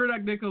guy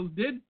Murdoch Nichols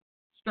did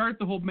start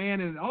the whole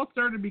band, and it all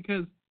started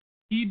because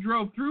he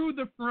drove through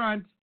the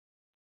front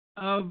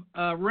of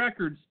a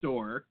record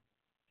store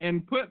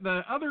and put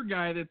the other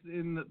guy that's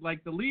in,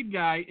 the lead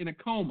guy in a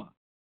coma.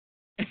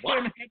 Wow.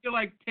 And had to,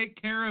 like, take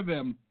care of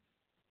him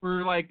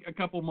for, like, a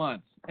couple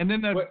months. And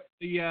then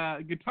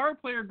the guitar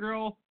player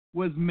girl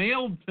was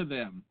mailed to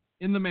them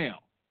in the mail.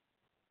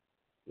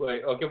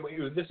 Wait, okay,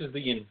 this is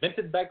the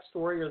invented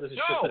backstory, or this is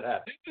shit that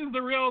happened?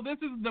 This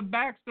is the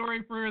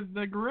backstory for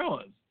the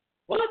gorillas.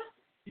 What?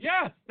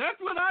 Yes, that's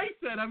what I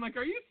said. I'm like,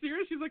 are you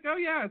serious? She's like, oh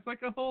yeah, it's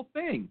like a whole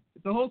thing.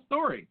 It's a whole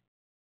story.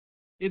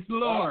 It's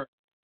lore.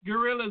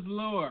 Gorillas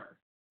lore.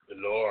 The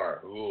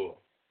lore, ooh.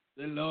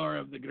 The lore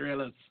of the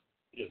gorillas.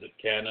 Is it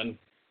canon?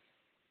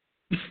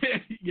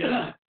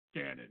 Yes,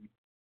 canon.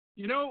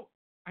 You know,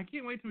 I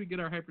can't wait till we get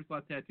our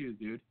Hypersloth tattoos,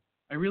 dude.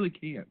 I really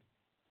can't.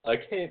 I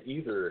can't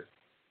either.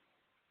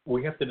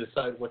 We have to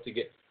decide what to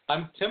get.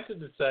 I'm tempted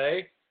to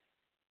say...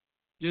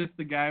 Just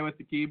the guy with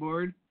the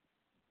keyboard?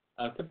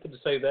 I'm tempted to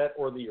say that,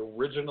 or the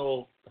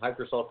original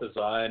Hypersloth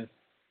design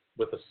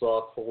with a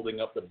sloth holding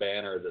up the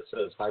banner that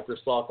says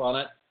Hypersloth on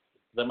it.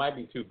 That might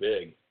be too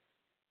big.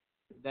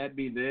 Would that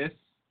be this?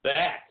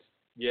 That!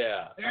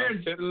 Yeah.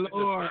 There's your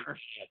lore.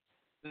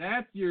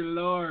 That's your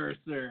lore,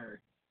 sir.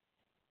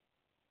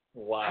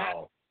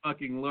 Wow. That's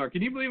fucking lore.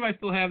 Can you believe I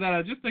still have that? I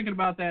was just thinking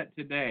about that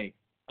today.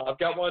 I've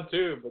got one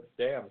too, but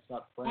damn, it's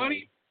not framed.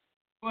 20?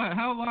 What?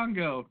 How long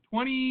ago?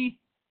 20?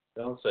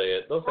 Don't say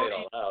it. Don't say it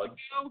out loud.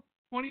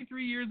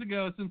 23 years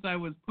ago since I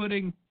was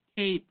putting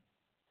tape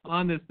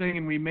on this thing,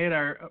 and we made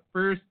our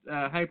first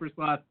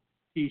Hypersloth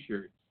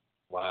t-shirts.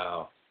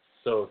 Wow.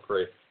 So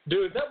crazy.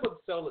 Dude, that would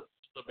sell at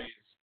Sotheby's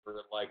for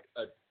like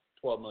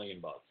 $12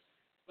 million.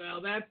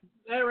 Well, that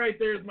right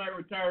there is my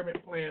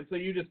retirement plan, so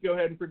you just go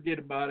ahead and forget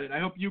about it. I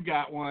hope you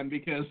got one,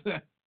 because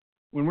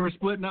when we're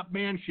splitting up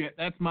band shit,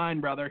 that's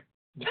mine, brother.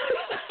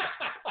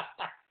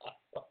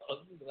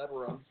 Glad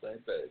we're on the same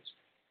page.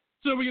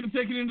 So we're going to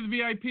take it into the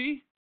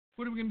VIP?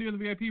 What are we going to do in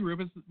the VIP,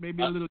 Rufus?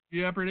 Maybe a little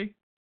Jeopardy?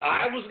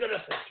 I was going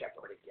to say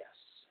Jeopardy, yes.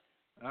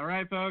 All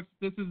right, folks.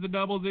 This is the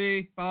Double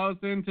Z. Follow us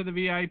into the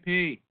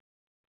VIP.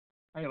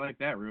 How you like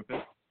that, Rufus?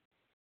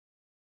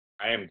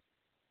 I am. Of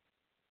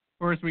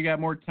course, we got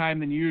more time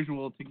than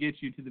usual to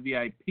get you to the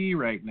VIP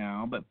right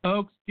now. But,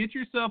 folks, get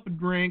yourself a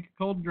drink,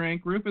 cold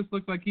drink. Rufus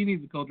looks like he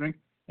needs a cold drink.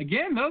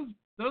 Again,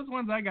 those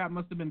ones I got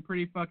must have been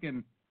pretty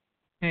fucking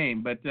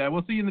tame. But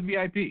we'll see you in the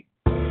VIP.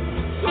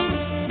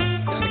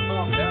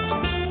 Calm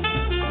down.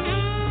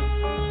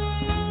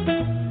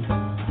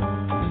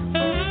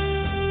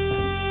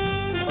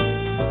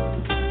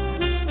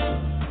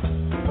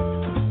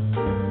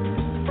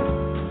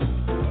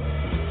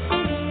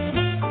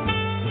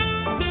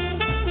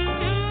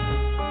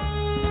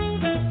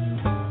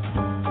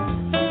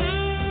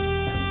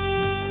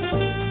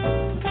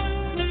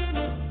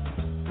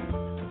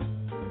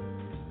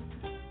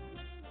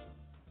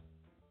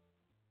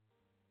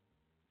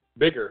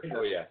 Bigger.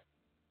 Oh, yeah.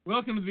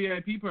 Welcome to the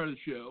VIP part of the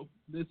show.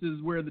 This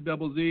is where the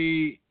Double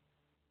Z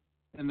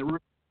And the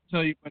Rufus will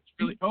tell you what's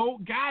really. Oh,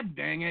 God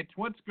dang it!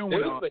 What's going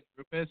on,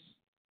 Rufus?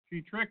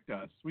 She tricked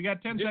us. We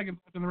got 10 seconds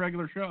left in the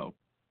regular show.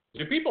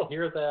 Do people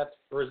hear that,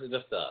 or is it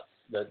just us?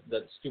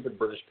 That stupid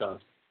British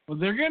cunt. Well,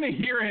 they're gonna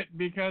hear it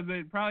because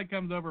it probably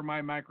comes over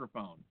my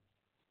microphone.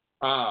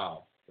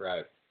 Oh,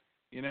 right.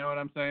 You know what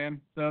I'm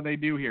saying? So they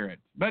do hear it.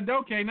 But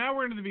okay, now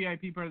we're into the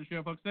VIP part of the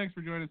show, folks. Thanks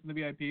for joining us in the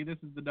VIP. This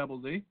is the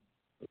Double Z.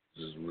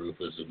 This is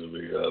Rufus in the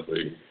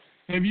VIP.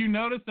 Have you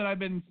noticed that I've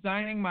been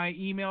signing my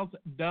emails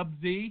Dub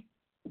Z?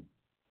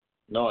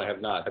 No, I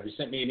have not. Have you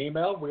sent me an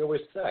email? We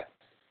always text.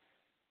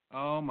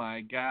 Oh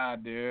my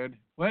God, dude.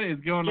 What is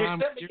going on?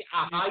 You sent me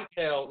a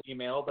Hightail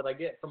email that I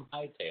get from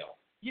Hightail.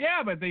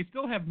 Yeah, but they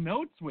still have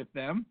notes with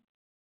them.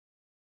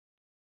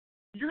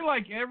 You're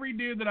like every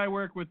dude that I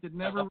work with that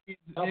never reads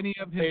any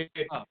of his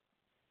stuff.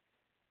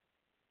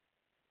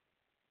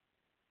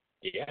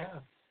 Yeah.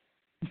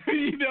 So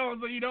you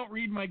don't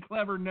read my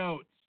clever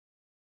notes.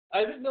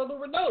 I didn't know there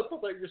were notes. I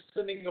thought you were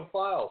sending a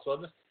file.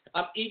 So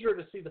I'm eager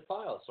to see the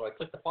file. So I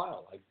click the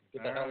file. I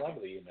get the hell out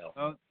of the email.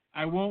 Well,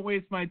 I won't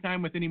waste my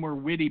time with any more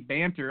witty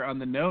banter on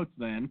the notes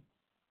then.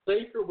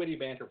 Save your witty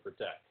banter for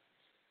text.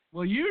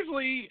 Well,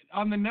 usually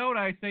on the note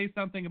I say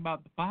something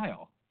about the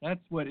file.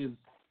 That's what is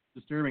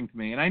disturbing to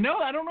me. And I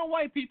don't know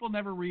why people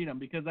never read them,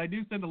 because I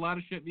do send a lot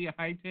of shit via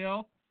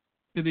Hightail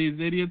to these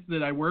idiots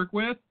that I work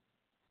with.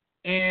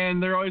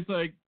 And they're always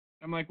like,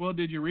 I'm like, well,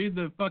 did you read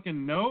the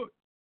fucking note?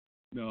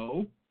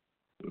 No.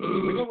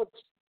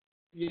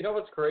 You know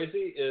what's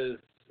crazy is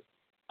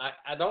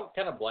I don't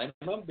kind of blame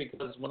them,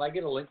 because when I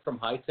get a link from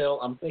Hightail,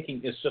 I'm thinking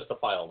it's just a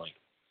file link.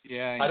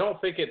 Yeah. I don't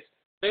think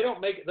they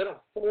don't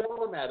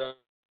format it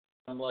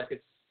like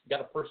it's got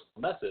a personal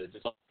message.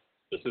 It's like,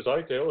 this is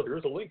Hightail,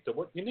 here's a link to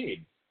what you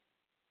need.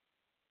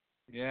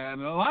 Yeah,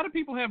 and a lot of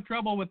people have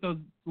trouble with those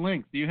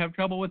links. Do you have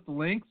trouble with the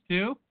links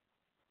too?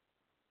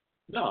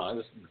 No, I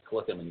just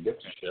click them and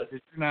get some shit.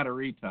 You're not a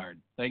retard.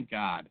 Thank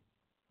God.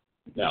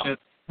 No. Because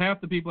half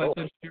the people I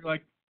send you're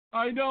like,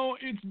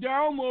 it's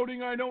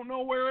downloading, I don't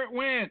know where it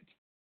went.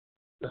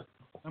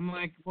 I'm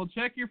like, well,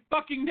 check your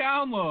fucking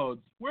downloads.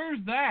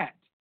 Where's that?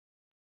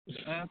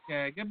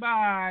 Okay,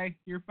 goodbye.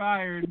 You're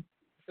fired.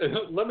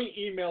 Let me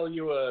email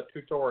you a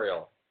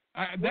tutorial.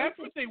 That's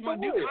what they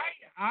want. Dude,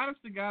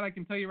 honest to God, I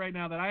can tell you right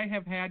now that I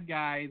have had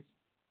guys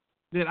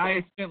that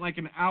I spent like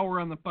an hour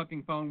on the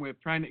fucking phone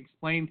with trying to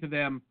explain to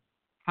them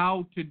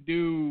how to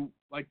do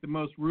like the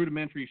most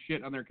rudimentary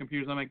shit on their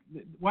computers. I'm like,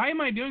 why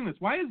am I doing this?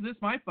 Why is this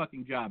my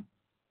fucking job?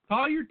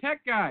 Call your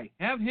tech guy.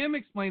 Have him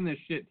explain this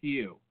shit to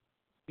you.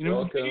 You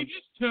know, can you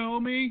just tell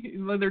me?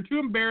 They're too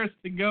embarrassed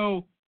to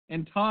go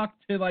and talk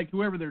to like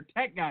whoever their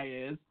tech guy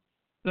is.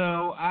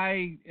 So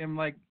I am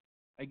like,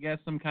 I guess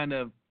some kind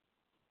of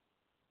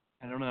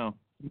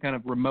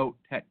remote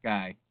tech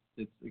guy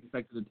that's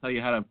expected to tell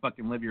you how to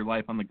fucking live your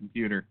life on the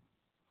computer.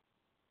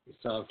 It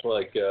sounds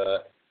like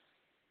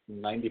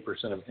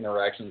 90% of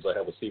interactions I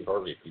have with Steve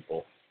Harvey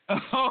people.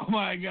 Oh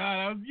my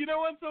God! You know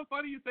what's so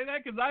funny you say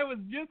that? Because I was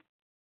just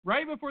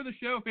right before the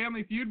show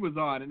Family Feud was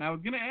on, and I was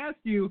going to ask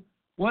you,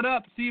 what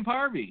up, Steve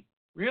Harvey?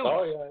 Really?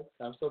 Oh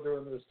yeah, I'm still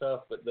doing this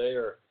stuff, but they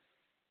are.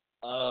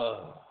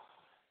 I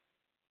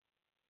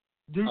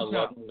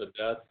love them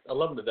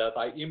to death.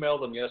 I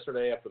emailed them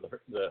yesterday after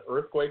the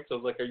earthquake. So I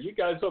was like, "Are you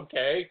guys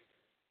okay?"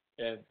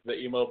 And they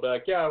emailed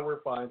back, "Yeah,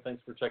 we're fine.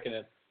 Thanks for checking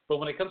in." But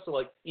when it comes to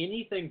like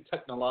anything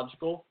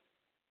technological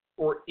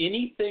or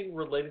anything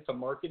related to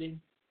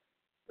marketing,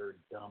 they're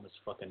dumb as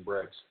fucking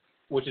bricks.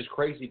 Which is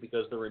crazy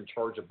because they're in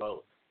charge of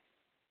both,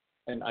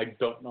 and I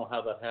don't know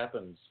how that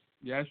happens.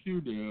 Yes,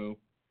 you do.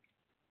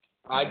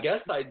 I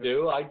guess I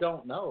do. I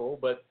don't know,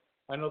 but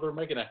I know they're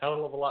making a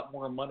hell of a lot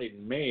more money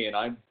than me,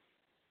 and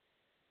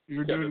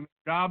You're doing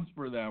jobs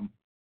for them.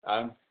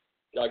 I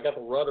got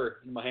the rudder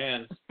in my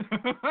hands.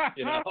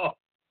 You know.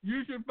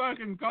 You should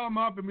fucking call them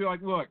up and be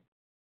like, look,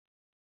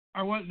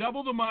 I want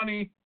double the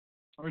money,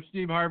 or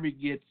Steve Harvey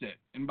gets it.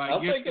 And by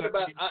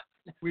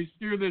we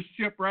steer this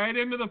ship right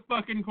into the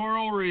fucking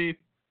coral reef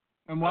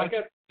and watch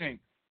it sink.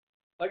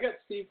 I got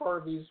Steve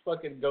Harvey's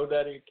fucking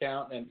GoDaddy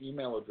account and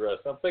email address.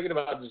 I'm thinking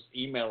about just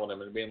emailing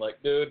him and being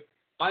like, dude,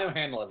 I am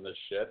handling this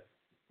shit.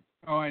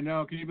 Oh, I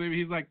know. Can you believe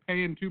he's like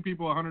paying 2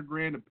 people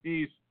 $100,000 a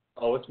piece?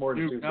 Oh, it's more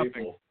than 2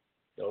 people.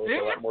 Oh,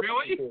 it's a lot more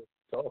really? Than 2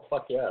 people. Oh,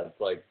 fuck yeah. It's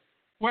like.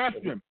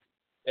 Question.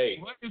 Hey.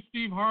 What is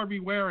Steve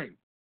Harvey wearing?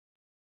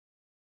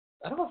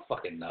 I don't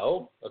fucking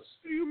know. What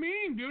do you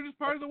mean, dude? It's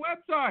part of the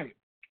website.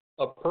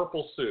 A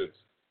purple suit.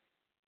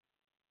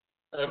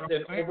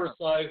 An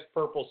oversized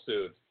purple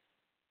suit.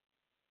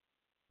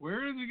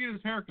 Where does he get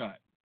his haircut?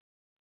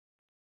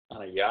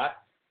 On a yacht.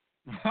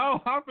 How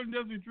often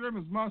does he trim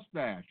his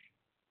mustache?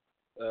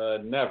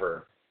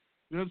 Never.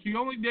 Does he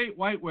only date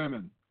white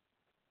women?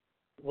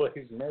 Well,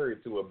 he's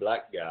married to a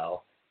black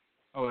gal.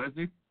 Oh, is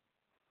he?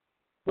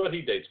 But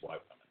he dates white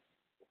women.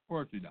 Of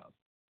course he does.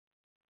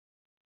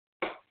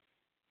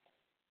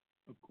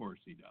 Of course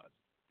he does.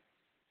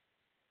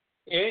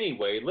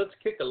 Anyway, let's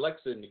kick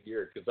Alexa into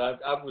gear because I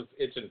was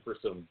itching for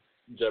some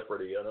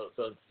Jeopardy. I know it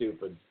sounds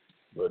stupid.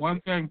 But...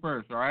 One thing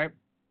first, all right?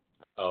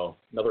 Oh,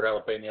 another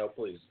jalapeno,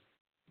 please.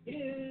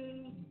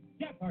 is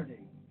Jeopardy!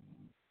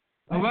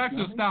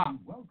 Alexa, stop.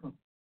 Welcome.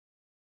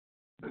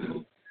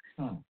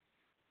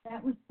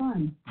 That was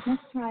fun.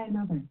 Let's try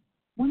another.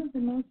 One of the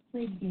most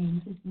played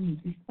games this week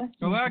is Question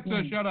of the Alexa,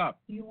 Day. shut up.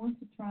 Do you want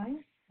to try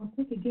it? Or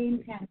pick a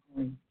game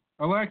category?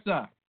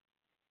 Alexa,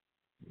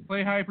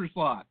 play Hyper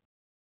Sloth.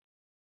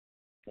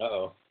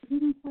 Uh-oh. I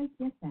didn't quite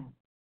get that.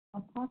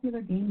 A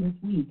popular game this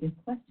week is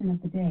Question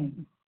of the Day.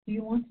 Do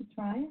you want to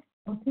try it?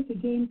 Or pick a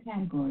game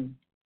category?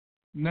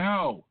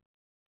 No.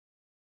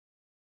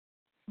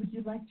 Would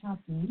you like top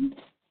games,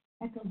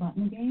 echo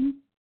button games,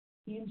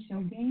 game show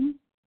games,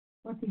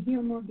 or to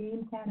hear more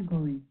game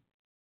categories?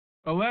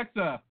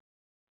 Alexa,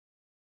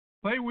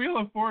 play Wheel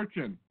of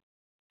Fortune.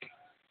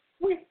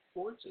 Wheel of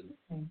Fortune.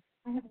 Okay.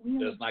 I have Wheel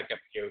Does of not get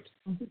cute.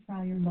 Want to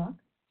try your luck?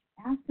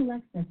 Ask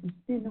Alexa to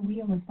spin the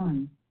Wheel of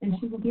Fun, and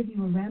she will give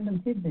you a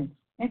random tidbit.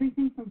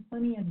 Everything from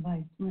funny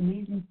advice to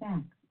amazing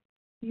facts.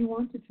 Do you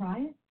want to try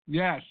it?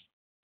 Yes.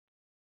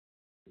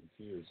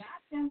 Confused.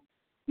 Gotcha.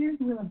 Here's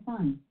Wheel of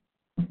Fun.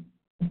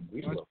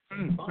 Wheel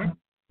of Fun.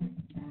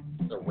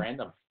 It's a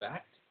random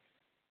fact.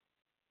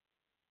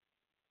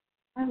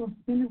 I will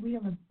spin the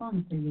Wheel of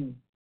Fun for you.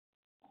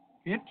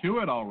 Get to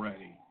it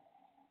already.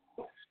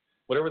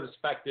 Whatever this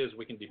fact is,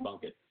 we can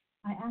debunk it.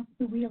 I asked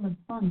the Wheel of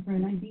Fun for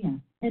an idea,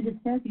 and it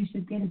says you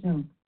should get a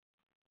joke.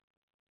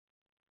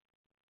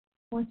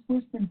 What's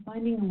worse than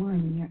finding a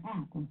worm in your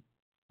apple?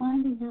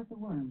 Finding half a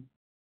worm.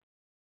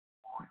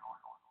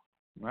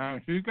 Wow,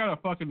 she's got a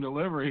fucking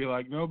delivery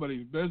like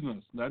nobody's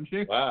business, doesn't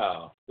she?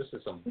 Wow, this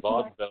is some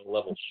vaudeville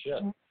level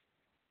shit.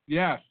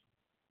 Yes.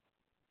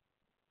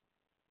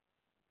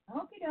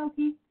 Okie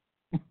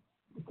dokie.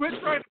 Quit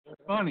trying to be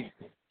funny.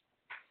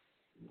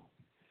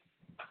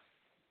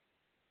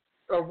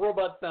 A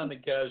robot sounding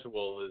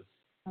casual is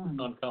Fun.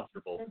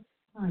 uncomfortable. It's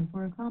time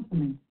for a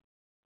compliment.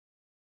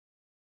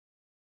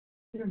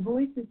 Your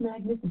voice is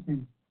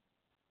magnificent.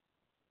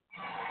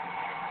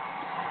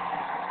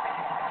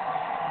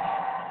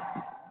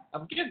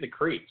 I'm getting the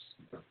creeps.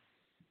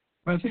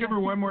 Let's give her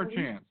one more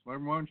chance.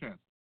 One more chance.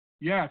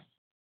 Yes.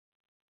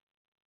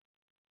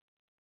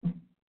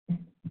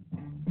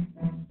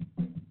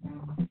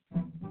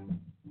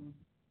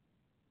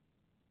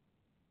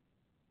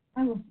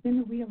 I will spin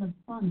the Wheel of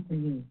Fun for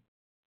you.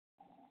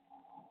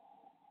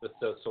 This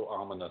sounds so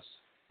ominous.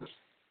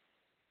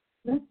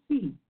 Let's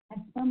see. I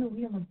spun the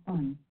Wheel of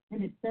Fun,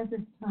 and it says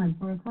it's time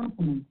for a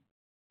compliment.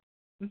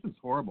 This is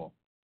horrible.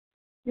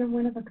 You're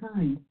one of a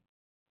kind.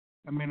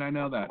 I mean, I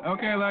know that.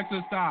 Okay,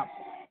 Alexa, stop.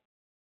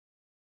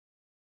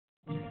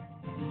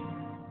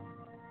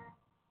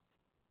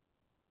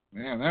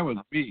 Man, that was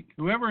weak.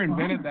 Whoever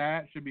invented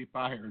that should be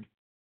fired.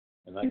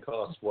 And that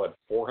costs, what,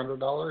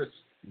 $400?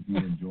 If you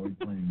enjoyed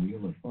playing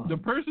Wheel of Fun, The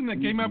person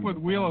that came up with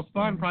Wheel of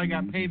Fun probably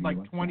got paid like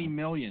 $20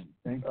 million.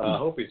 thank I you.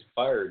 hope he's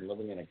fired and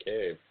living in a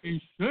cave.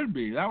 He should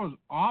be. That was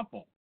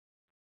awful.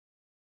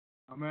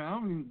 I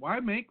mean, why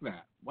make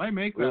that? Why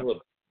make that?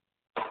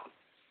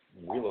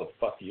 Wheel of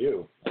fuck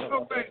you. I don't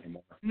want Okay. that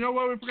anymore. You know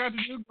what we forgot to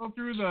do? Go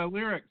through the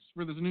lyrics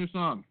for this new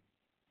song.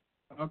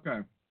 Okay.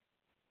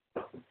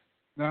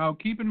 Now,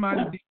 keep in mind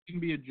that these can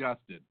be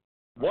adjusted.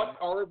 What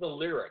are the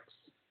lyrics?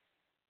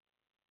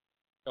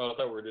 Oh, I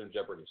thought we were doing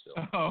Jeopardy still.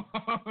 Oh,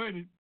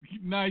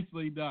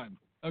 nicely done.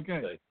 Okay.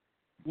 Okay.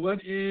 What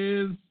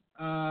is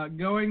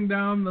going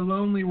down the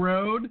lonely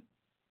road?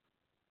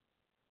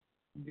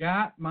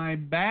 Got my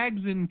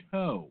bags in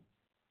tow.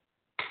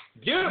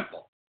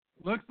 Beautiful.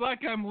 Looks like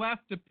I'm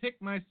left to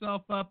pick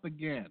myself up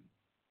again.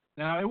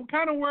 Now, it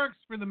kind of works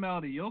for the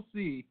melody. You'll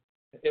see.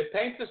 It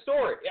paints a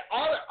story.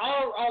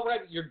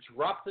 Already, you're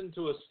dropped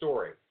into a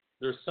story.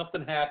 There's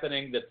something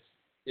happening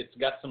it's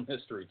got some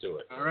history to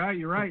it. All right,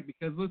 you're right,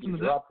 because listen You to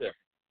this. dropped there.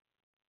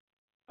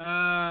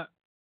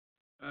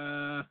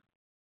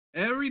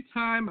 Every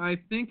time I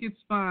think it's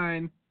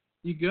fine,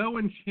 you go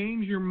and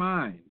change your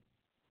mind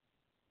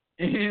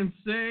and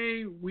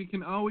say we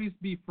can always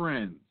be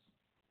friends.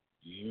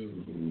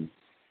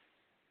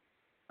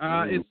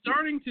 It's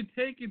starting to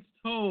take its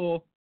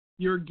toll,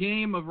 your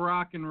game of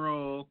rock and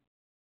roll.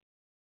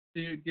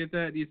 Do you get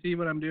that? Do you see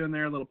what I'm doing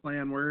there? A little play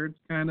on words,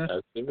 kind of? I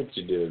see what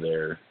you do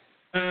there.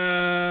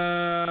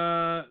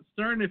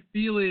 Starting to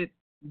feel it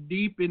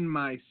deep in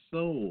my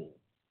soul.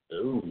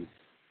 Ooh.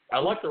 I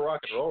like the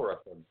rock and roll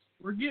reference.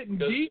 We're getting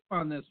deep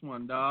on this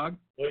one, dog.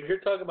 What you're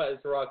talking about is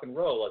the rock and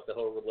roll. Like the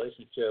whole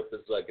relationship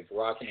is like it's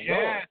rock and roll.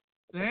 Yes,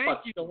 What the thank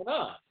fuck's you. going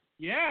on?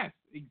 Yes,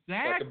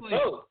 exactly.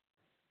 Like a boat.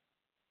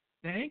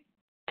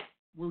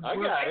 We're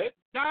got it.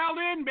 dialed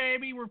in,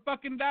 baby. We're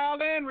fucking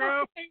dialed in,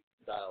 bro.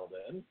 Dialed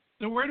in.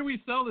 So where do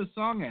we sell this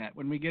song at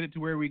when we get it to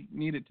where we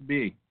need it to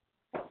be?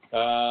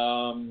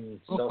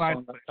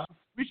 Cellphone.com.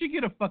 We should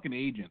get a fucking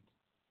agent.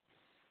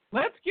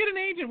 Let's get an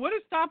agent. What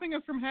is stopping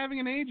us from having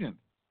an agent?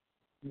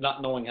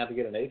 Not knowing how to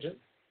get an agent.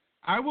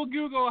 I will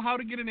Google how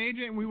to get an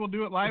agent, and we will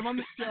do it live on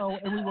the show,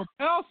 and we will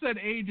tell said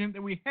agent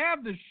that we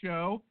have this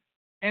show,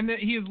 and that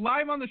he is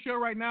live on the show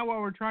right now while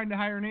we're trying to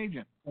hire an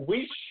agent.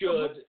 We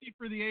should.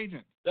 For the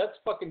agent. Let's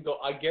fucking go.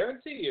 I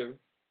guarantee you,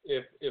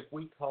 if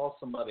we call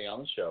somebody on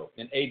the show,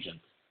 an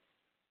agent,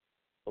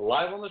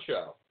 live on the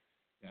show,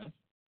 Yes.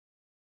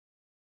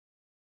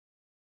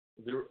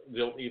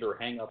 They'll either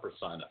hang up or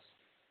sign us.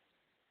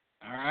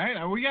 All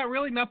right. We got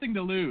really nothing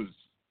to lose.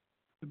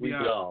 We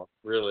don't.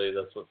 Really,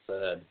 that's what's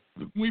sad.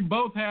 We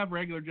both have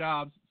regular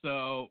jobs,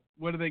 so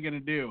what are they going to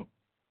do?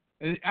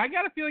 I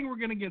got a feeling we're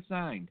going to get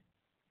signed.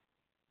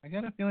 I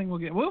got a feeling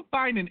we'll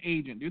find an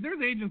agent, dude.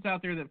 There's agents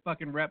out there that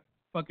fucking rep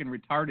fucking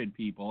retarded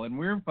people, and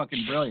we're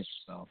fucking brilliant,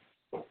 so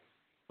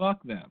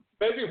fuck them.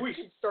 Maybe we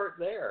should start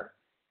there.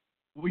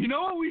 Well, you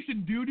know what we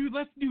should do, dude?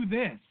 Let's do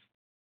this.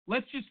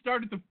 Let's just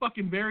start at the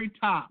fucking very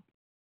top,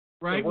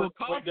 right? We'll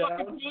call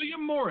fucking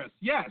William Morris.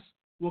 Yes,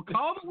 we'll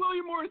call the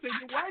William Morris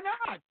agent. Why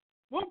not?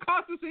 Won't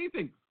cost us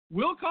anything.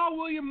 We'll call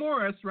William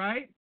Morris,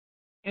 right?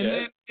 And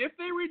then if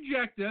they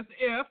reject us,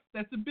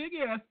 that's a big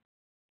if,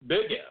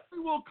 we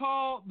will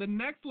call the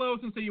next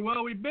lowest and say,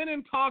 well, we've been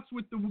in talks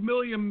with the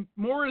William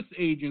Morris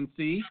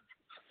agency,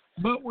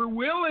 but we're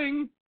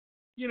willing,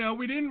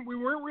 we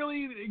weren't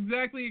really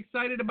exactly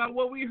excited about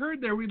what we heard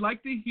there. We'd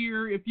like to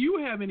hear if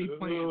you have any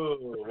plans.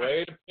 Ooh,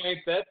 way to paint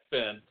that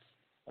fence.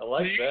 I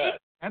like that.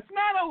 That's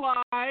not a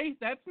lie.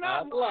 That's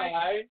not a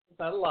lie. It's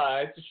not a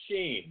lie. It's a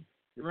sheen.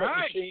 You're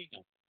right. A sheen.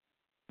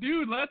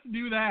 Dude, let's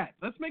do that.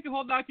 Let's make a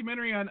whole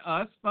documentary on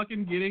us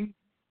fucking getting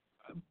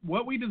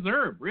what we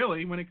deserve,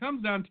 really, when it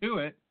comes down to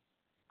it.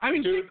 I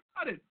mean, think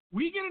about it.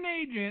 We get an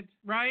agent,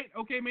 right?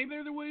 Okay, maybe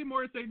they're the William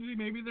Morris agency.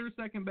 Maybe they're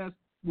second best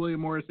William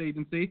Morris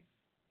agency.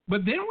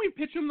 But then we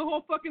pitch them the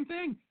whole fucking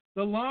thing.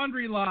 The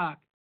laundry lock,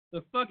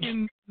 the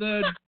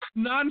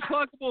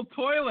non-pluggable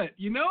toilet.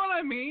 You know what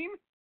I mean?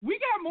 We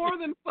got more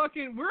than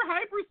fucking, we're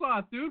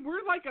hypersloth, dude.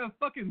 We're like a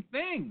fucking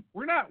thing.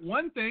 We're not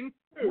one thing.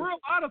 We're a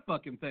lot of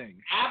fucking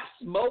things.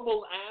 Apps,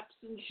 mobile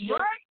apps and shit.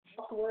 Right?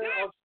 Software,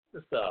 all sorts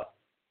of stuff.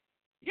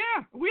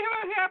 Yeah, we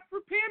have an app for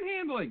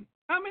panhandling.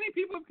 How many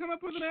people have come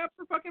up with an app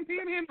for fucking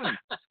panhandling?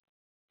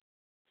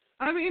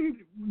 I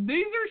mean,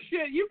 these are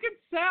shit. You could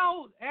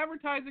sell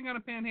advertising on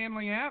a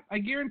panhandling app. I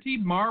guarantee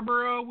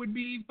Marlboro would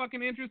be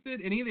fucking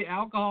interested. Any of the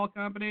alcohol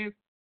companies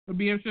would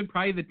be interested.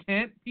 Probably the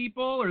tent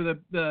people or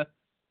the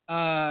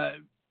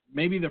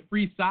maybe the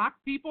free sock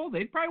people.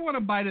 They'd probably want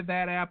to bite at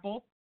that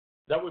apple.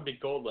 That would be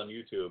gold on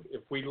YouTube.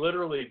 If we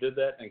literally did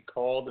that and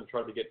called and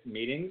tried to get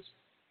meetings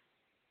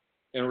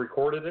and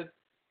recorded it,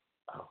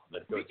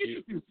 that'd go we could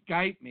just do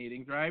Skype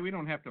meetings, right? We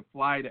don't have to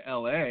fly to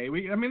L.A.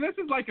 This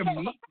is like a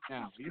meeting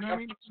now. You know what I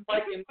mean?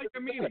 It's like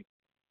a meeting.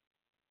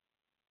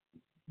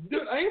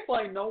 Dude, I ain't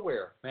flying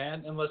nowhere,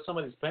 man, unless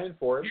somebody's paying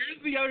for it.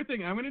 Here's the other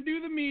thing. I'm going to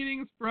do the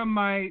meetings from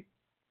my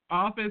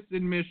office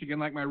in Michigan,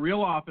 like my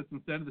real office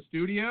instead of the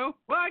studio.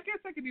 Well, I guess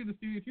I could do the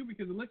studio too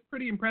because it looks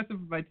pretty impressive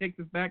if I take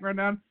this background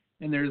down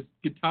and there's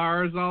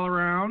guitars all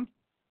around,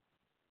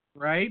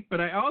 right?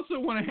 But I also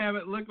want to have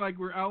it look like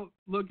we're out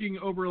looking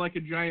over like a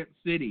giant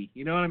city.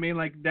 You know what I mean?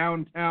 Like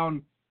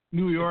downtown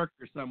New York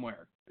or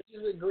somewhere.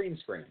 This is a green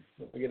screen.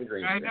 We get a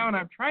green screen. I know, and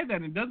I've tried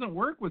that, and it doesn't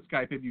work with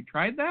Skype. Have you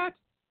tried that?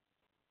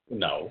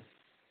 No.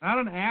 Not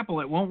on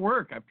Apple. It won't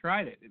work. I've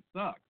tried it. It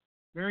sucks.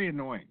 Very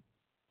annoying.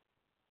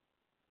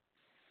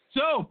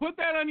 So, put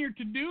that on your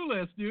to-do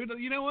list, dude.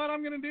 You know what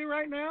I'm going to do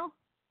right now?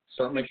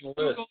 Start making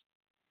a list.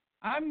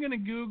 I'm going to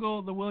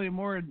Google the William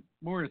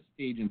Morris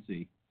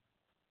agency.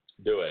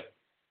 Do it.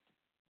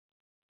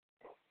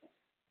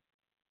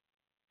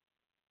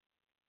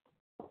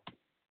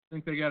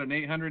 Think they got an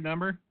 800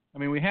 number? I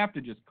mean, we have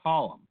to just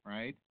call them,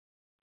 right?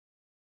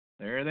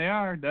 There they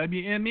are,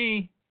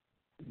 WME.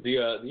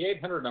 The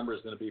 800 number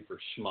is going to be for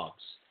schmucks.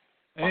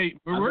 Hey,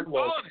 we're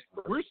calling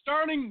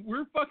it.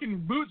 We're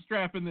fucking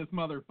bootstrapping this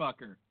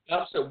motherfucker.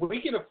 So we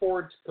can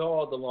afford to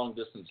call the long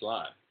distance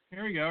line.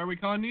 Here we go. Are we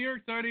calling New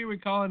York City? Are we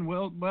calling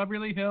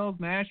Beverly Hills,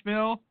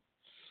 Nashville?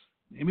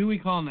 Maybe we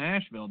call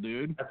Nashville,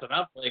 dude. That's what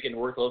I'm thinking.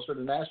 We're closer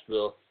to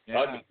Nashville. Yeah.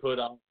 I could put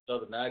on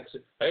Southern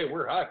accent. Hey,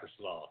 we're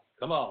hypersloth.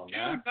 Come on, dude,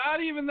 now.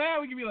 not even that.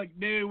 We could be like,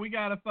 dude, we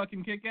got a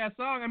fucking kick-ass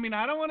song. I mean,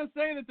 I don't want to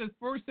say that this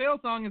For Sale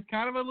song is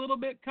kind of a little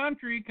bit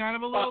country, kind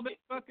of a little bit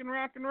fucking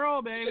rock and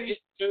roll, baby.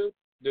 Dude,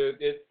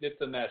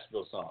 it's a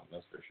Nashville song,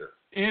 that's for sure.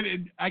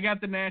 I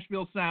got the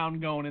Nashville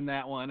sound going in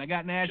that one. I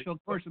got Nashville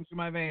coursing through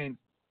my veins.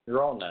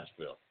 You're all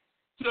Nashville.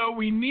 So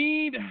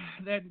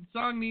that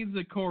song needs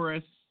a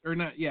chorus, or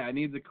not? Yeah, it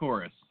needs a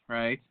chorus,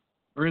 right?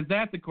 Or is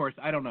that the chorus?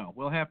 I don't know.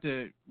 We'll have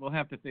to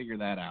figure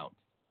that out.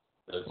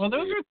 Those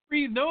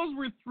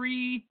were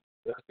three.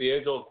 That's the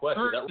age-old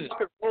question. Verses. That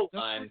rock and roll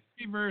line.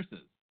 Three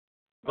verses.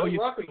 Oh, you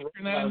rock think and we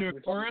can roll turn that line, into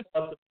a chorus?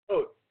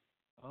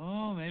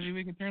 Oh, maybe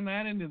we can turn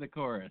that into the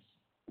chorus.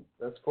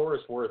 That's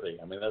chorus worthy.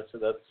 I mean, that's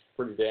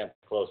pretty damn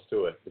close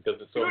to it because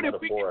it's so metaphoric.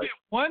 If we can get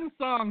one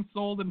song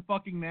sold in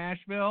fucking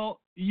Nashville,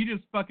 you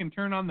just fucking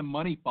turn on the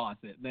money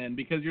faucet then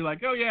because you're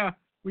like, oh yeah,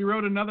 we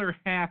wrote another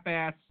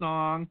half-ass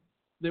song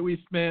that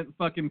we spent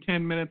fucking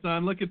 10 minutes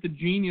on. Look at the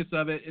genius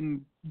of it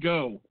and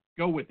go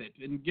with it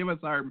and give us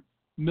our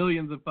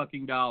millions of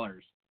fucking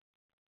dollars.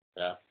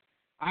 Yeah.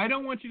 I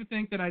don't want you to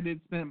think that I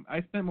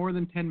spent more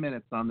than 10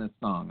 minutes on this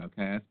song,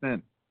 okay? I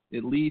spent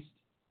at least,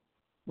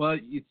 well,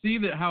 you see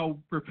that how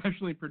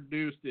professionally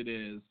produced it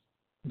is,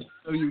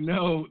 so you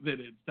know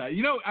that it's,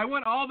 I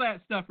want all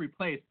that stuff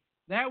replaced.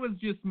 that was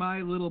just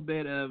my little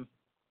bit of.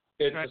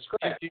 It's a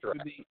scratch track,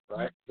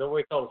 right? Is that what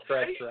we call a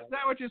scratch track? Is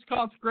that what it's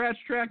called, scratch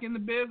track in the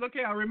biz?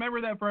 Okay, I'll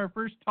remember that for our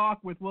first talk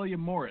with William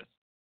Morris.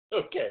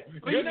 Okay,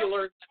 well, good you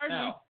learned that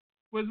now.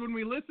 Was when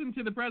we listened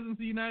to the Presidents of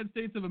the United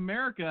States of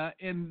America,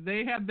 and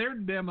they had their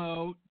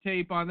demo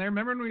tape on there.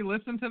 Remember when we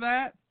listened to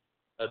that?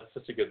 That's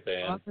such a good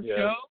band. On the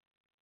show?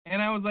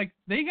 And I was like,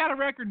 they got a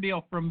record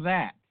deal from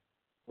that.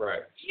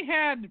 Right. He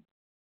had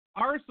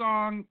our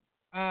song,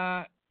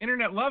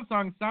 Internet Love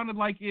Song, sounded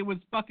like it was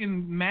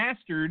fucking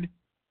mastered.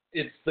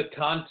 It's the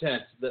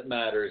content that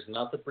matters,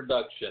 not the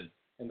production.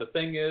 And the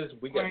thing is,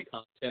 we got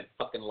content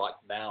fucking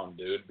locked down,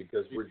 dude,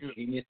 because we're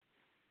genius.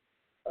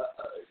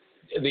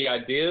 The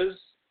ideas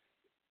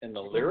and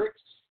the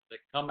lyrics that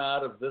come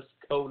out of this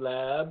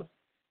collab,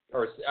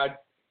 I'm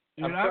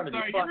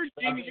sorry,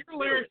 your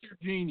lyrics are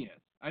genius.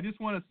 I just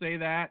want to say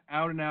that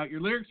out and out. Your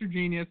lyrics are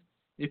genius.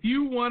 If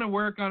you want to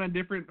work on a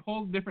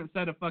whole different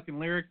set of fucking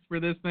lyrics for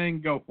this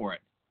thing, go for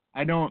it.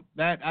 I'm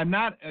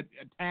not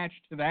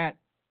attached to that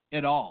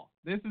at all.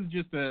 This is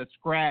just a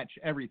scratch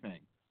everything.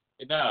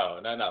 No.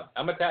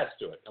 I'm attached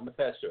to it.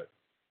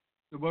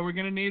 So, well, we're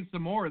going to need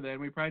some more then.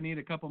 We probably need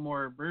a couple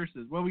more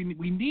verses. Well, we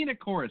need a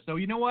chorus. So,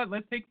 you know what?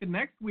 Let's take the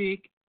next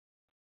week.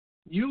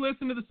 You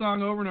listen to the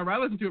song over and over. I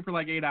listened to it for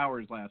like 8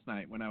 hours last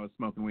night when I was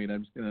smoking weed.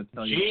 I'm just going to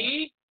tell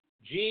you.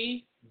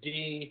 G-D-E-C.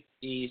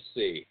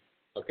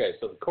 Okay,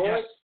 so the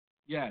chorus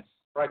yes.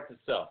 writes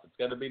itself. It's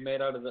got to be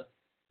made out of the...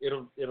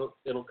 It'll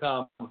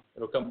come.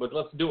 But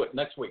let's do it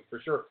next week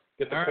for sure.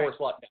 Get the chorus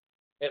locked down.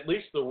 At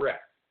least the riff,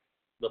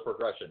 the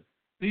progression.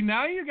 See,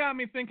 now you got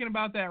me thinking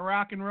about that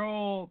rock and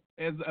roll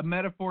as a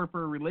metaphor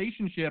for a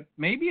relationship.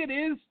 Maybe it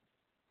is,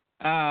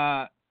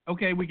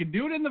 okay, we could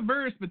do it in the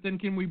verse, but then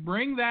can we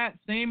bring that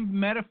same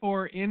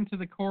metaphor into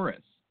the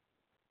chorus?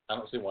 I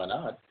don't see why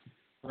not.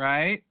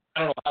 Right? I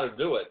don't know how to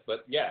do it,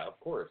 but yeah, of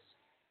course.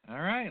 All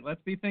right,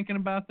 let's be thinking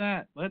about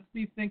that.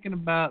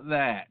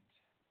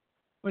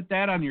 Put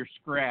that on your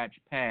scratch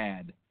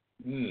pad.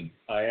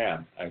 I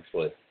am,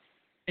 actually.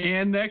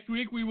 And next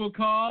week we will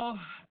call,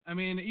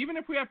 even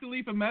if we have to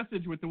leave a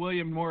message with the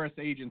William Morris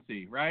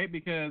Agency, right?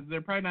 Because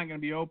they're probably not going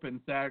to be open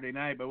Saturday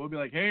night, but we'll be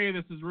like, hey,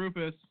 this is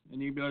Rufus.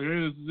 And you can be like,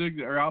 hey, this is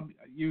Zigzag. Or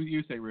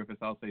you say Rufus,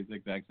 I'll say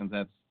Zigzag, since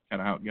that's kind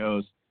of how it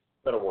goes.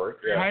 That'll work,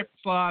 yeah. Hyper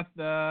Sloth,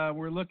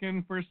 we're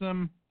looking for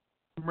some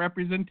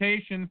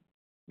representation.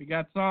 We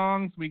got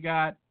songs. You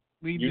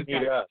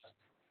need us.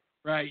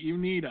 Right, you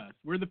need us.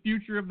 We're the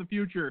future of the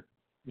future.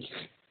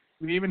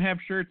 We even have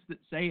shirts that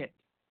say it.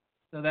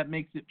 So that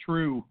makes it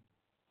true.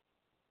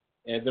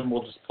 And then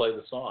we'll just play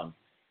the song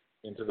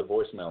into the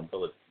voicemail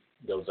until it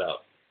goes out.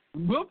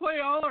 We'll play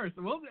all ours.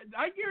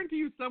 I guarantee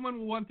you someone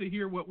will want to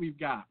hear what we've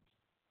got.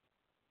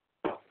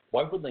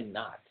 Why would they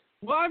not?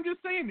 Well, I'm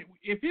just saying,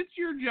 if it's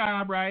your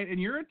job, right, and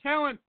you're a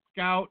talent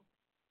scout,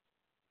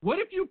 what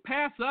if you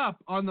pass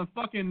up on the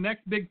fucking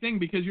next big thing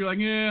because you're like,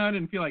 I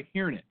didn't feel like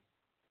hearing it?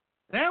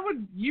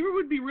 You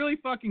would be really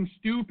fucking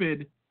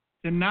stupid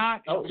to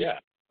not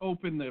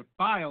open the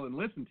file and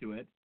listen to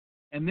it.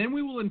 And then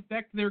we will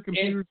infect their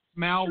computers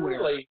with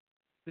malware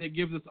that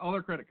gives us all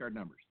their credit card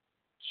numbers.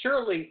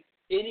 Surely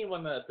anyone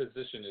in that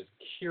position is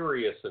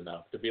curious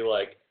enough to be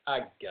like,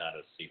 I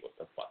gotta see what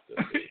the fuck this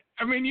is.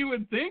 You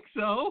would think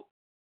so.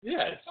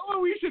 Yes.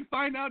 Oh, we should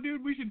find out,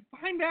 dude. We should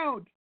find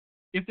out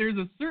if there's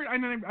a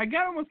certain. I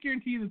gotta almost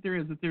guarantee that there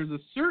is. That there's a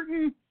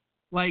certain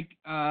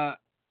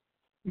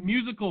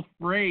musical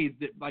phrase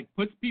that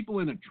puts people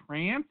in a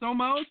trance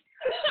almost.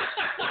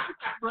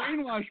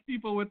 Brainwash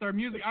people with our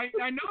music.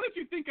 I know that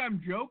you think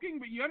I'm joking,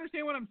 but you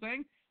understand what I'm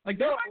saying? No,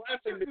 I'm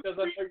laughing because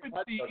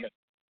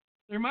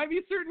there might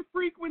be certain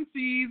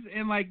frequencies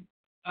and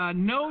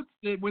notes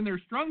that when they're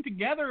strung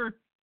together,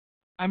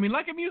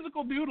 like a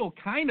musical doodle,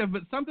 kind of,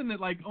 but something that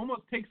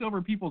almost takes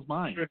over people's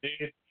minds.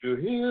 To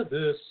hear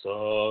this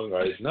song,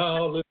 I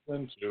now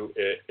listen to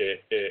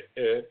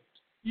it.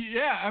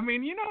 Yeah,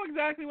 you know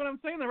exactly what I'm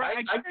saying, right?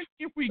 I guarantee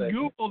if we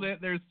Googled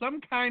it, there's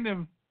some kind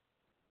of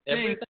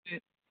thing.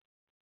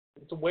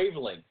 It's a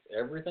wavelength.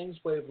 Everything's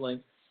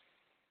wavelength.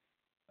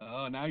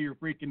 Oh, now you're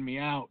freaking me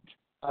out.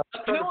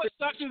 You know what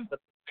sucks is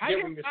I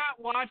have not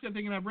watched that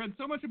thing, and I've read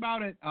so much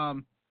about it.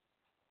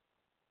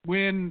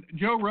 When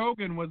Joe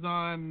Rogan was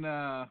on,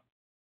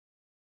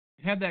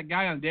 had that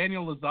guy on,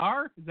 Daniel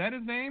Lazar. Is that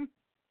his name?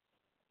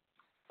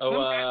 Oh,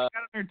 some guy got on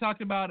there and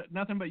talked about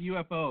nothing but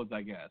UFOs,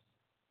 I guess.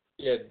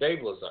 Yeah,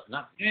 Dave Lazar.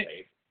 Not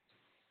Dave.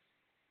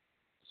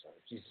 Sorry,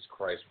 Jesus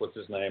Christ, what's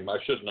his name? I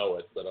should know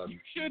it, but you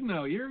should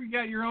know. You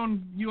got your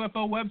own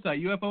UFO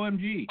website,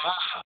 UFOMG.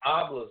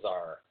 Bob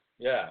Lazar.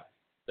 Yeah,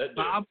 that dude.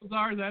 Bob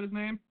Lazar, is that his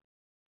name?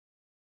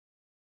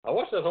 I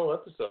watched that whole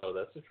episode.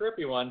 That's a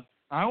trippy one.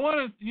 I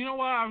want to,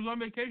 I was on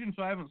vacation,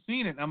 so I haven't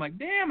seen it. I'm like,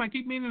 damn, I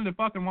keep meaning to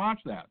fucking watch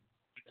that.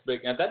 It's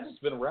big, and that's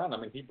been around.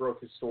 He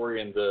broke his story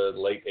in the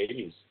late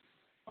 80s.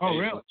 Oh,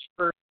 really?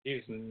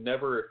 He's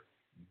never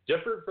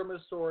differed from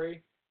his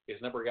story. He's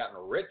never gotten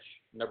rich,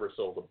 never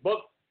sold a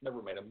book,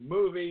 never made a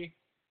movie.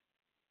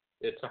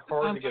 It's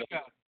hard to get a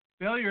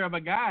failure of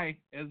a guy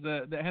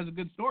that has a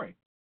good story.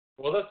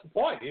 Well, that's the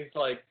point. He's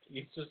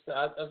just,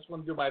 I just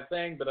want to do my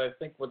thing, but I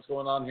think what's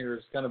going on here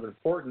is kind of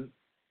important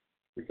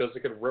because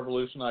it could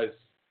revolutionize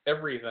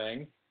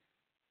everything.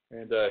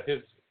 And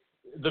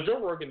the Joe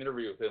Rogan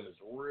interview with him is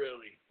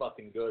really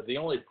fucking good. The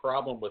only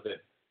problem with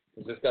it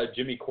is this guy,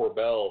 Jimmy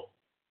Corbell,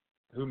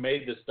 who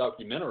made this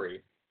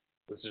documentary,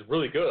 which is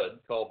really good,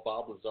 called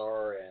Bob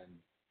Lazar and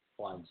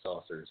Flying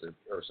Saucers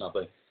or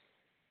something.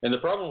 And the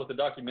problem with the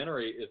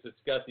documentary is it's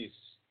got these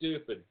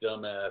stupid,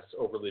 dumbass,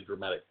 overly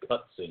dramatic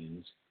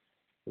cutscenes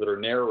that are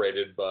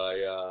narrated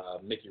by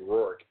Mickey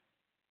Rourke.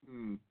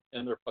 And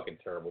they're fucking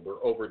terrible.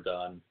 They're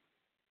overdone.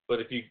 But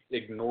if you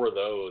ignore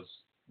those,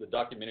 the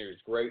documentary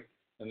is great.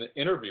 And the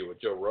interview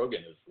with Joe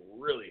Rogan is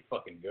really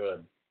fucking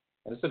good.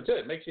 And it's legit.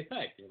 It makes you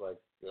think. You're like,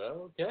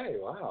 well, okay,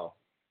 wow.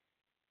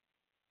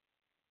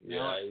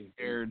 Yeah, I'm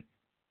scared.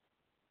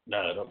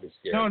 No, don't be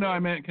scared. No, I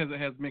meant because it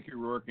has Mickey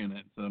Rourke in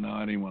it, so no,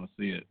 I didn't want to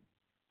see it.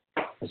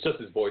 It's just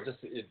his voice. Just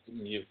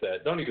mute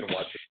that. Don't even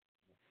watch it.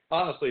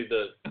 Honestly,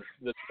 the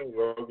Joe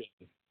Rogan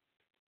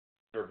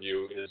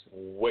interview is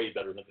way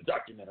better than the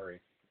documentary.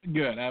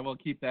 Good. I will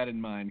keep that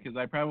in mind because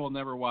I probably will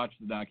never watch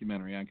the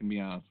documentary. I can be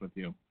honest with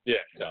you. Yeah,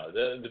 no,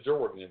 the Joe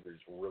Rogan interview is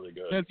really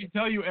good. Does he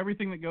tell you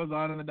everything that goes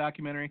on in the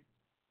documentary?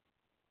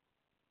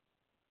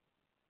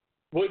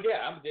 Well,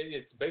 yeah,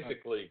 it's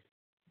basically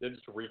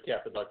just to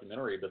recap the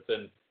documentary, but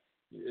then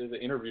the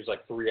interview's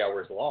like 3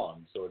 hours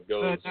long, so it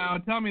goes. Now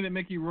tell me that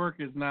Mickey Rourke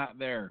is not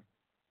there.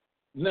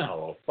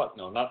 No, fuck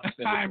no, not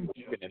I'm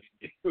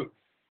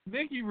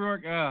Mickey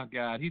Rourke, oh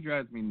God, he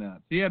drives me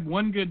nuts. He had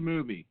one good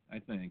movie, I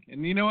think.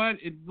 And you know what?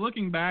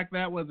 Looking back,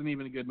 that wasn't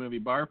even a good movie.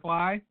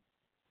 Barfly,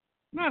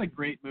 not a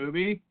great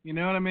movie. You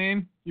know what I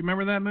mean? You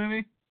remember that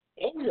movie?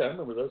 Oh, yeah, I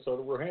remember that. So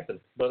did Roehampton.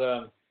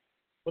 But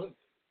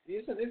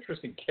he's an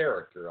interesting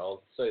character,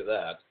 I'll say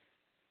that.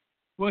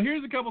 Well,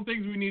 here's a couple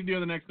things we need to do in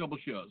the next couple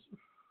shows.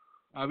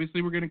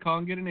 Obviously, we're going to call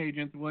and get an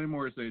agent, the William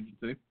Morris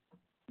Agency.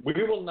 We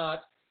will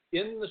not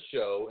end the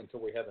show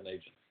until we have an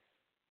agent.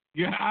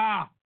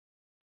 Yeah.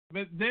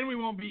 But then we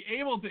won't be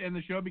able to end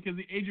the show because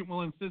the agent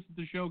will insist that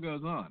the show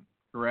goes on.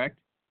 Correct?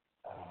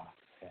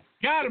 Okay.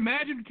 God,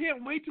 imagine,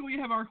 can't wait till we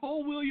have our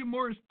whole William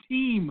Morris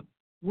team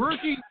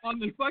working on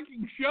the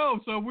fucking show.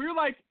 So we're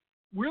like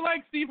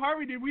Steve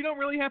Harvey, dude. We don't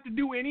really have to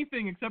do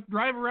anything except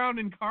drive around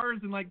in cars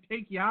and like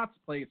take yachts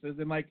places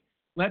and like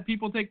let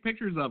people take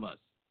pictures of us.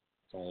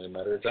 It's only a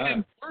matter of time.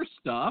 And endorse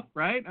stuff,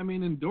 right? I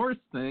mean, endorse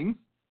things.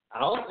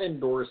 I'll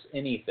endorse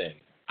anything.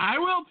 I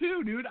will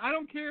too, dude. I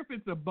don't care if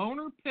it's a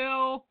boner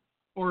pill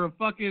or a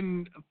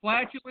fucking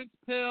flatulence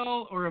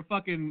pill or a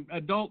fucking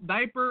adult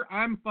diaper.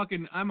 I'm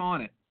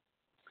on it.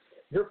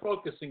 You're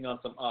focusing on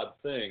some odd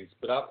things,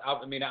 but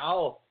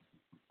I'll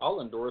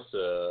endorse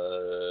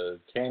a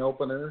can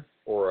opener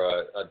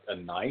or a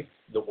knife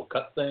that will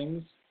cut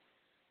things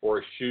or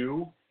a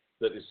shoe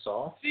that is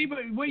soft. See, but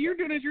what you're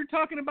doing is you're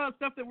talking about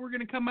stuff that we're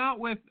going to come out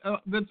with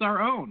that's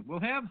our own. We'll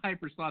have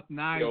Hypersloth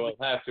knives. We'll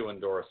have to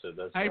endorse it.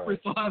 That's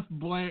Hypersloth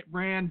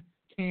brand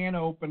can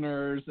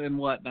openers and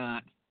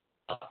whatnot.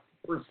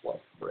 Hypersloth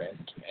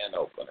brand can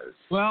openers.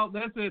 Well,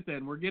 that's it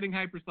then. We're getting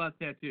Hypersloth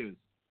tattoos.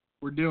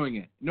 We're doing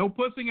it. No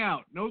pussing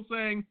out. No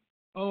saying,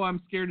 oh,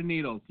 I'm scared of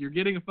needles. You're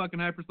getting a fucking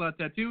Hypersloth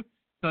tattoo.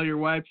 Tell your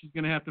wife she's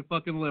going to have to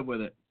fucking live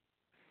with it.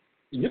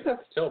 You have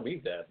to tell me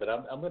that, but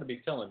I'm going to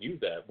be telling you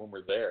that when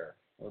we're there.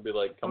 I'll be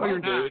like, come on, you're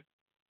not. dude.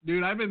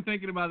 Dude, I've been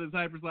thinking about this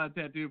Hypersloth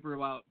tattoo for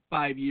about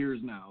 5 years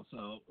now,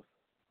 so.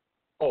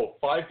 Oh,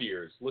 5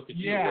 years. Look at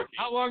you. Yeah.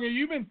 How long have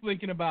you been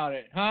thinking about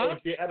it, huh?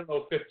 I don't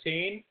know,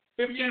 15?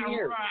 15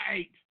 years.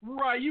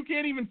 Right. You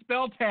can't even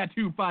spell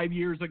tattoo 5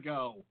 years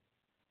ago.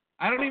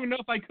 I don't even know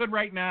if I could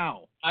right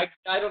now. I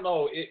don't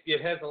know.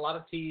 It has a lot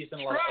of T's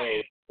and a lot of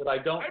O's, but I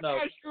don't know.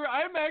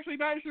 I'm actually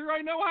not sure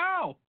I know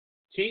how.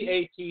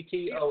 Tattoo.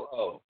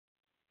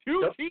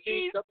 2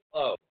 T's?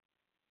 O.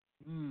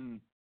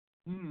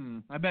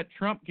 I bet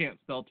Trump can't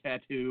spell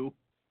tattoo.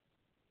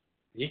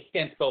 He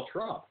can't spell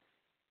Trump.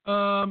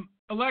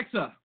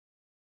 Alexa,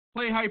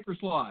 play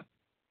Hypersloth.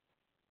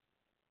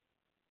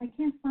 I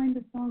can't find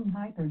the song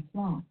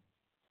Hypersloth.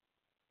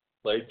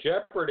 Play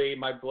Jeopardy.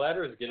 My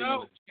bladder is getting in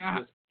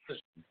this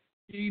position.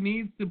 He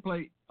needs to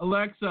play.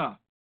 Alexa,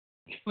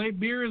 play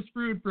Beer is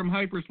Fruit from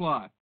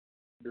Hypersloth.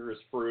 Beer is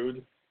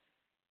Fruit.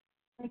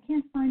 I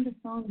can't find the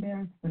song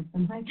Beresford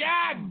from Hypersloth.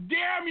 God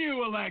damn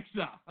you,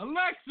 Alexa!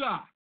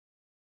 Alexa!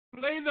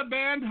 Play the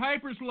band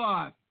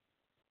Hypersloth.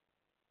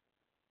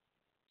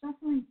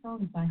 Shuffling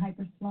songs by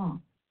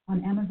Hypersloth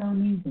on Amazon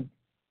Music.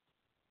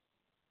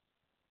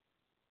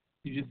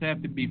 You just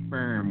have to be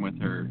firm with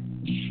her.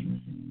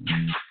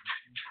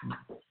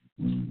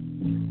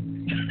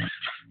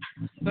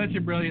 Such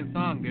a brilliant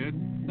song, dude.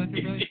 Such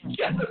a brilliant song. You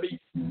gotta be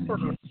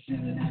firm.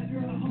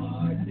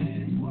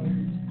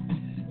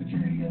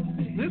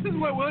 This is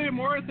what William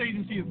Morris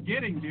Agency is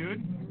getting,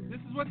 dude. This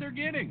is what they're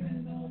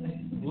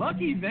getting.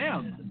 Lucky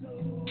them.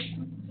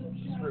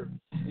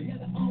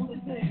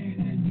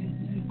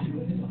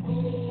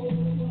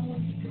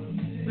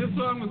 This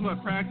song was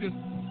what, Practice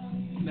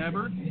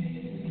Never?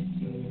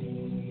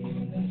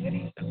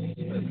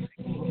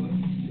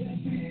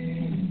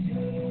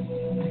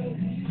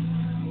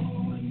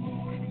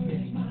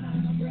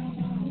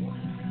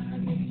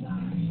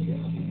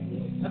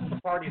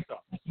 party song.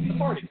 It's a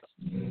party song.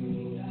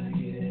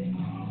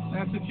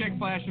 That's a chick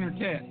flashing her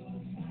tit.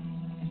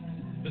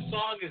 The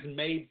song is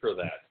made for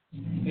that.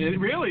 It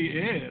really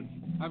is.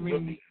 I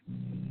mean,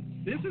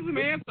 this is an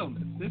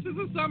anthem. This is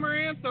a summer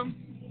anthem.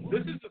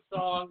 This is a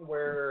song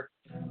where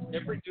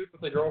every dude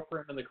with a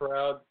girlfriend in the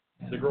crowd,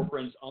 the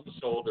girlfriend's on the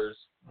shoulders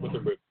with her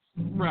boobs.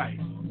 Right.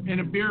 And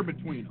a beer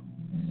between them.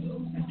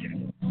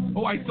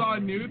 Oh, I saw a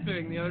new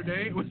thing the other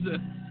day. It was a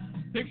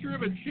picture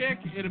of a chick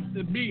at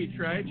the beach,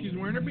 right? She's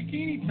wearing a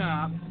bikini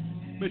top,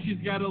 but she's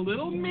got a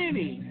little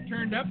mini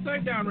turned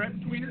upside down right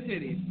between her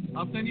titties.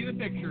 I'll send you the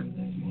picture.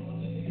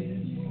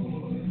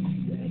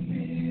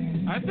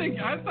 I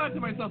thought to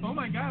myself, oh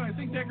my God, I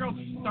think that girl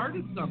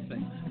started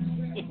something.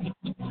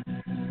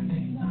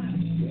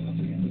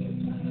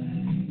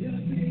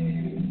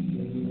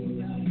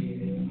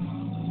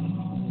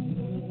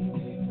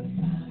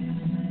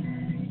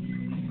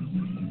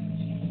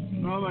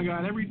 Oh my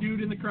God, every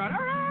dude in the crowd.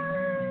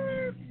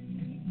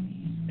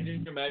 Can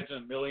you imagine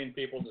a million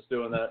people just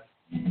doing that?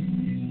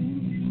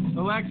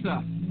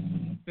 Alexa,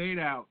 fade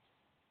out.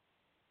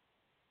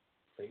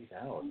 Fade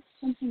out.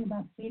 Something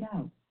about fade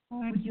out.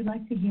 Would you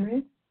like to hear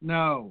it?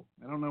 No,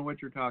 I don't know what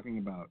you're talking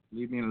about.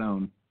 Leave me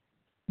alone.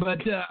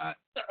 But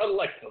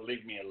Alexa,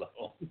 leave me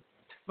alone.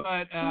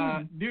 But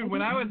dude,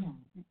 when I was,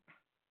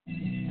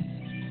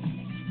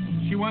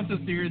 she wants us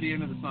to hear the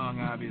end of the song,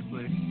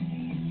 obviously.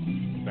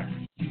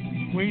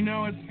 We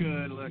know it's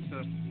good,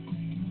 Alexa.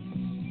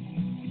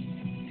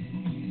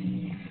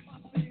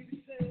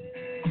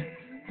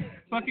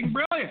 Fucking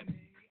brilliant.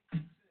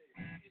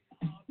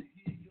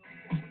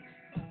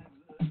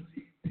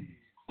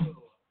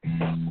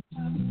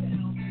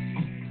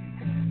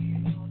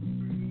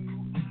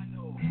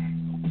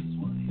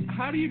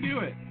 How do you do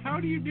it? How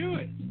do you do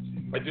it?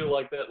 I do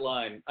like that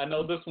line. I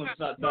know this one's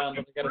not down,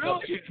 but I gotta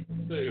help you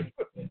too.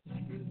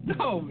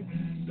 No,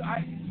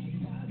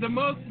 the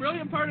most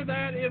brilliant part of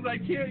that is I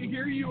can't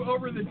hear you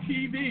over the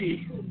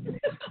TV.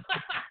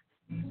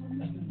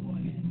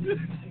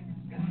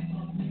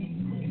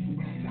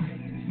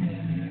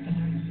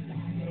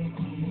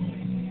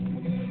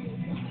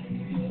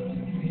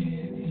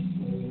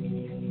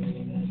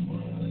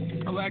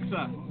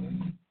 Alexa,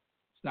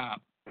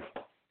 stop.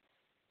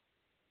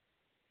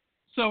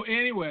 So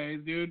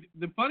anyways, dude,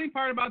 the funny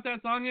part about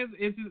that song is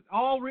it's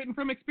all written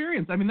from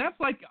experience. I mean, that's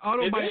like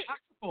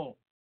autobiographical.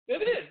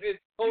 It is. It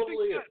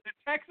totally is. The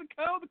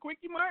Texaco, the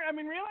Quickie Mart. I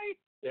mean, really?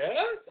 Yeah.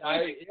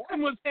 It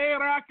was hey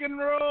rock and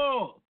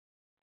roll.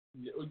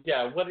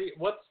 Yeah.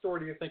 What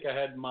story do you think I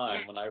had in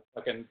mind when I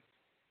fucking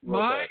wrote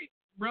My that?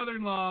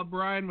 brother-in-law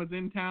Brian was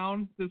in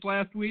town this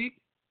last week.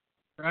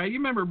 Right? You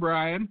remember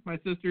Brian? My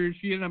sister.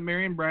 She ended up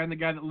marrying Brian, the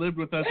guy that lived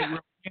with us at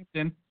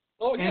Roehampton.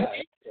 Oh yeah. And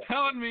he's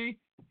telling me.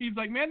 He's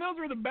like, man, those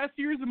were the best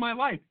years of my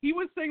life. He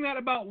was saying that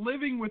about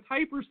living with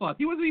Hypersloth.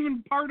 He wasn't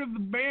even part of the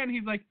band.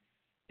 He's like,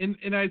 and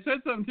I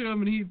said something to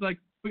him, and he's like,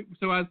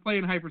 so I was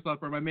playing Hypersloth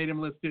for him. I made him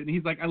listen to it, and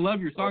he's like, I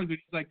love your songs. But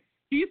he's like,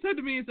 he said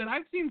to me, he said,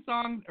 I've seen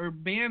songs or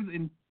bands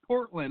in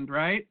Portland,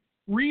 right?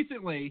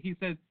 Recently, he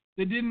said,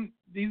 these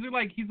are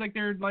like, he's like,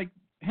 they're like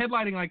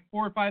headlining like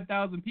 4,000 or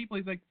 5,000 people.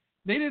 He's like,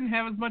 they didn't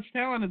have as much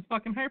talent as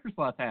fucking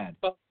Hypersloth had.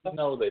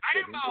 No, they I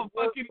didn't. almost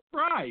fucking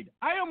cried.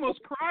 I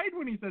almost cried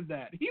when he said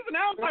that. He's an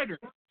outsider.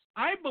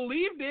 I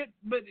believed it,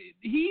 but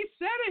he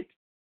said it.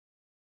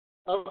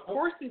 Of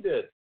course he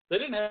did. They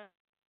didn't have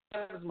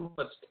as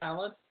much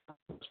talent,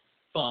 much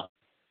fun.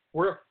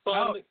 We're a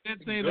fun,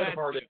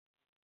 good-hearted.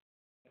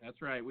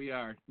 That's right, we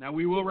are. Now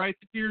we will write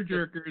the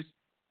tearjerkers.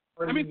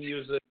 I mean,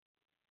 music.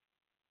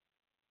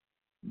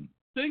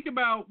 Think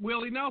about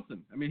Willie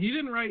Nelson. I mean, he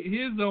didn't write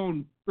his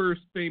own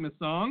first famous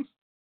songs.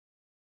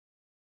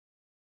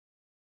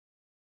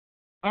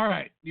 All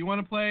right, do you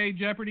want to play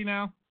Jeopardy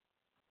now?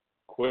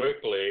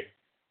 Quickly.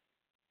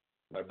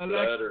 My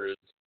bladder is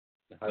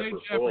hyper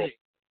full.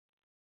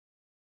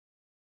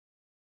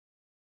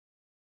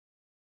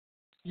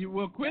 You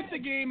will quit the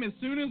game as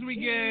soon as we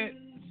get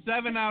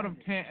 7 out of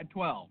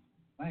 12.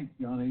 Thanks,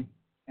 Johnny,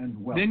 and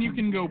welcome. Then you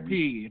can go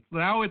pee.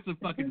 Now it's a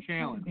fucking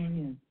challenge.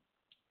 In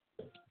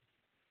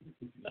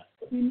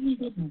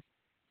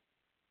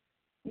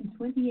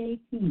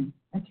 2018,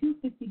 a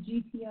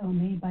 250 GTO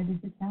made by this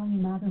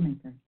Italian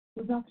automaker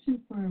was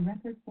auctioned for a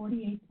record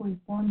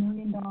 $48.4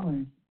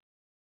 million.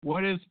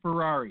 What is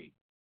Ferrari?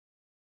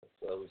 That's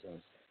what I was going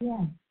to say.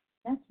 Yes,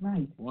 that's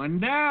right. One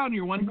down,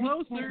 you're one The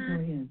next closer.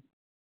 category is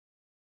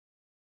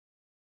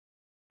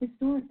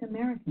Historic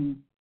Americans.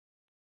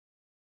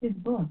 His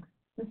book,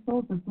 The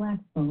Souls of Black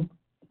Folk,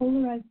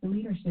 polarized the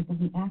leadership of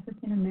the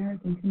African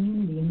American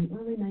community in the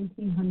early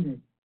 1900s.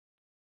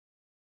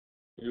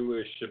 You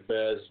is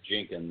Shabazz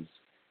Jenkins.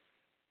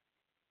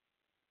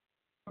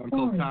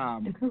 Uncle Sorry,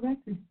 Tom. The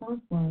correct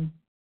response was,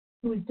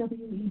 who is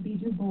W.E.B.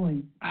 Du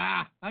Bois.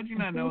 Ah, how'd you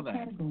not know The that?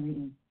 category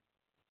is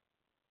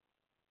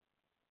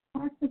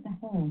parts of the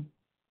whole,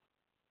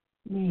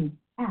 made,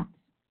 apps,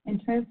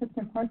 and transcripts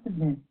are parts of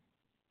this.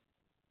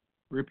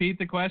 Repeat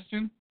the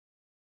question.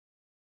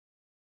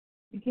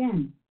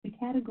 Again, the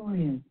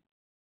category is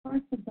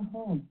parts of the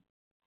whole,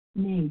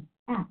 made,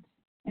 apps,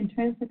 and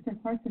transcripts are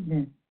parts of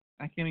this.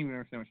 I can't even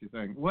understand what she's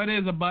saying. What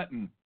is a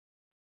button?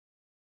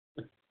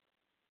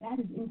 That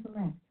is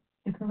incorrect.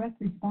 The correct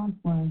response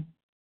was,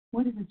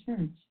 what is a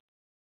church?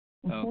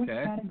 The fourth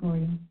Okay.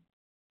 category,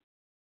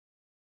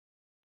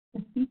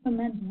 the FIFA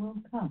Men's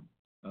World Cup.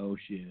 Oh,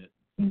 shit.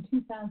 In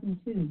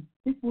 2002,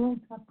 this World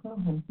Cup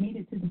co-host made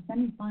it to the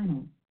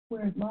semifinals,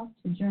 where it lost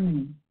to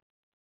Germany.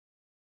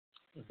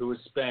 Who is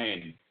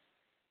Spain?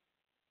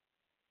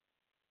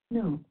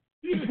 No,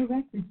 the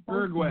correct response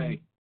Uruguay. was,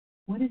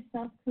 what is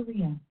South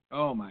Korea?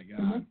 Oh, my The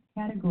God. next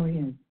category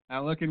is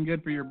Not looking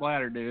good for your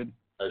bladder, dude.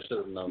 I should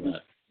have known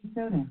that.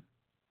 Minnesota.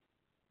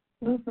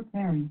 Gopher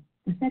Prairie,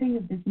 the setting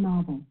of this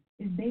novel,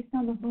 is based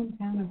on the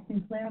hometown of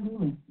Sinclair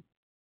Lewis.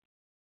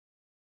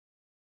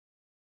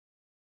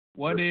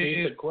 What Repeat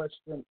is... the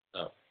question?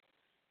 Oh.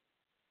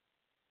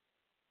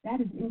 That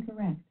is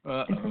incorrect.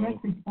 Uh-oh. The correct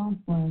response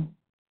was,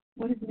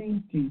 what is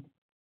Main Street?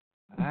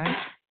 I...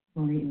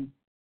 Category is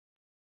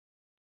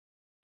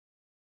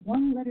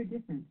one letter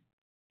difference.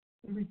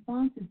 The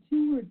response is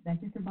two words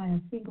that differ by a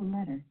single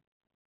letter.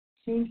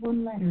 Change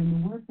one letter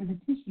in the word for the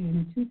tissue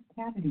in a tooth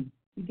cavity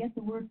to get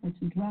the word for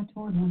to draw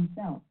toward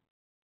oneself.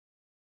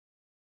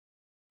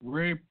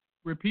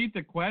 Repeat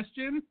the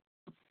question?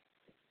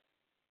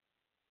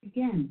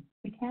 Again,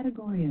 the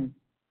category is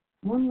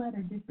one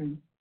letter difference.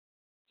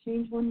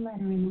 Change one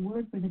letter in the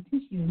word for the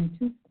tissue in a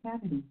tooth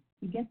cavity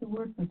to get the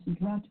word for to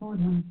draw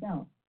toward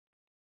oneself.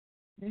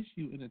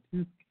 Tissue in a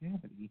tooth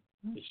cavity.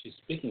 Is she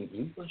speaking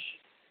English?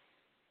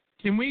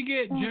 Can we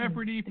get Sorry,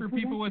 Jeopardy the for correct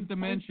people with response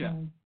dementia?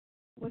 was,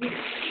 what is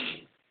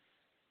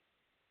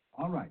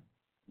All right.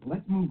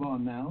 Let's move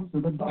on now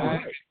to the I,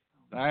 bonus.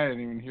 I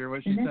didn't even hear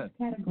what the she next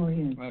said.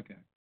 category is Okay.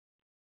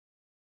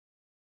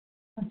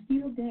 a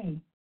field day.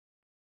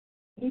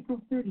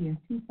 April 30th,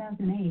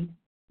 2008,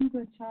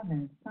 Hugo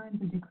Chavez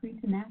signs a decree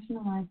to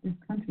nationalize this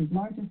country's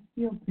largest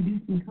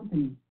steel-producing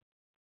company.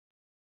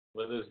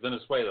 What is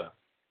Venezuela?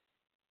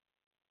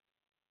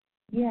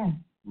 Yes,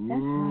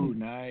 that's Ooh, right.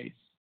 nice.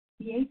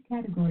 The eighth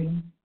category is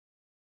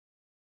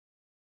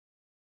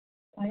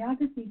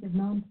biographies of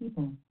known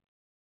people.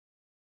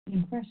 The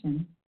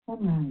Impression,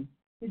 Sunrise,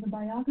 is a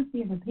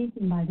biography of a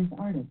painting by this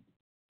artist.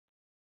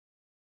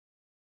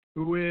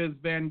 Who is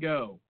Van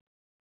Gogh?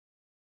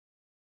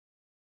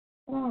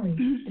 Sorry,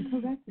 the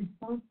correct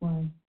response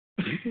was,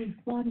 who is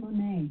Claude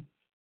Monet.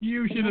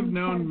 You should have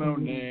known category.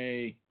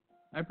 Monet.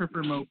 I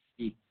prefer Monet.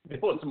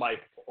 It was my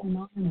fault.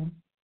 Anonymous.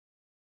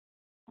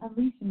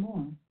 Alicia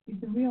Moore is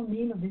the real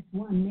name of this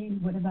one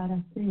named What About Us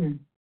singer.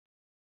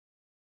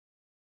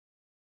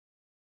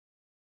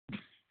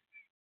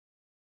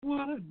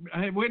 What?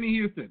 Whitney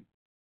Houston.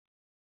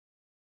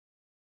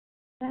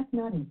 That's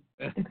not it.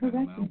 The I don't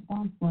correct know.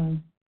 response was,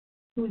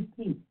 who is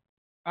Pink?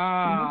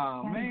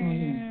 Oh, The next category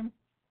man.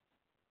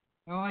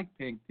 I like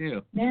pink,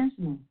 too.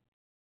 National.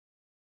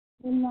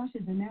 Goulash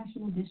is a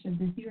national dish of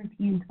this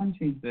European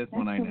country. This That's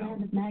one I the know.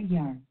 land of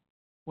Magyar.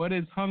 What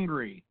is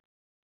Hungary?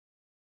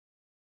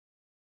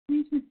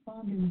 Please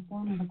respond in the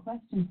form of a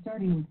question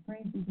starting with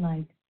phrases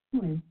like, who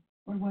is,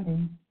 or what is.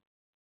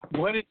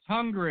 What is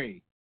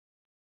Hungary?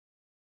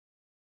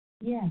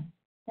 Yes,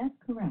 that's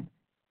correct.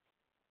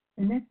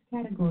 The next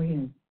category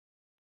is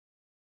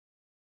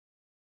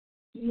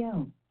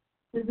GO.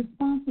 The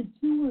response is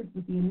two words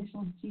with the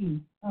initials G,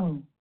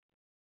 O.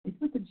 It's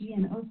what the G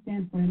and O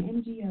stand for in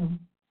NGO,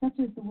 such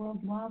as the World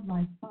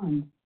Wildlife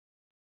Fund.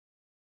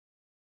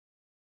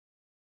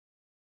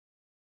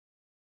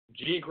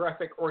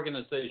 Geographic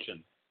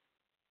organization.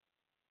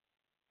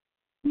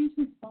 Please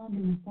respond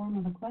in the form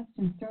of a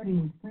question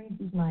starting with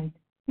phrases like,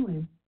 who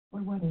is,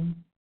 or what is.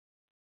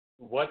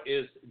 What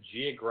is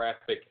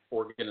geographic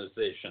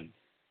organization?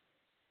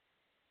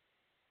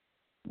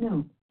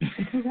 No, the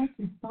correct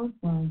response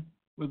was,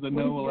 Was a what is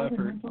noble effort.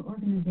 governmental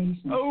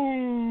organization? The Oh!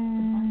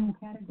 final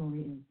category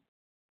is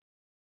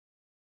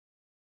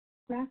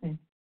graphics.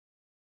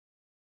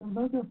 The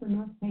logo for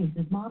North Face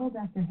is modeled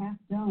after Half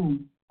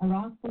Dome, a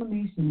rock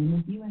formation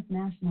in the U.S.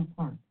 National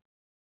Park.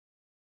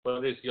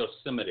 What is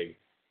Yosemite?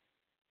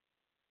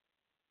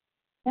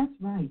 That's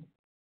right.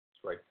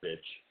 That's right, bitch.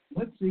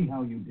 Let's see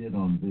how you did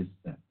on this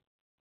step.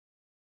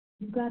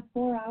 You've got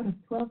 4 out of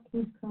 12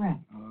 clues correct.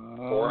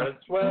 4 out of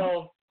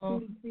 12. 33%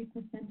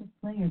 of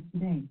players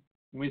today.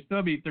 We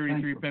still beat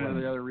 33% Thanks for of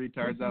the playing. other We'll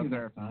retards see out you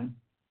there. next time.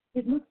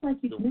 It looks like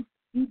you've missed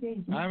a few days.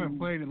 I haven't listening.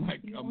 played in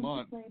like Do you a want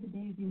month. to play the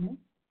days you missed?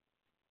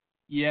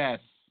 Yes.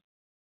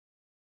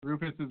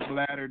 Rufus's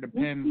bladder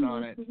depends Next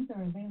on few it. clues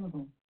are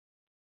available.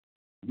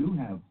 You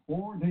have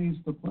 4 days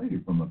to play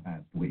from the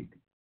past week.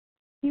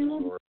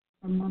 Heroes Lord.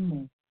 from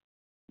Monday.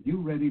 You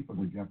ready for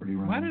the Jeopardy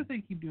round? Why do they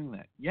keep doing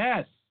that?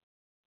 Yes.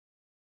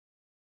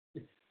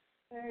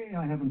 Hey,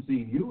 I haven't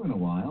seen you in a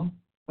while.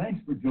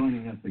 Thanks for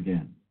joining us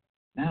again.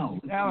 Now,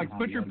 let's see Alex, how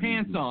put the your other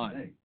pants do on.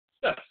 today.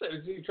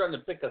 Is he trying to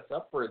pick us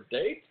up for a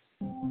date?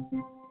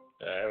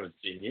 I haven't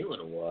seen you in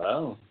a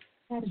while.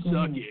 Category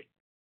Suck is it.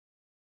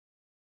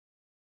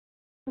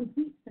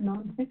 Complete the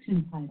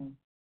non-fiction title.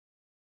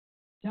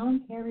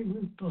 John Kerry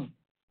Roos book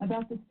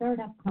about the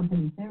startup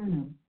company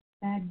Theranos,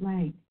 Bad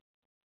Blank.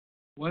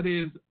 What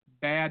is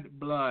bad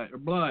blood or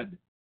blood?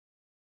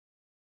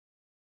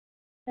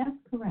 That's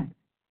correct.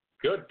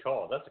 Good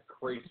call. That's a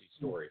crazy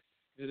story.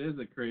 It is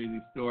a crazy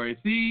story.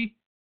 See,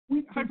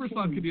 With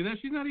Hypersloth change. could do that.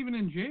 She's not even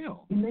in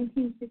jail. In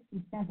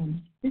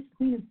 1967, this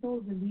Queen of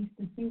Soul released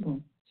a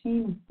single,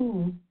 Chain of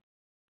Fools.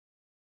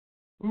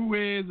 Who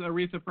is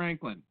Aretha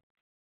Franklin?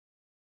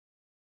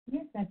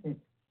 Yes, that's it.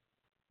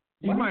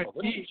 You Wow,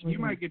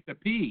 might get the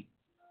P.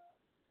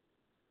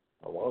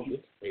 Oh, well,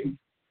 it's great.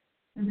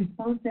 The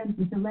response ends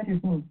with the letters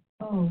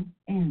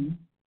O-N.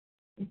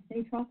 It's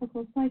a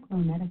tropical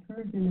cyclone that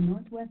occurs in the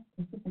northwest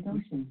Pacific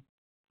Ocean.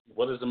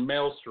 What is a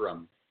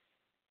maelstrom?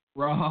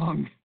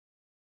 Wrong.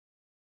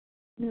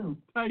 No,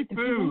 the correct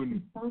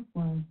Typhoon. response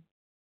was,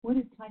 what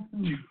is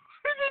typhoon?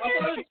 I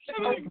thought it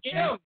said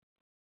M.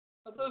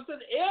 I thought it said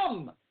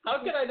M.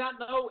 How could I not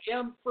know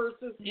M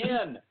versus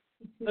N?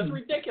 That's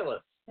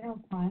ridiculous. Bell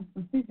Prize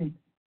for Physics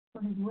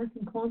for his work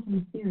in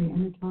quantum theory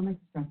and atomic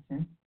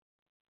structure.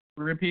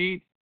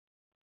 Repeat.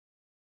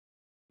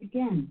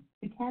 Again,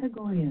 the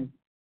category is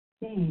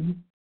James.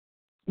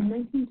 In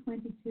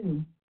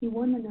 1922, he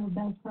won the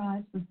Nobel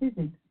Prize for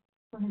Physics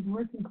for his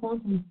work in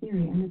quantum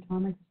theory and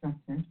atomic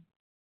structure.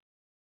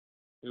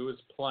 Who is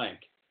Planck?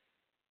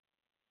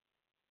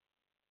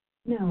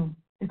 No,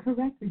 the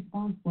correct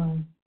response was,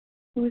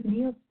 who is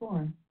Niels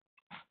Bohr?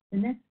 The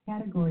next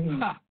category is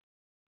Ha.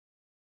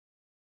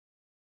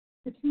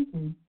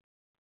 Patinkin.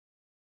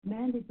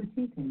 Mandy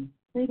Patinkin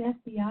played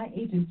FBI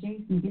agent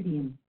Jason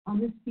Gideon on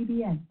this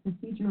CBS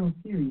procedural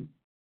series.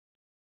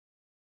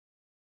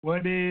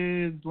 What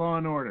is Law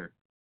and Order?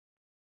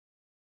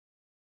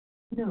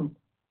 No,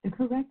 the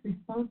correct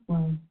response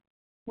was,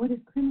 what is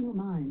Criminal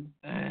Minds?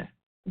 Eh.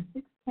 The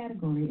sixth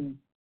category is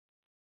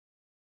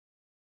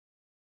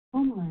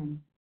Homeland.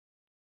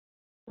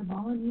 The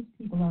Balinese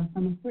people are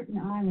from a certain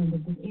island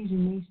of this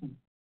Asian nation.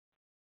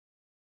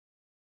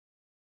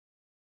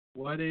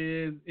 What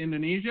is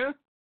Indonesia?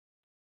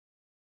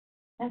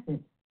 That's it.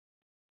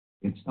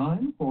 It's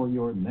time for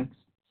your next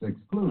 6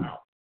 clues. Wow.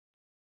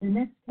 The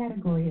next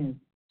category is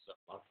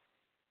So,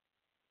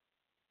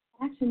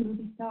 action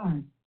movie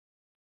stars.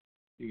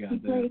 You He got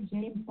that. played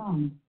James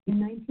Bond in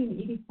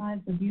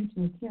 1985's A View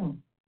to a Kill.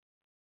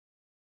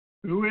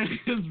 Who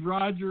is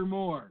Roger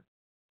Moore?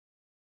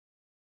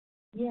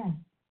 Yes,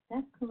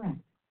 that's correct.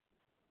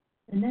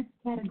 The next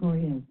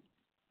category is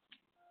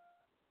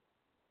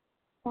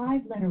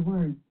 5-letter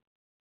words.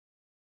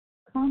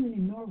 Common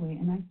in Norway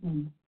and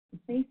Iceland. The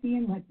safety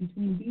inlet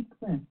between deep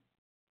cliffs.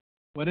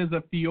 What is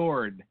a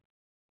fjord?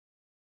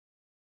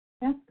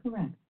 That's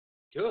correct.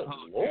 good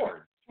Oh,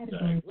 Lord.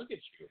 Category. Zach, look at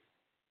you.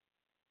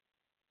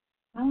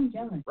 How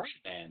angelic. Right,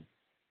 man.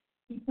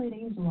 He played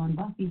Angel on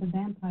Buffy the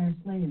Vampire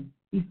Slayer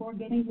before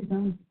getting his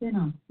own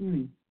spin-off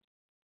series.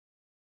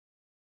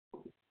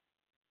 Oh,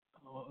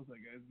 what was that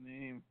guy's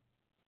name?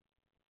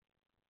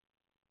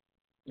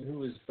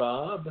 Who is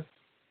Bob?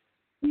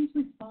 Please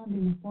respond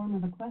in the form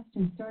of a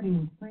question starting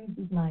with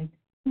phrases like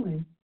who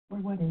is or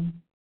what is.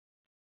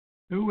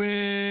 Who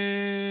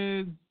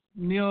is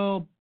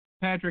Neil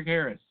Patrick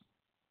Harris?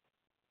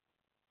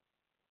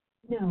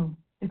 No,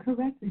 the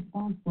correct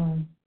response was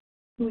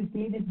who is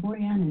David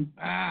Boreanaz.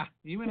 Ah,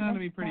 he went The on to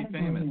be next pretty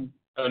category famous.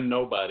 is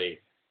Nobody.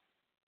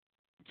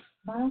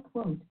 Vile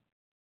quote.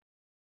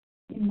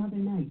 In Mother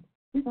Night,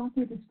 this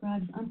author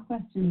describes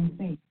unquestioning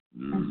faith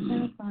as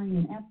terrifying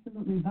and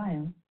absolutely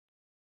vile.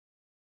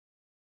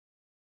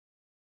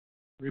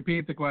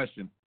 Repeat the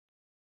question.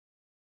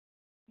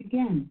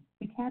 Again,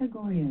 the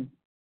category is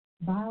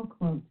vile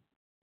quote.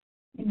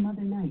 In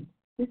Mother Night,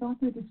 this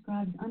author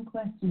describes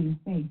unquestioning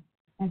faith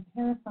as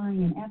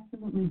terrifying and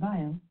absolutely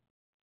vile.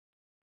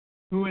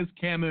 Who is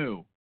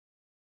Camus?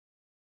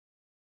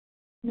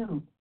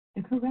 No,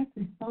 the correct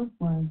response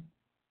was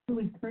who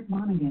is Kurt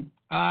Vonnegut.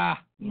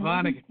 Ah, The 11th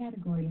Vonnegut.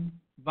 category is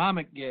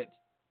Vomit-get.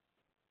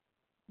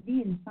 V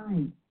in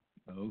science.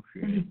 Oh,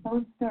 The shit.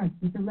 response starts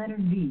with the letter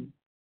V,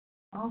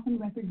 often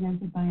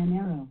represented by an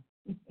arrow.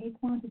 It's a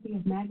quantity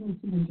of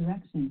magnitude and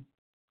direction.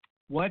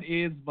 What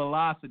is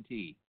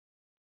velocity?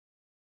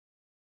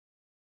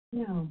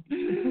 No, the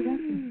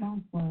correct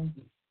response was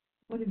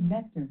what is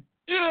vector?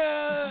 The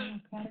Yeah! final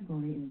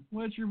category is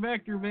What's your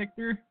vector,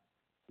 Victor?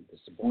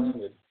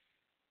 Disappointed.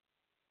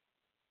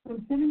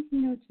 from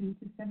 1702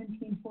 to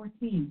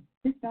 1714.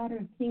 This daughter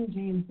of King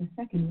James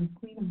II was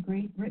Queen of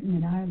Great Britain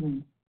and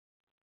Ireland.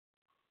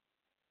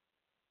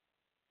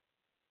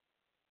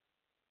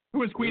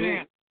 Who is Queen Who?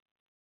 Anne?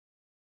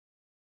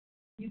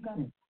 You got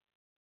it.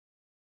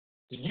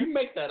 Did you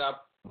make that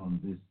up? On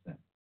this set.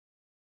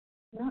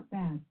 Not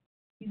bad.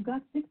 You've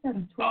got 6 out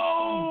of 12.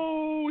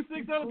 Oh,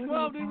 6 out of You're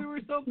 12, the dude. We top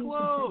were so 16%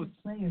 close.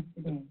 of players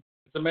today.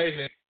 It's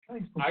amazing.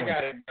 Choice I for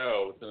gotta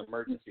go. It's an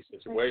emergency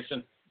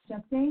situation.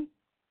 Chuck Day?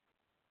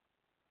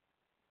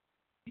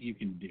 You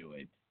can do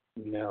it.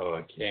 No,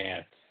 I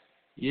can't.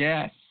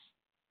 Yes.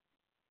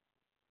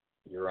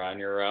 You're on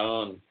your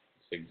own.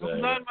 I was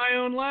Zigzag. on my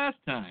own last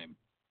time.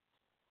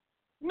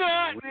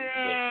 Not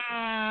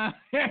now.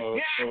 Oh,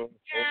 oh,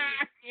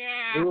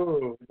 oh.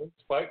 Ooh, those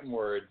fighting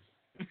words.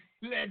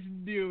 Let's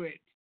do it.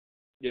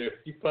 Yeah, if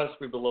you push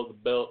me below the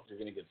belt, you're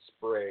gonna get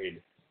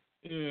sprayed.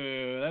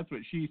 That's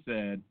what she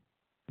said.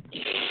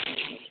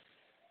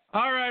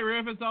 All right,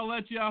 Rufus, I'll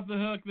let you off the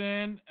hook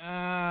then.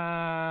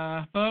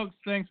 Folks,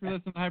 thanks for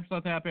listening to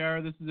Hypersloth Happy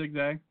Hour. This is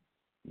Zigzag.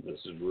 This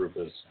is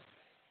Rufus.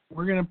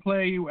 We're going to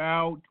play you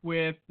out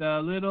with the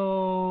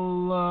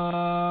little,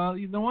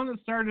 the one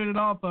that started it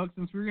all, folks.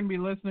 Since we're going to be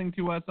listening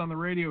to us on the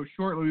radio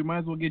shortly, we might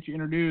as well get you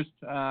introduced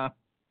to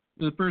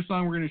the first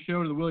song we're going to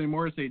show to the William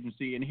Morris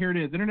Agency. And here it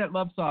is, Internet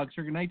Love Song,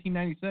 circa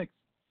 1996.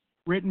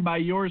 Written by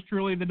yours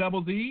truly, the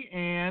Double Z,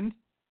 and...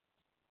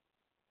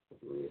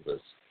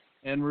 Rufus.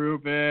 And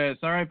Rufus.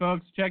 All right,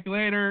 folks. Check you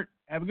later.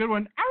 Have a good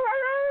one.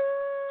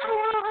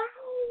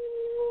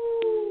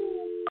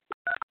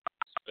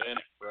 Spin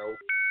it, bro.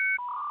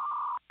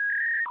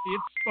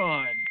 It's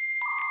fun.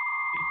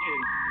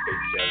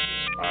 It's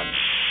fun.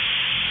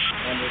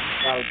 And it's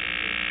about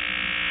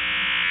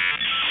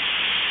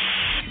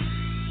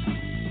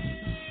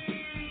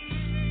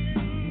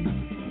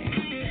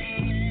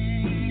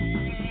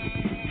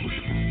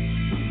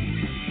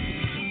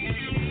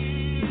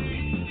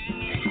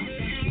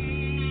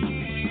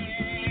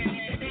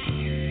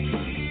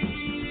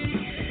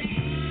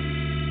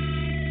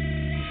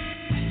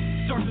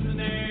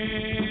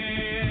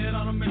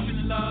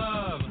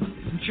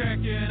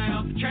checking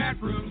out the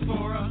chat rooms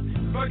for a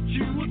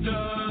virtual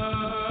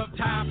dove.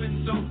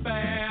 Typing so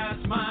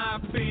fast, my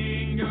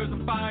fingers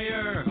on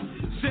fire.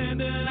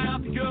 Sending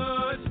out the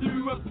goods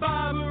through a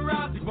fiber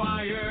optic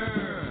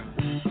wire.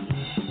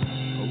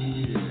 Oh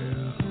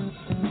yeah.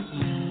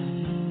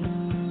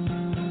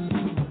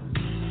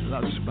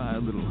 Well, I spy a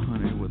little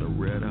honey with a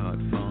red hot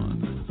fun.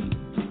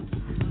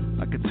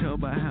 I could tell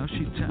by how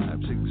she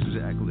types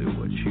exactly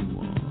what she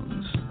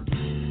wants.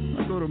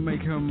 I go to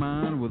make her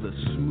mine with a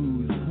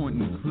smooth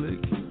point and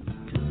click.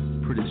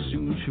 Pretty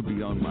soon she'll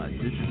be on my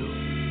digital.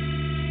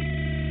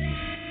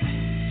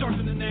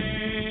 Surfing the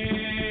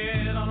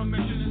net on a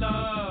mission of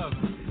love.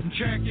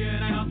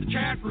 Checking out the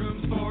chat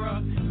rooms for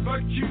a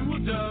virtual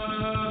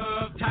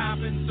dove.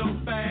 Typing so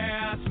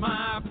fast,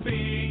 my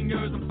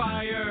fingers on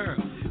fire.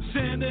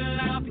 Sending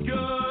out the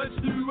goods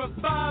through a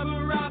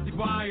fiber optic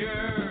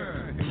wire.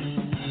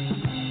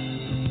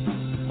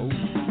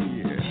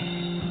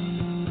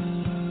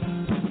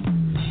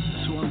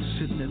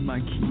 Sitting at my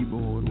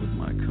keyboard with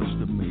my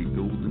custom-made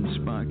golden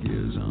spike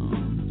ears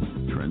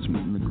on,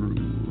 transmitting the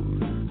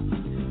groove.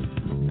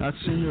 I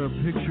send her a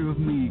picture of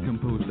me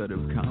composed out of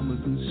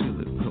commas and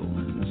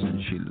silicones,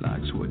 and she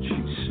likes what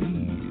she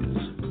sees.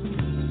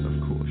 Of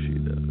course she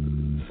does.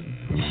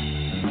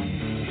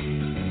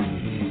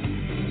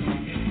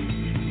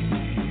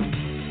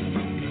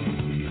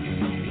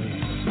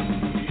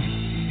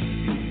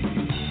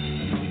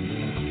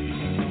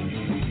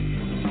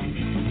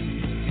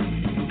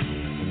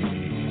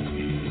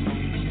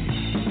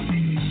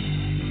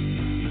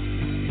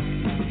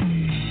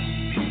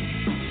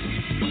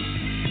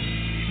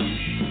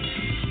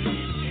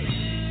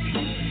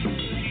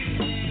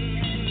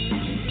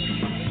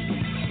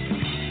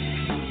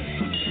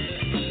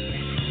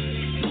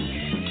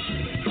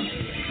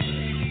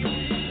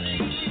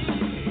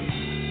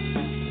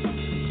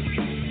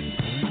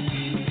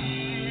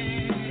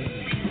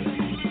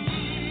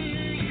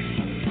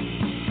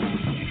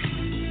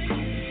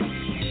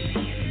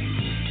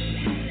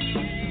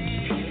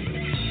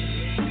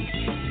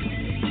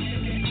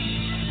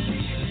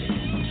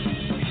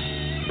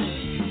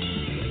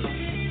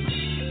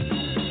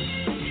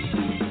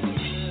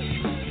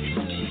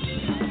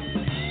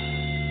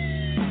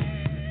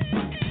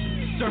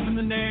 Surfing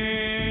the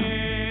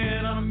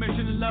net on a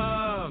mission of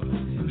love.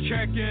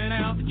 Checking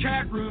out the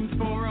chat rooms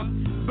for a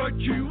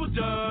virtual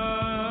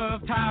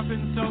dove.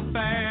 Typing so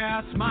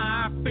fast,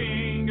 my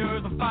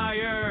fingers on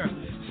fire.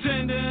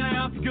 Sending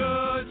out the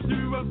goods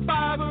through a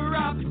fiber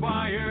optic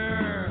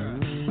wire.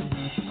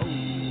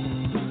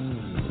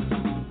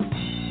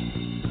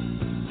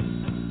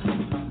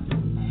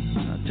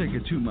 I take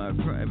her to my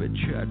private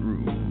chat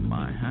room,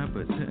 my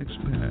hypertext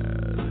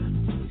pad.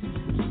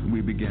 We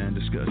began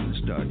discussing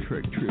Star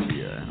Trek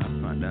trivia. I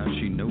find out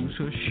she knows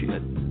her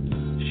shit.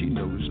 She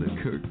knows the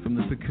Kirk from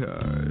the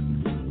Picard.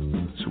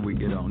 So we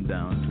get on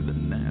down to the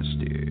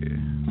nasty.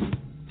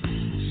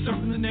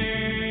 Surfing the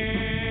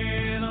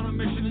net on a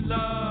mission of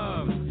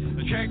love.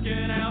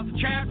 Checking out the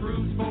chat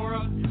rooms for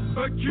a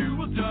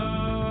virtual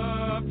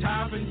dove.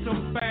 Typing so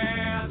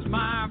fast,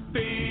 my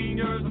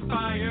fingers on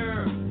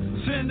fire.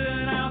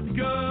 Sending out the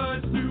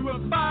goods through a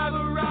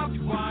fiber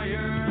optic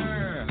wire.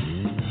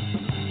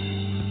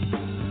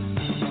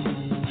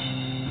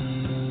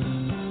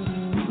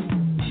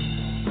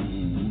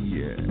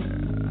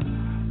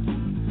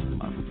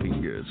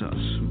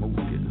 Are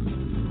smoking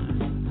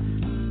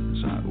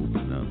as I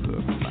open up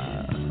her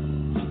file.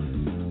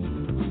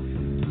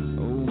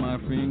 Oh, my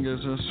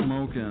fingers are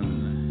smoking,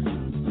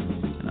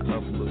 and I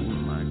upload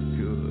my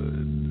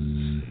goods.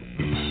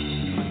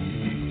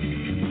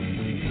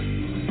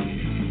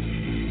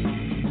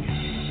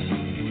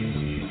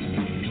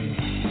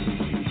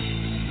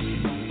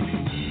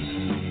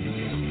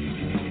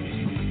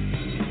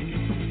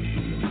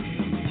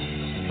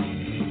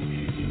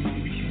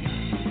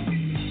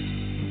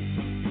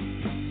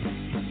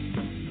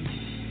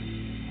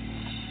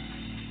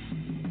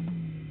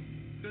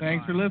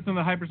 Thanks for listening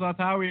to Hypersloth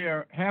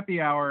Happy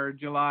Hour,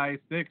 July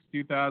 6,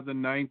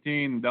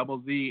 2019.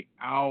 Double Z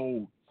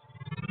out.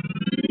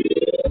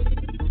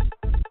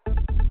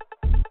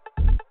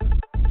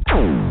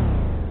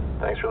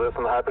 Thanks for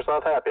listening to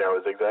Hypersloth Happy Hour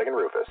with Zigzag and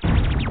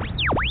Rufus.